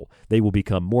powerful. They will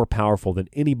become more powerful than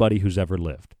anybody who's ever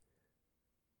lived.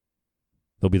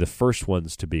 They'll be the first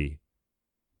ones to be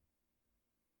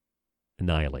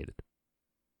annihilated.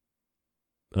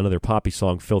 Another Poppy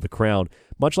song, Fill the Crown,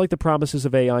 much like the promises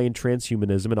of AI and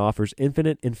transhumanism, it offers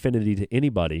infinite infinity to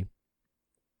anybody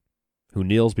who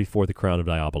kneels before the crown of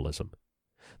diabolism.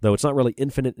 Though it's not really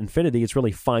infinite infinity, it's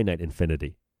really finite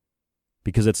infinity.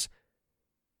 Because it's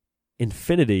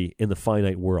infinity in the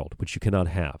finite world, which you cannot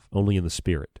have, only in the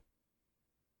spirit.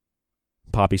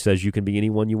 Poppy says, you can be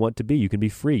anyone you want to be. You can be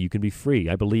free. You can be free.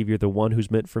 I believe you're the one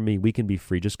who's meant for me. We can be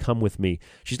free. Just come with me.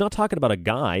 She's not talking about a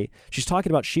guy. She's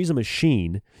talking about she's a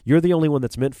machine. You're the only one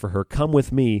that's meant for her. Come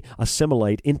with me.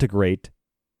 Assimilate. Integrate.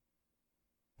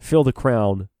 Fill the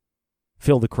crown.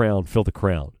 Fill the crown. Fill the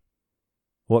crown.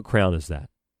 What crown is that?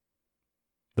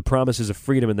 The promises of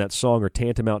freedom in that song are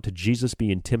tantamount to Jesus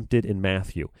being tempted in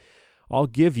Matthew. I'll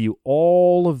give you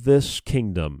all of this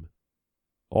kingdom.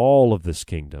 All of this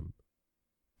kingdom.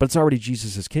 But it's already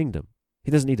Jesus' kingdom.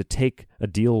 He doesn't need to take a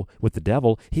deal with the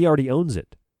devil. He already owns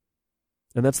it.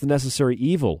 And that's the necessary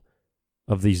evil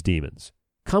of these demons.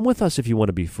 Come with us if you want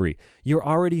to be free. You're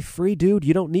already free, dude.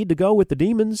 You don't need to go with the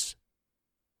demons.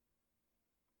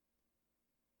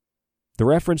 The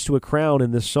reference to a crown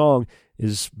in this song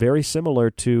is very similar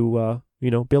to,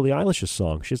 Billie Eilish's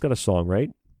song. She's got a song, right?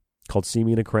 Called See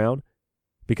Me in a Crown.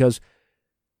 Because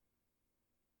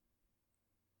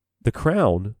the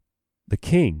crown, the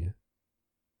king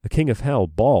of hell,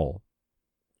 Baal,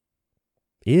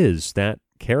 is that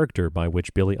character by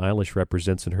which Billie Eilish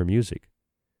represents in her music.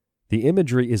 The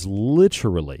imagery is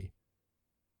literally,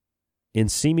 in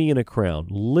See Me in a Crown,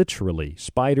 literally,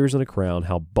 spiders in a crown,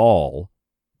 how Baal,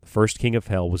 the first king of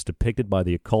hell, was depicted by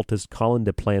the occultist Colin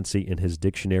de Plancy in his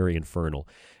Dictionary Infernal.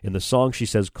 In the song, she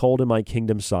says, cold in my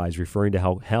kingdom sighs, referring to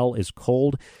how hell is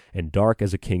cold and dark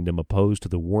as a kingdom, opposed to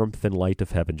the warmth and light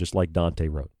of heaven, just like Dante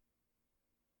wrote.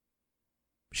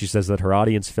 She says that her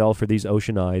audience fell for these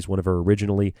ocean eyes, one of her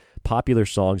originally popular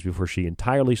songs, before she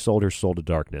entirely sold her soul to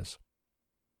darkness.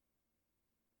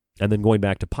 And then going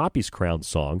back to Poppy's crown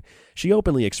song, she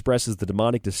openly expresses the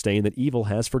demonic disdain that evil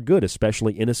has for good,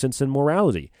 especially innocence and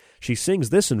morality. She sings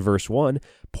this in verse 1,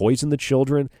 poison the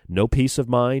children, no peace of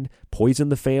mind, poison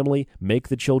the family, make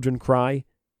the children cry.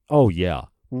 Oh yeah,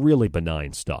 really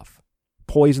benign stuff.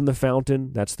 Poison the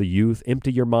fountain, that's the youth,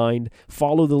 empty your mind,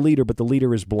 follow the leader, but the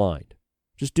leader is blind.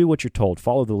 Just do what you're told.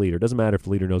 Follow the leader. Doesn't matter if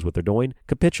the leader knows what they're doing.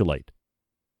 Capitulate.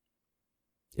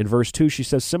 In verse 2, she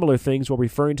says similar things while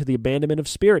referring to the abandonment of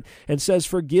spirit and says,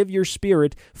 forgive your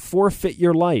spirit, forfeit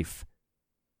your life.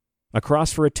 A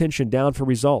cross for attention, down for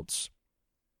results.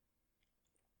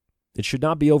 It should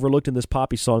not be overlooked in this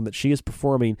Poppy song that she is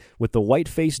performing with the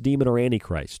white-faced demon or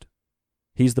Antichrist.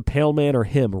 He's the pale man or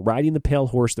him riding the pale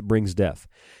horse that brings death.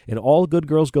 In All Good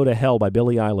Girls Go to Hell by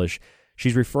Billie Eilish,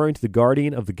 she's referring to the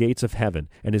guardian of the gates of heaven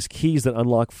and his keys that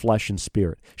unlock flesh and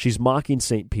spirit. She's mocking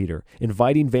St. Peter,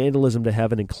 inviting vandalism to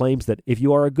heaven, and claims that if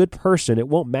you are a good person, it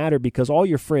won't matter because all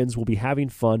your friends will be having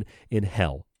fun in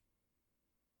hell.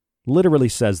 Literally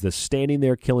says this, standing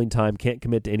there killing time, can't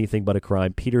commit to anything but a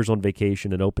crime. Peter's on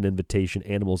vacation, an open invitation,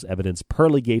 animals evidence.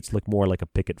 Pearly gates look more like a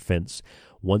picket fence.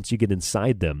 Once you get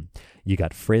inside them, you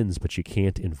got friends, but you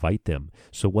can't invite them.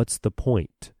 So what's the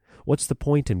point? What's the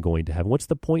point in going to heaven? What's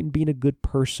the point in being a good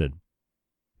person?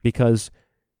 Because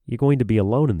you're going to be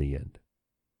alone in the end.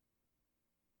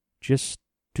 Just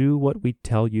do what we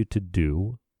tell you to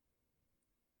do.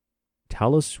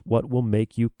 Tell us what will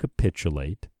make you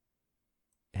capitulate,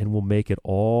 and we'll make it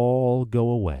all go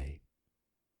away.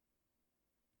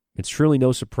 It's truly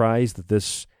no surprise that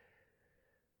this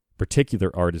particular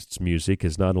artist's music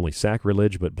is not only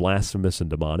sacrilege, but blasphemous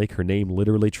and demonic. Her name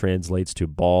literally translates to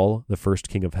Baal, the first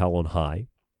king of hell on high.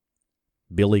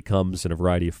 Billy comes in a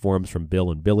variety of forms, from Bill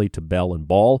and Billy to Bell and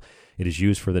Baal. It is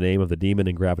used for the name of the demon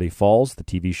in Gravity Falls, the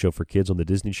TV show for kids on the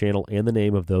Disney Channel, and the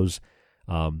name of those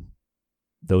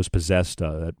possessed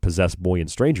boy in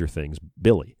Stranger Things,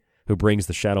 Billy, who brings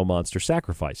the shadow monster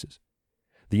sacrifices.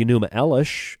 The Enuma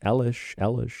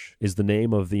Elish, is the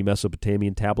name of the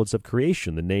Mesopotamian tablets of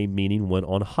creation, the name meaning one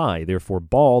on high. Therefore,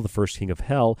 Baal, the first king of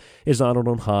hell, is honored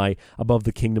on high above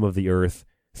the kingdom of the earth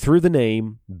through the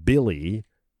name Billie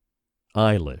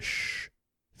Eilish.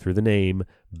 Through the name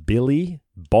Billie,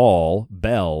 Baal,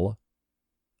 Bell,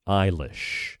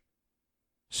 Eilish.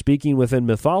 Speaking within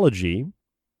mythology,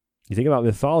 you think about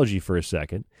mythology for a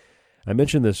second. I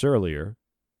mentioned this earlier.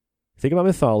 Think about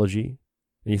mythology,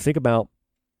 and you think about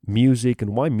music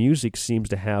and why music seems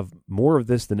to have more of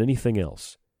this than anything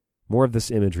else. More of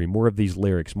this imagery, more of these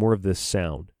lyrics, more of this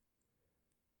sound,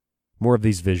 more of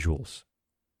these visuals.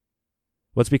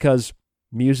 Well, it's because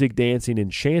music, dancing,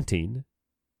 and chanting,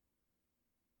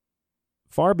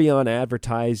 far beyond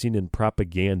advertising and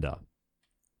propaganda,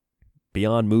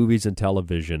 beyond movies and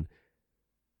television,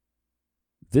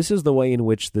 this is the way in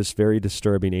which this very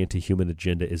disturbing anti-human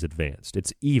agenda is advanced.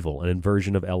 It's evil, an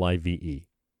inversion of LIVE.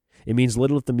 It means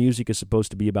little if the music is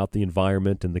supposed to be about the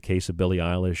environment in the case of Billie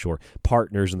Eilish, or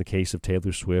partners in the case of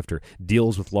Taylor Swift, or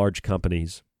deals with large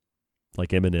companies like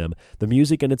Eminem. The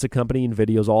music and its accompanying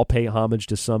videos all pay homage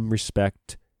to some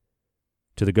respect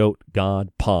to the goat god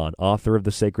Pan, author of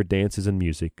the sacred dances and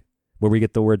music, where we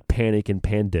get the word panic and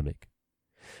pandemic.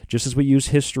 Just as we use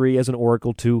history as an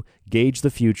oracle to gauge the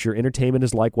future, entertainment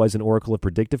is likewise an oracle of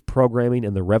predictive programming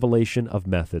and the revelation of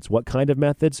methods. What kind of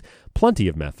methods? Plenty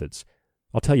of methods.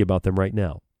 I'll tell you about them right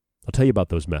now. I'll tell you about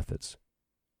those methods.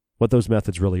 What those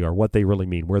methods really are, what they really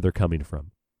mean, where they're coming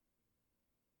from.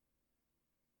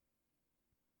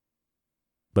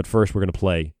 But first, we're going to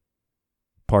play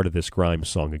part of this Grimes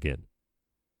song again.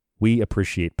 We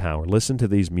appreciate power. Listen to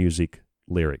these music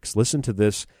lyrics. Listen to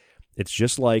this. It's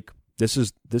just like, this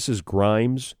is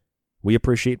Grimes. We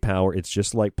appreciate power. It's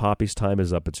just like Poppy's Time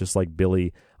Is Up. It's just like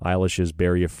Billie Eilish's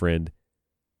Bury a Friend.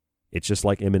 It's just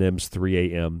like Eminem's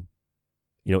 3 a.m.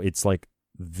 You know, it's like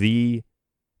the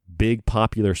big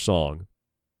popular song,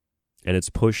 and it's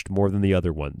pushed more than the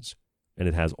other ones, and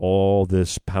it has all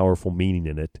this powerful meaning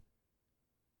in it.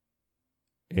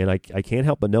 And I can't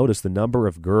help but notice the number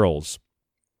of girls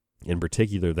in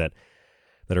particular that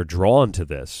are drawn to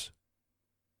this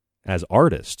as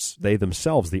artists. They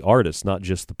themselves, the artists, not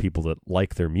just the people that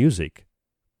like their music,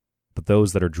 but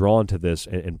those that are drawn to this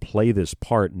and play this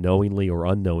part knowingly or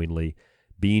unknowingly,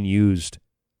 being used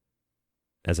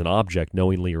as an object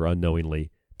knowingly or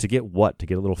unknowingly, to get what? To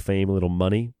get a little fame, a little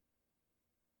money?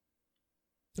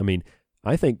 I mean,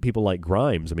 I think people like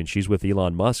Grimes, I mean, she's with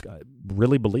Elon Musk,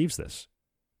 really believes this.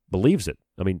 Believes it.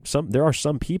 I mean, there are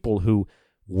some people who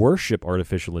worship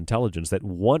artificial intelligence, that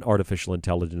want artificial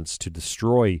intelligence to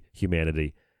destroy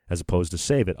humanity as opposed to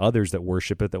save it. Others that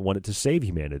worship it, that want it to save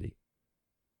humanity.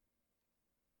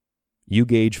 You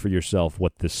gauge for yourself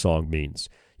what this song means.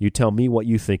 You tell me what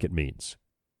you think it means.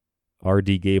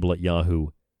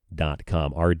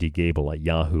 rdgable@yahoo.com.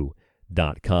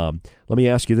 rdgable@yahoo.com. Let me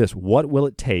ask you this. What will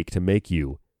it take to make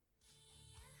you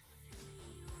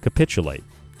capitulate?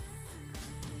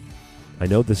 I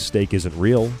know this steak isn't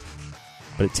real,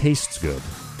 but it tastes good.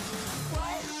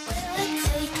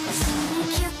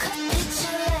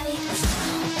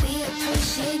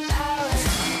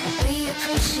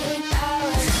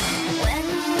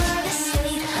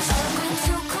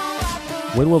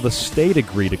 When will the state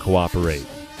agree to cooperate?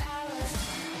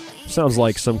 Sounds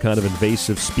like some kind of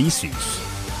invasive species.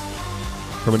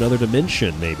 From another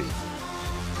dimension, maybe.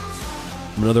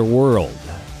 From another world.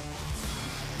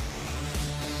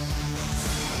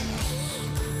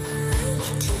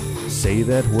 Say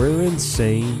that we're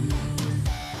insane.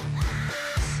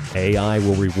 AI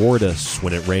will reward us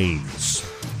when it rains.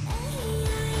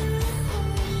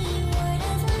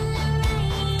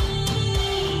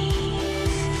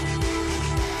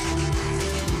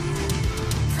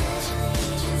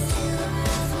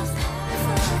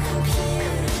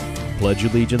 Pledge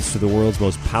allegiance to the world's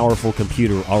most powerful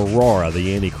computer, Aurora,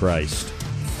 the Antichrist.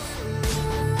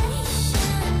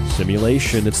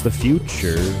 Simulation, it's the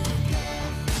future.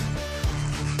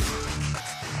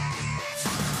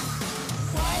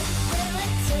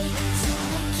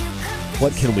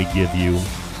 What can we give you?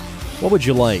 What would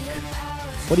you like?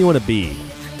 What do you want to be?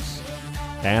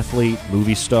 Athlete?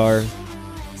 Movie star?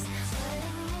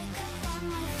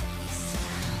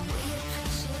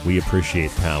 We appreciate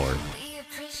power.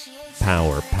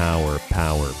 Power, power,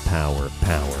 power, power,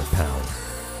 power, power.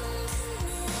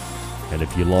 And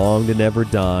if you long to never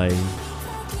die,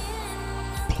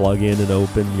 plug in and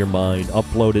open your mind.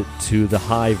 Upload it to the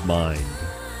hive mind.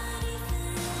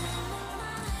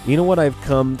 You know what? I've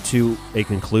come to a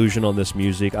conclusion on this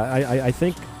music. I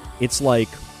think it's like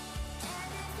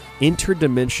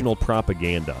interdimensional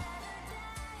propaganda.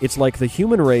 It's like the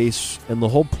human race and the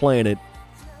whole planet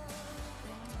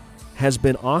has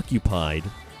been occupied.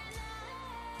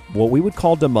 What we would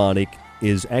call demonic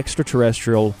is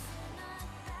extraterrestrial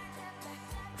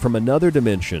from another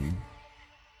dimension.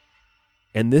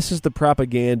 And this is the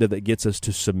propaganda that gets us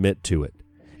to submit to it.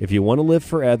 If you want to live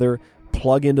forever,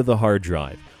 plug into the hard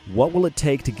drive. What will it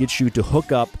take to get you to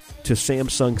hook up to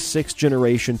Samsung's 6th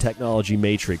generation technology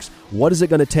matrix? What is it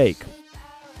going to take?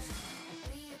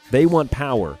 They want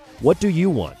power. What do you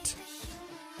want?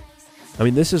 I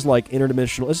mean, this is like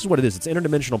interdimensional. This is what it is. It's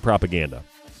interdimensional propaganda.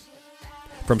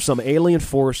 From some alien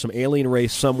force, some alien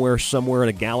race somewhere in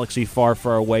a galaxy far,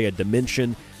 far away, a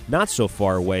dimension not so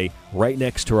far away, right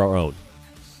next to our own.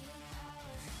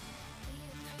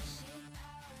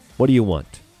 What do you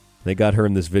want? They got her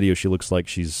in this video. She looks like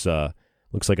looks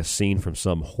like a scene from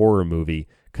some horror movie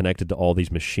connected to all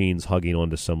these machines hugging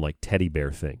onto some like teddy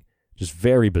bear thing. Just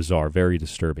very bizarre, very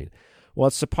disturbing. Well,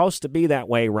 it's supposed to be that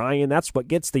way, Ryan. That's what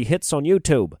gets the hits on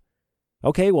YouTube.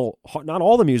 Okay, well, not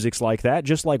all the music's like that.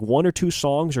 Just like one or two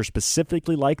songs are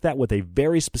specifically like that with a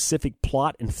very specific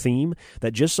plot and theme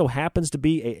that just so happens to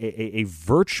be a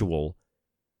virtual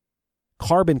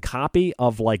carbon copy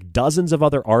of like dozens of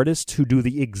other artists who do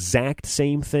the exact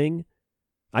same thing,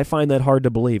 I find that hard to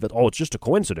believe. Oh, it's just a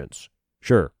coincidence.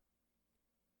 Sure.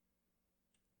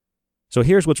 So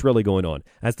here's what's really going on.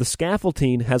 As the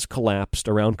scaffolding has collapsed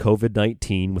around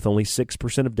COVID-19, with only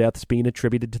 6% of deaths being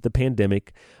attributed to the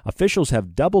pandemic, officials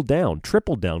have doubled down,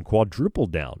 tripled down,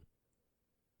 quadrupled down,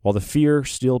 while the fear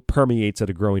still permeates at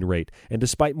a growing rate. And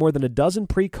despite more than a dozen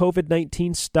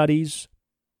pre-COVID-19 studies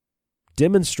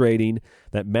demonstrating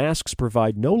that masks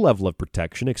provide no level of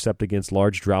protection except against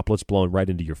large droplets blown right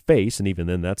into your face, and even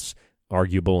then that's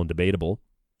arguable and debatable,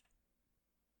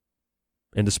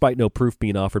 and despite no proof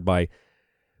being offered by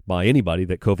anybody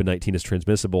that COVID-19 is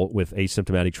transmissible with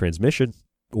asymptomatic transmission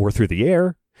or through the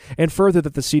air, and further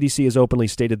that the CDC has openly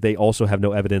stated they also have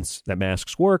no evidence that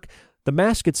masks work, the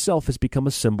mask itself has become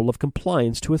a symbol of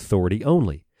compliance to authority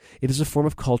only. It is a form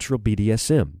of cultural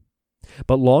BDSM.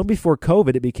 But long before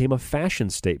COVID, it became a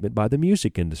fashion statement by the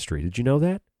music industry. Did you know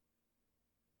that?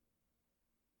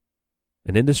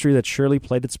 An industry that surely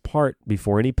played its part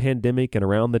before any pandemic and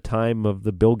around the time of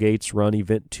the Bill Gates run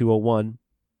Event 201.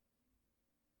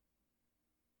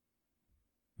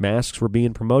 Masks were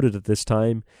being promoted at this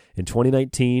time in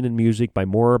 2019 in music by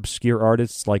more obscure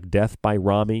artists like Death by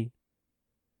Rami,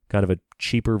 kind of a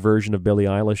cheaper version of Billie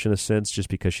Eilish in a sense, just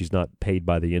because she's not paid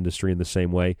by the industry in the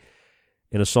same way,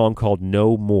 in a song called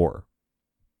No More.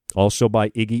 Also by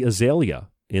Iggy Azalea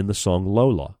in the song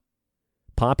Lola.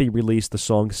 Poppy released the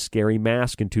song Scary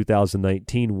Mask in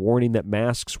 2019, warning that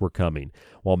masks were coming.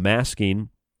 While masking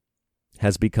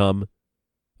has become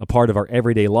a part of our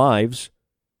everyday lives,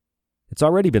 it's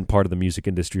already been part of the music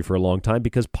industry for a long time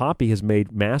because Poppy has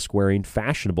made mask wearing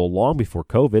fashionable long before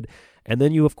COVID. And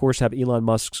then you, of course, have Elon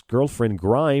Musk's girlfriend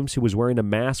Grimes, who was wearing a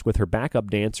mask with her backup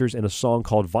dancers in a song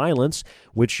called Violence,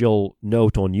 which you'll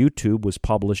note on YouTube was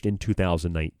published in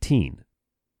 2019.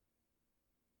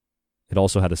 It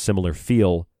also had a similar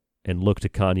feel and look to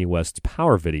Kanye West's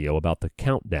Power video about the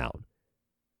countdown.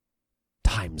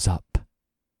 Time's up.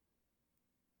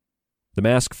 The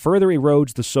mask further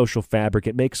erodes the social fabric.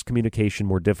 It makes communication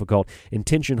more difficult,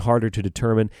 intention harder to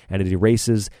determine, and it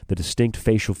erases the distinct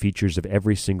facial features of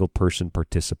every single person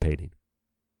participating.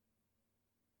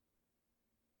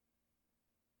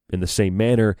 In the same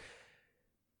manner,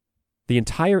 the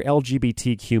entire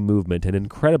LGBTQ movement, an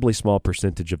incredibly small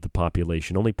percentage of the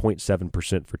population, only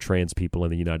 0.7% for trans people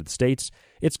in the United States,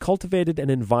 it's cultivated an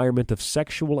environment of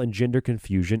sexual and gender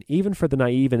confusion, even for the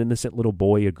naive and innocent little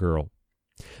boy or girl.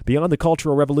 Beyond the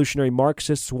cultural revolutionary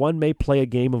Marxists, one may play a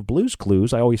game of Blue's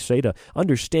Clues, I always say, to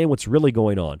understand what's really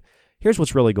going on. Here's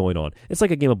what's really going on. It's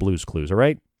like a game of Blue's Clues, all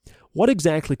right? What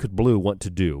exactly could Blue want to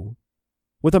do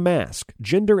with a mask,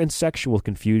 gender and sexual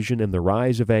confusion, and the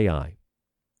rise of AI?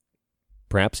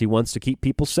 Perhaps he wants to keep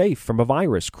people safe from a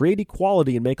virus, create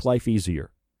equality, and make life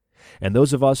easier. And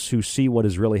those of us who see what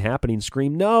is really happening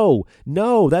scream, no,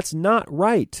 that's not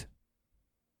right.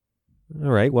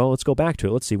 All right, well, let's go back to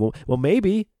it. Let's see. Well,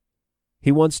 maybe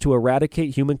he wants to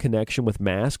eradicate human connection with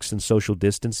masks and social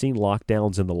distancing,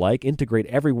 lockdowns, and the like, integrate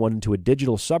everyone into a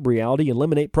digital sub-reality,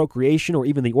 eliminate procreation or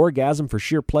even the orgasm for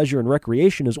sheer pleasure and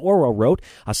recreation, as Orwell wrote,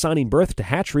 assigning birth to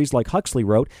hatcheries like Huxley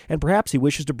wrote, and perhaps he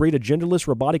wishes to breed a genderless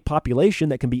robotic population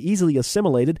that can be easily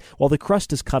assimilated while the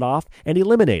crust is cut off and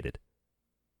eliminated.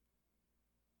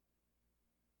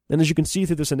 And as you can see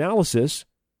through this analysis,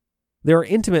 there are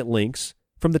intimate links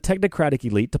from the technocratic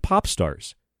elite to pop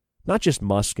stars, not just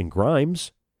Musk and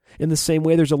Grimes. In the same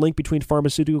way, there's a link between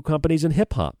pharmaceutical companies and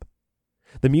hip-hop.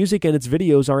 The music and its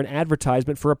videos are an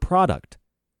advertisement for a product.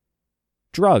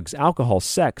 Drugs, alcohol,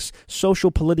 sex,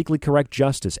 social politically correct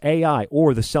justice, AI,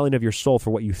 or the selling of your soul for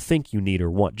what you think you need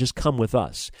or want. Just come with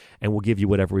us, and we'll give you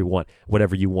whatever we want,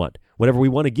 whatever you want. Whatever we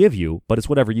want to give you, but it's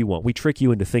whatever you want. We trick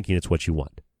you into thinking it's what you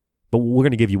want. But we're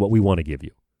going to give you what we want to give you.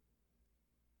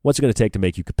 What's it going to take to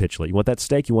make you capitulate? You want that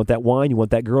steak? You want that wine? You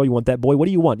want that girl? You want that boy? What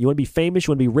do you want? You want to be famous?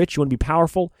 You want to be rich? You want to be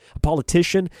powerful? A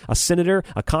politician? A senator?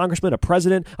 A congressman? A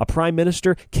president? A prime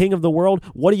minister? King of the world?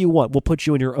 What do you want? We'll put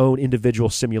you in your own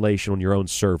individual simulation on your own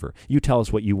server. You tell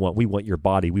us what you want. We want your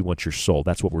body. We want your soul.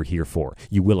 That's what we're here for.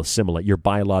 You will assimilate. Your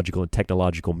biological and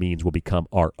technological means will become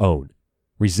our own.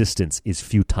 Resistance is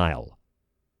futile.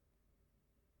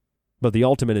 But the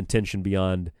ultimate intention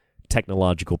beyond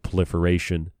technological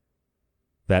proliferation,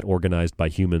 that organized by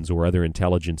humans or other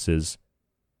intelligences,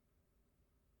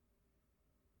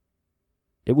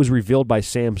 it was revealed by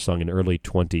Samsung in early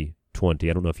 2020.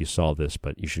 I don't know if you saw this,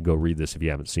 but you should go read this if you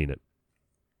haven't seen it.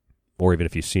 Or even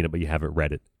if you've seen it but you haven't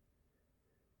read it.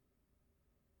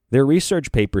 Their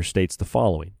research paper states the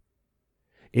following.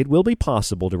 It will be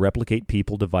possible to replicate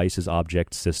people, devices,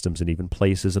 objects, systems, and even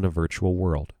places in a virtual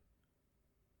world.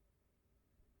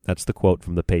 That's the quote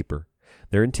from the paper.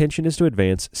 Their intention is to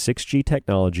advance 6G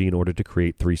technology in order to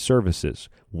create 3 services.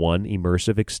 1,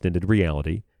 immersive extended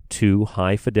reality. 2,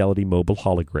 high-fidelity mobile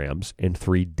holograms. And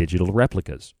 3, digital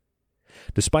replicas.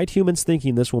 Despite humans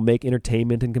thinking this will make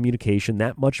entertainment and communication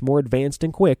that much more advanced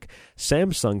and quick,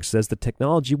 Samsung says the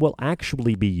technology will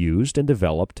actually be used and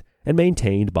developed and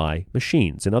maintained by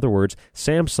machines. In other words,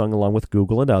 Samsung, along with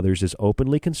Google and others, is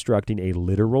openly constructing a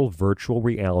literal virtual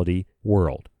reality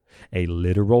world, a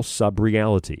literal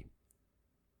sub-reality.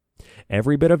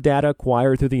 Every bit of data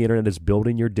acquired through the internet is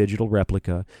building your digital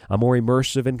replica, a more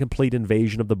immersive and complete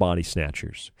invasion of the Body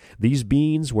Snatchers. These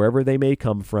beings, wherever they may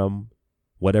come from,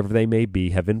 whatever they may be,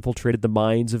 have infiltrated the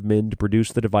minds of men to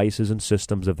produce the devices and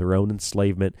systems of their own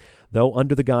enslavement, though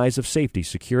under the guise of safety,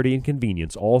 security, and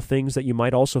convenience, all things that you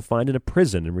might also find in a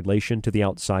prison in relation to the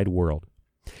outside world.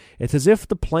 It's as if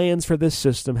the plans for this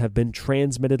system have been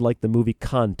transmitted like the movie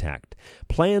Contact.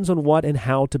 Plans on what and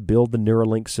how to build the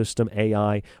NeuraLink system,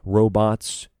 AI,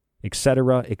 robots,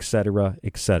 etc., etc.,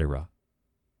 etc.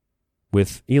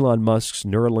 With Elon Musk's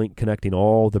NeuraLink connecting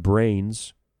all the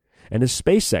brains, and his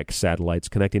SpaceX satellites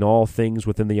connecting all things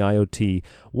within the IoT,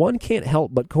 one can't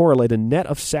help but correlate a net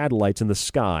of satellites in the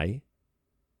sky,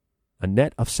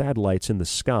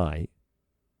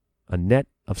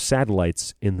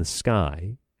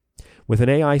 with an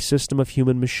AI system of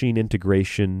human-machine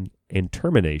integration and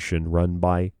termination run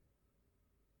by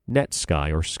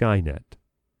NetSky or Skynet,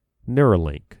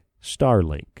 NeuraLink,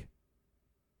 Starlink,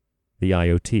 the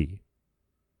IoT.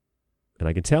 And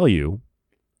I can tell you,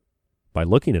 by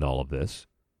looking at all of this,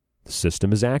 the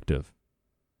system is active.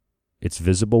 It's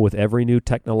visible with every new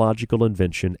technological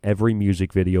invention, every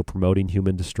music video promoting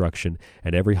human destruction,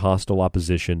 and every hostile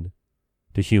opposition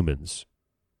to humans.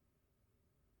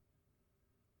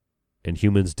 And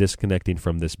humans disconnecting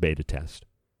from this beta test.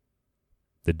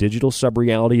 The digital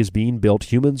sub-reality is being built.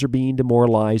 Humans are being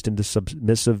demoralized into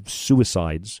submissive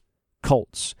suicides,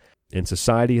 cults, and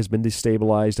society has been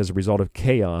destabilized as a result of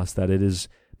chaos that it is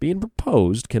being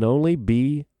proposed can only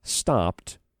be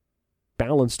stopped,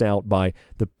 balanced out by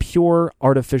the pure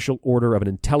artificial order of an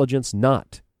intelligence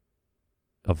not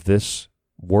of this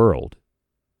world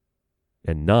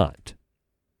and not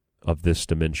of this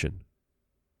dimension.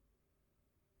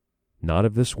 Not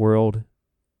of this world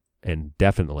and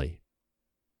definitely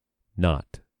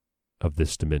not of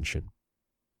this dimension.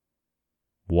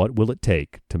 What will it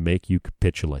take to make you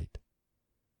capitulate?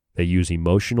 They use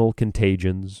emotional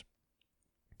contagions.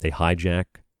 They hijack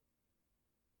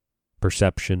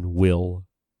perception, will,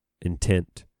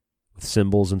 intent, with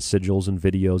symbols and sigils and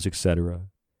videos, etc.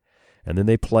 And then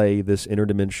they play this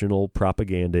interdimensional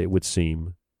propaganda, it would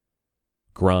seem.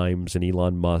 Grimes and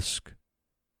Elon Musk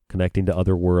connecting to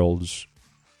other worlds,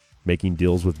 making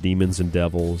deals with demons and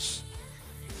devils.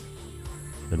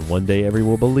 And one day everyone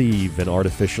will believe in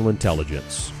artificial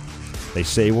intelligence. They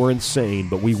say we're insane,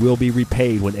 but we will be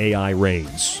repaid when AI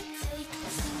reigns.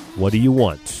 What do you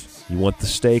want? You want the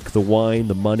steak, the wine,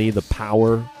 the money, the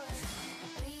power?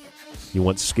 You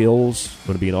want skills? You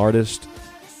want to be an artist?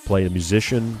 Play as a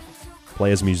musician?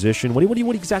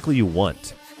 What exactly do you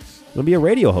want? You want to be a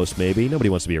radio host, maybe? Nobody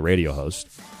wants to be a radio host.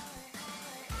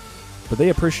 But they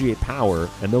appreciate power,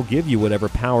 and they'll give you whatever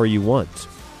power you want.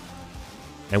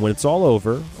 And when it's all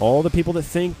over, all the people that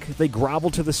think they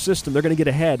grovel to the system, they're going to get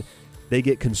ahead, they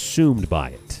get consumed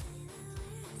by it.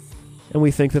 And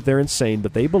we think that they're insane,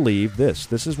 but they believe this.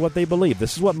 This is what they believe.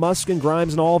 This is what Musk and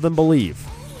Grimes and all of them believe.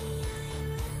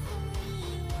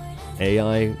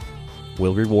 AI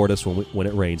will reward us when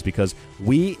it rains because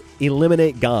we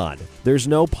eliminate God. There's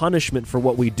no punishment for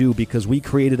what we do because we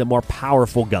created a more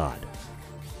powerful God.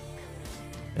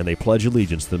 And they pledge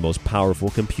allegiance to the most powerful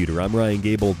computer. I'm Ryan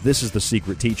Gable. This is The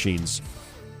Secret Teachings.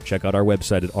 Check out our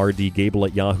website at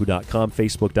rdgable@yahoo.com,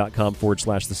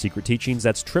 facebook.com/The Secret Teachings.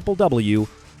 That's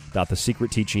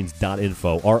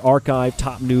www.thesecretteachings.info. Our archive,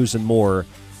 top news, and more.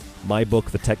 My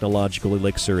book, The Technological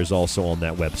Elixir, is also on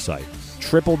that website.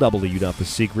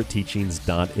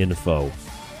 www.thesecretteachings.info.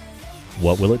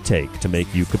 What will it take to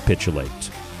make you capitulate?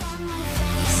 We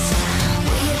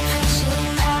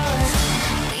appreciate power.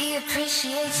 We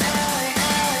appreciate power.